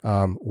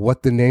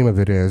 what the name of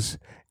it is,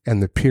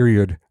 and the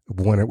period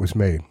of when it was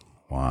made.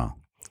 Wow.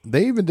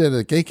 They even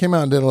they came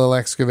out and did a little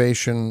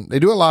excavation. They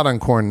do a lot on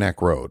Corn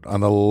Neck Road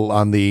on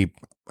the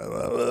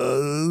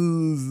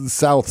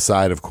south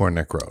side of Corn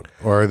Neck Road,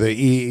 or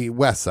the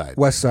west side.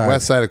 West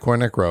side of Corn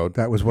Neck Road.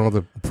 That was one of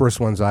the first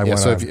ones I went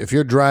So on. if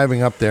you're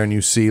driving up there and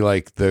you see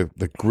like the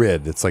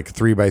grid, it's like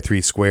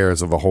 3x3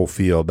 squares of a whole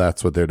field.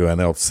 That's what they're doing.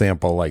 They'll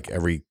sample like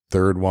every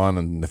third one,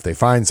 and if they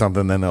find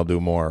something, then they'll do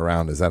more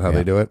around. Is that how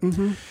they do it?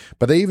 Mm-hmm.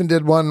 But they even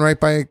did one right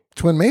by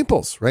Twin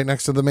Maples, right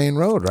next to the main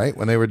road, right?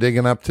 When they were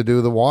digging up to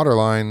do the water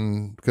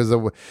line, because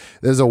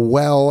there's a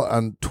well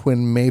on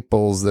Twin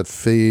Maples that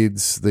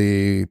feeds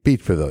the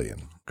Beach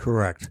Pavilion.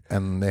 Correct.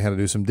 And they had to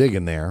do some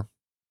digging there.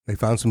 They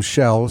found some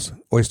shells,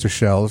 oyster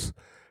shells,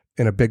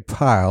 in a big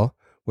pile,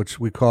 which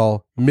we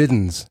call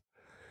middens.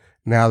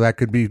 Now, that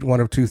could be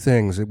one of two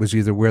things. It was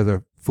either where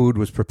the food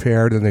was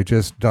prepared and they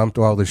just dumped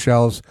all the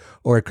shells,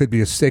 or it could be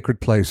a sacred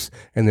place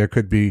and there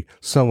could be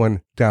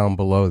someone down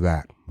below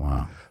that.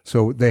 Wow.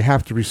 So they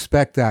have to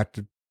respect that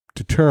to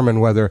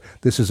determine whether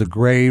this is a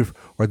grave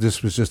or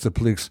this was just a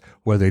place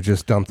where they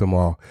just dumped them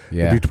all.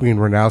 Yeah. Between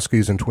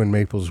Ranowski's and Twin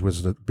Maples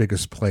was the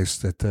biggest place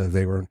that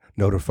they were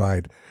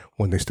notified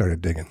when they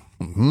started digging.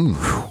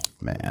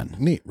 Man.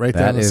 Neat. Right That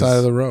there on the is side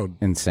of the road.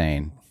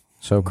 Insane.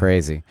 So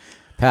crazy.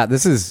 Pat,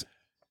 this is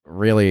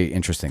really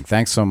interesting.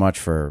 Thanks so much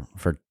for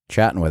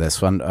chatting with us.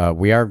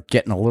 We are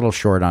getting a little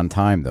short on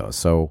time, though.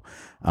 So,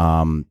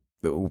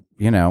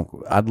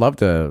 I'd love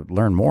to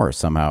learn more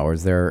somehow.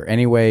 Is there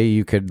any way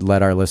you could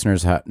let our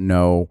listeners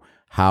know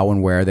how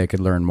and where they could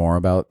learn more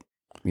about,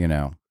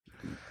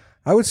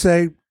 I would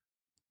say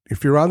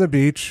if you're on the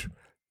beach,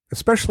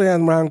 especially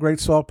around Great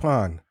Salt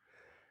Pond,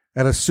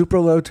 at a super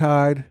low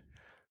tide,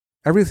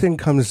 everything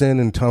comes in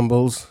and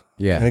tumbles.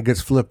 Yeah. And it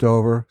gets flipped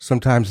over.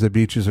 Sometimes the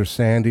beaches are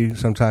sandy.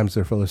 Sometimes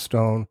they're full of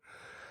stone.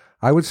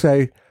 I would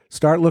say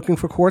start looking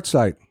for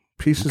quartzite,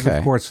 pieces Okay.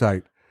 of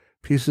quartzite,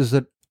 pieces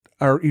that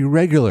are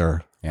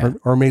irregular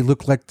or may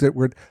look like that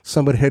where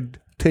somebody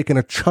had taken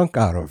a chunk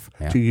out of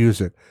to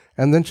use it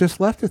and then just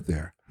left it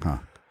there.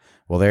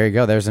 Well, there you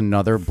go. There's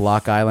another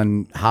Block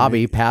Island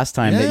hobby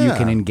pastime that you Yeah.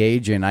 can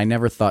engage in. I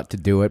never thought to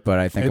do it, but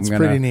I think It's I'm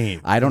gonna. pretty neat.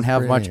 I don't It's have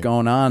pretty much neat.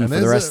 going on And for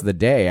the there's rest a- of the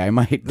day. I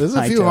might. There's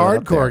a few hightail it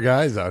up there. hardcore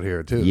guys out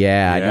here too.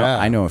 Yeah,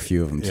 I know a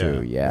few of them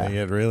too. Yeah, They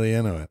get really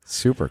into it.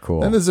 super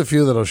cool. And there's a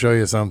few that'll show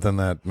you something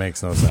that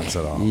makes no sense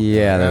at all.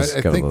 Yeah, there's a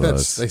I couple think of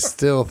that's. those. They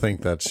still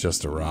think that's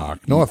just a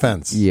rock. No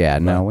offense. Yeah,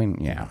 no,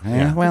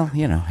 well,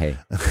 hey,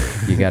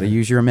 you got to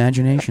use your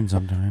imagination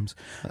sometimes.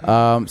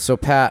 So,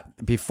 Pat,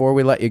 before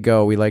we let you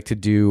go, we like to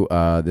do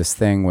this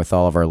thing with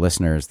all of our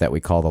listeners that we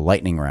call the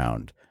lightning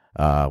round.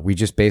 We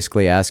just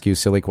basically ask you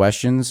silly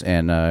questions,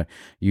 and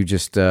you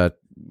just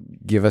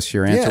give us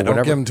your answer. Yeah, don't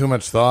whatever. give them too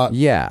much thought.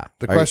 Yeah,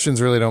 The questions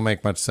really don't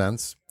make much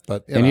sense,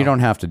 but and you don't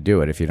have to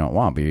do it if you don't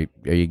want. But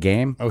are you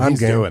game? Oh, I'm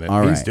he's game. doing it. All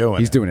right, He's doing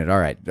He's it. doing it. All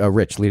right,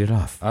 Rich, lead it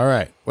off. All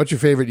right. What's your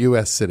favorite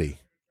U.S. city?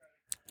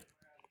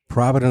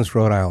 Providence,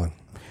 Rhode Island.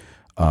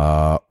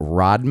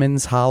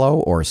 Rodman's Hollow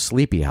or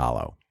Sleepy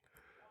Hollow?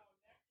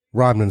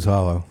 Rodman's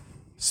Hollow.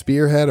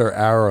 Spearhead or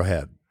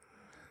Arrowhead?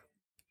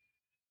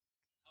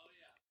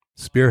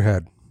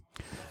 Spearhead.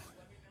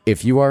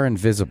 If you are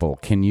invisible,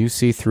 can you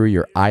see through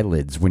your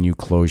eyelids when you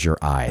close your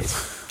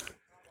eyes?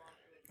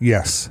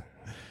 Yes.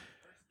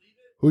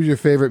 Who's your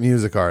favorite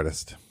music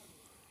artist?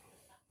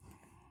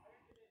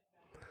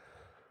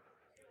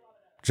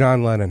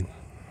 John Lennon.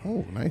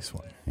 Oh, nice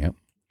one. Yep.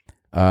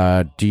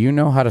 Do you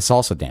know how to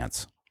salsa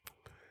dance?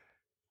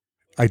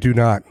 I do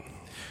not.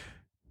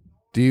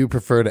 Do you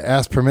prefer to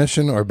ask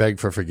permission or beg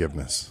for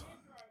forgiveness?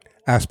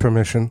 Ask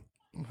permission.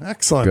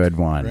 Excellent. Good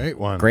one. Great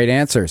one. Great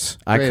answers.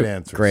 Great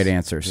answers. Great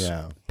answers.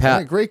 Yeah.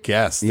 Pat, Great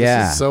guest.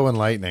 Yeah. This is so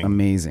enlightening.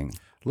 amazing.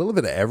 A little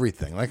bit of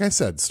everything. Like I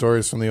said,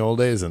 stories from the old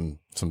days and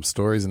some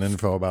stories and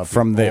info about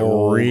From the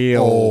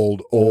real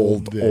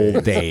old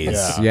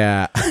days.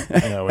 Yeah.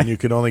 Yeah, when you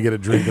could only get a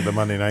drink at the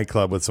Monday Night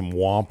Club with some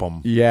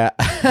wampum. Yeah.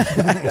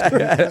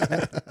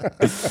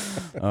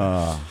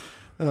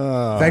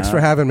 Thanks for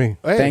having me.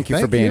 Hey, Thank you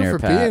for being here,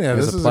 Pat. It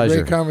was This a is pleasure. a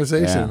great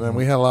conversation, Yeah. and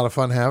we had a lot of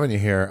fun having you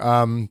here.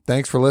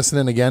 Thanks for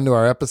listening again to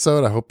our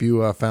episode. I hope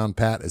you found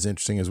Pat as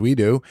interesting as we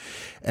do.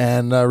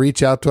 And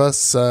reach out to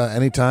us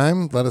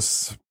anytime. Let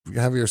us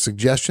have your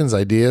suggestions,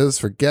 ideas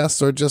for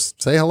guests, or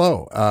just say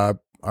hello.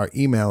 Our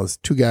email is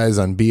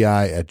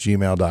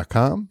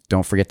twoguysonbi@gmail.com.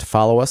 Don't forget to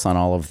follow us on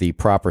all of the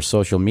proper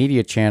social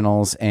media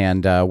channels,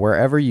 and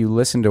wherever you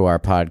listen to our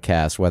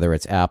podcast, whether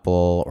it's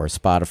Apple or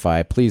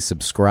Spotify, please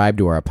subscribe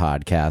to our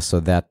podcast so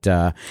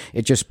that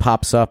it just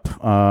pops up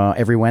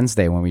every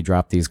Wednesday when we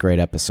drop these great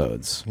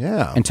episodes.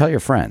 Yeah. And tell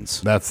your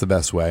friends. That's the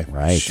best way.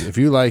 Right. If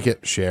you like it,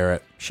 share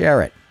it.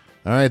 Share it.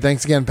 All right.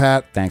 Thanks again,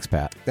 Pat. Thanks,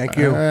 Pat. Thank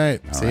you. All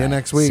right. See you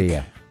next week. See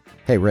ya.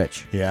 Hey,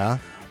 Rich. Yeah.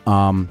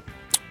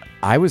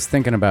 I was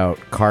thinking about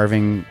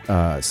carving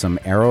some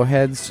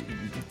arrowheads.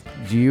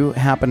 Do you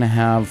happen to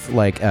have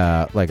like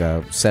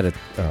a set of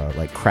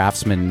like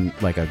Craftsman,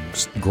 like a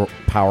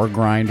power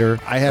grinder,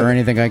 I have- or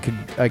anything I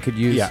could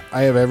use? Yeah,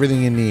 I have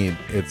everything you need.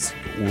 It's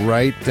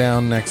right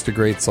down next to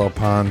Great Salt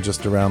Pond,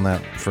 just around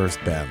that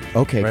first bend.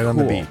 Okay, right on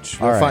the cool. beach.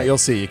 All You'll, right. you'll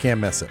see. You can't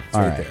miss it. It's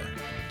All right, right. there.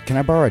 Can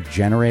I borrow a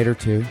generator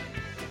too?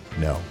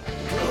 No.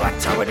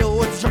 What shall we do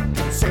with the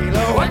drunken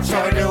sailor? What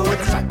shall we do with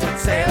the drunken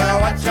sailor?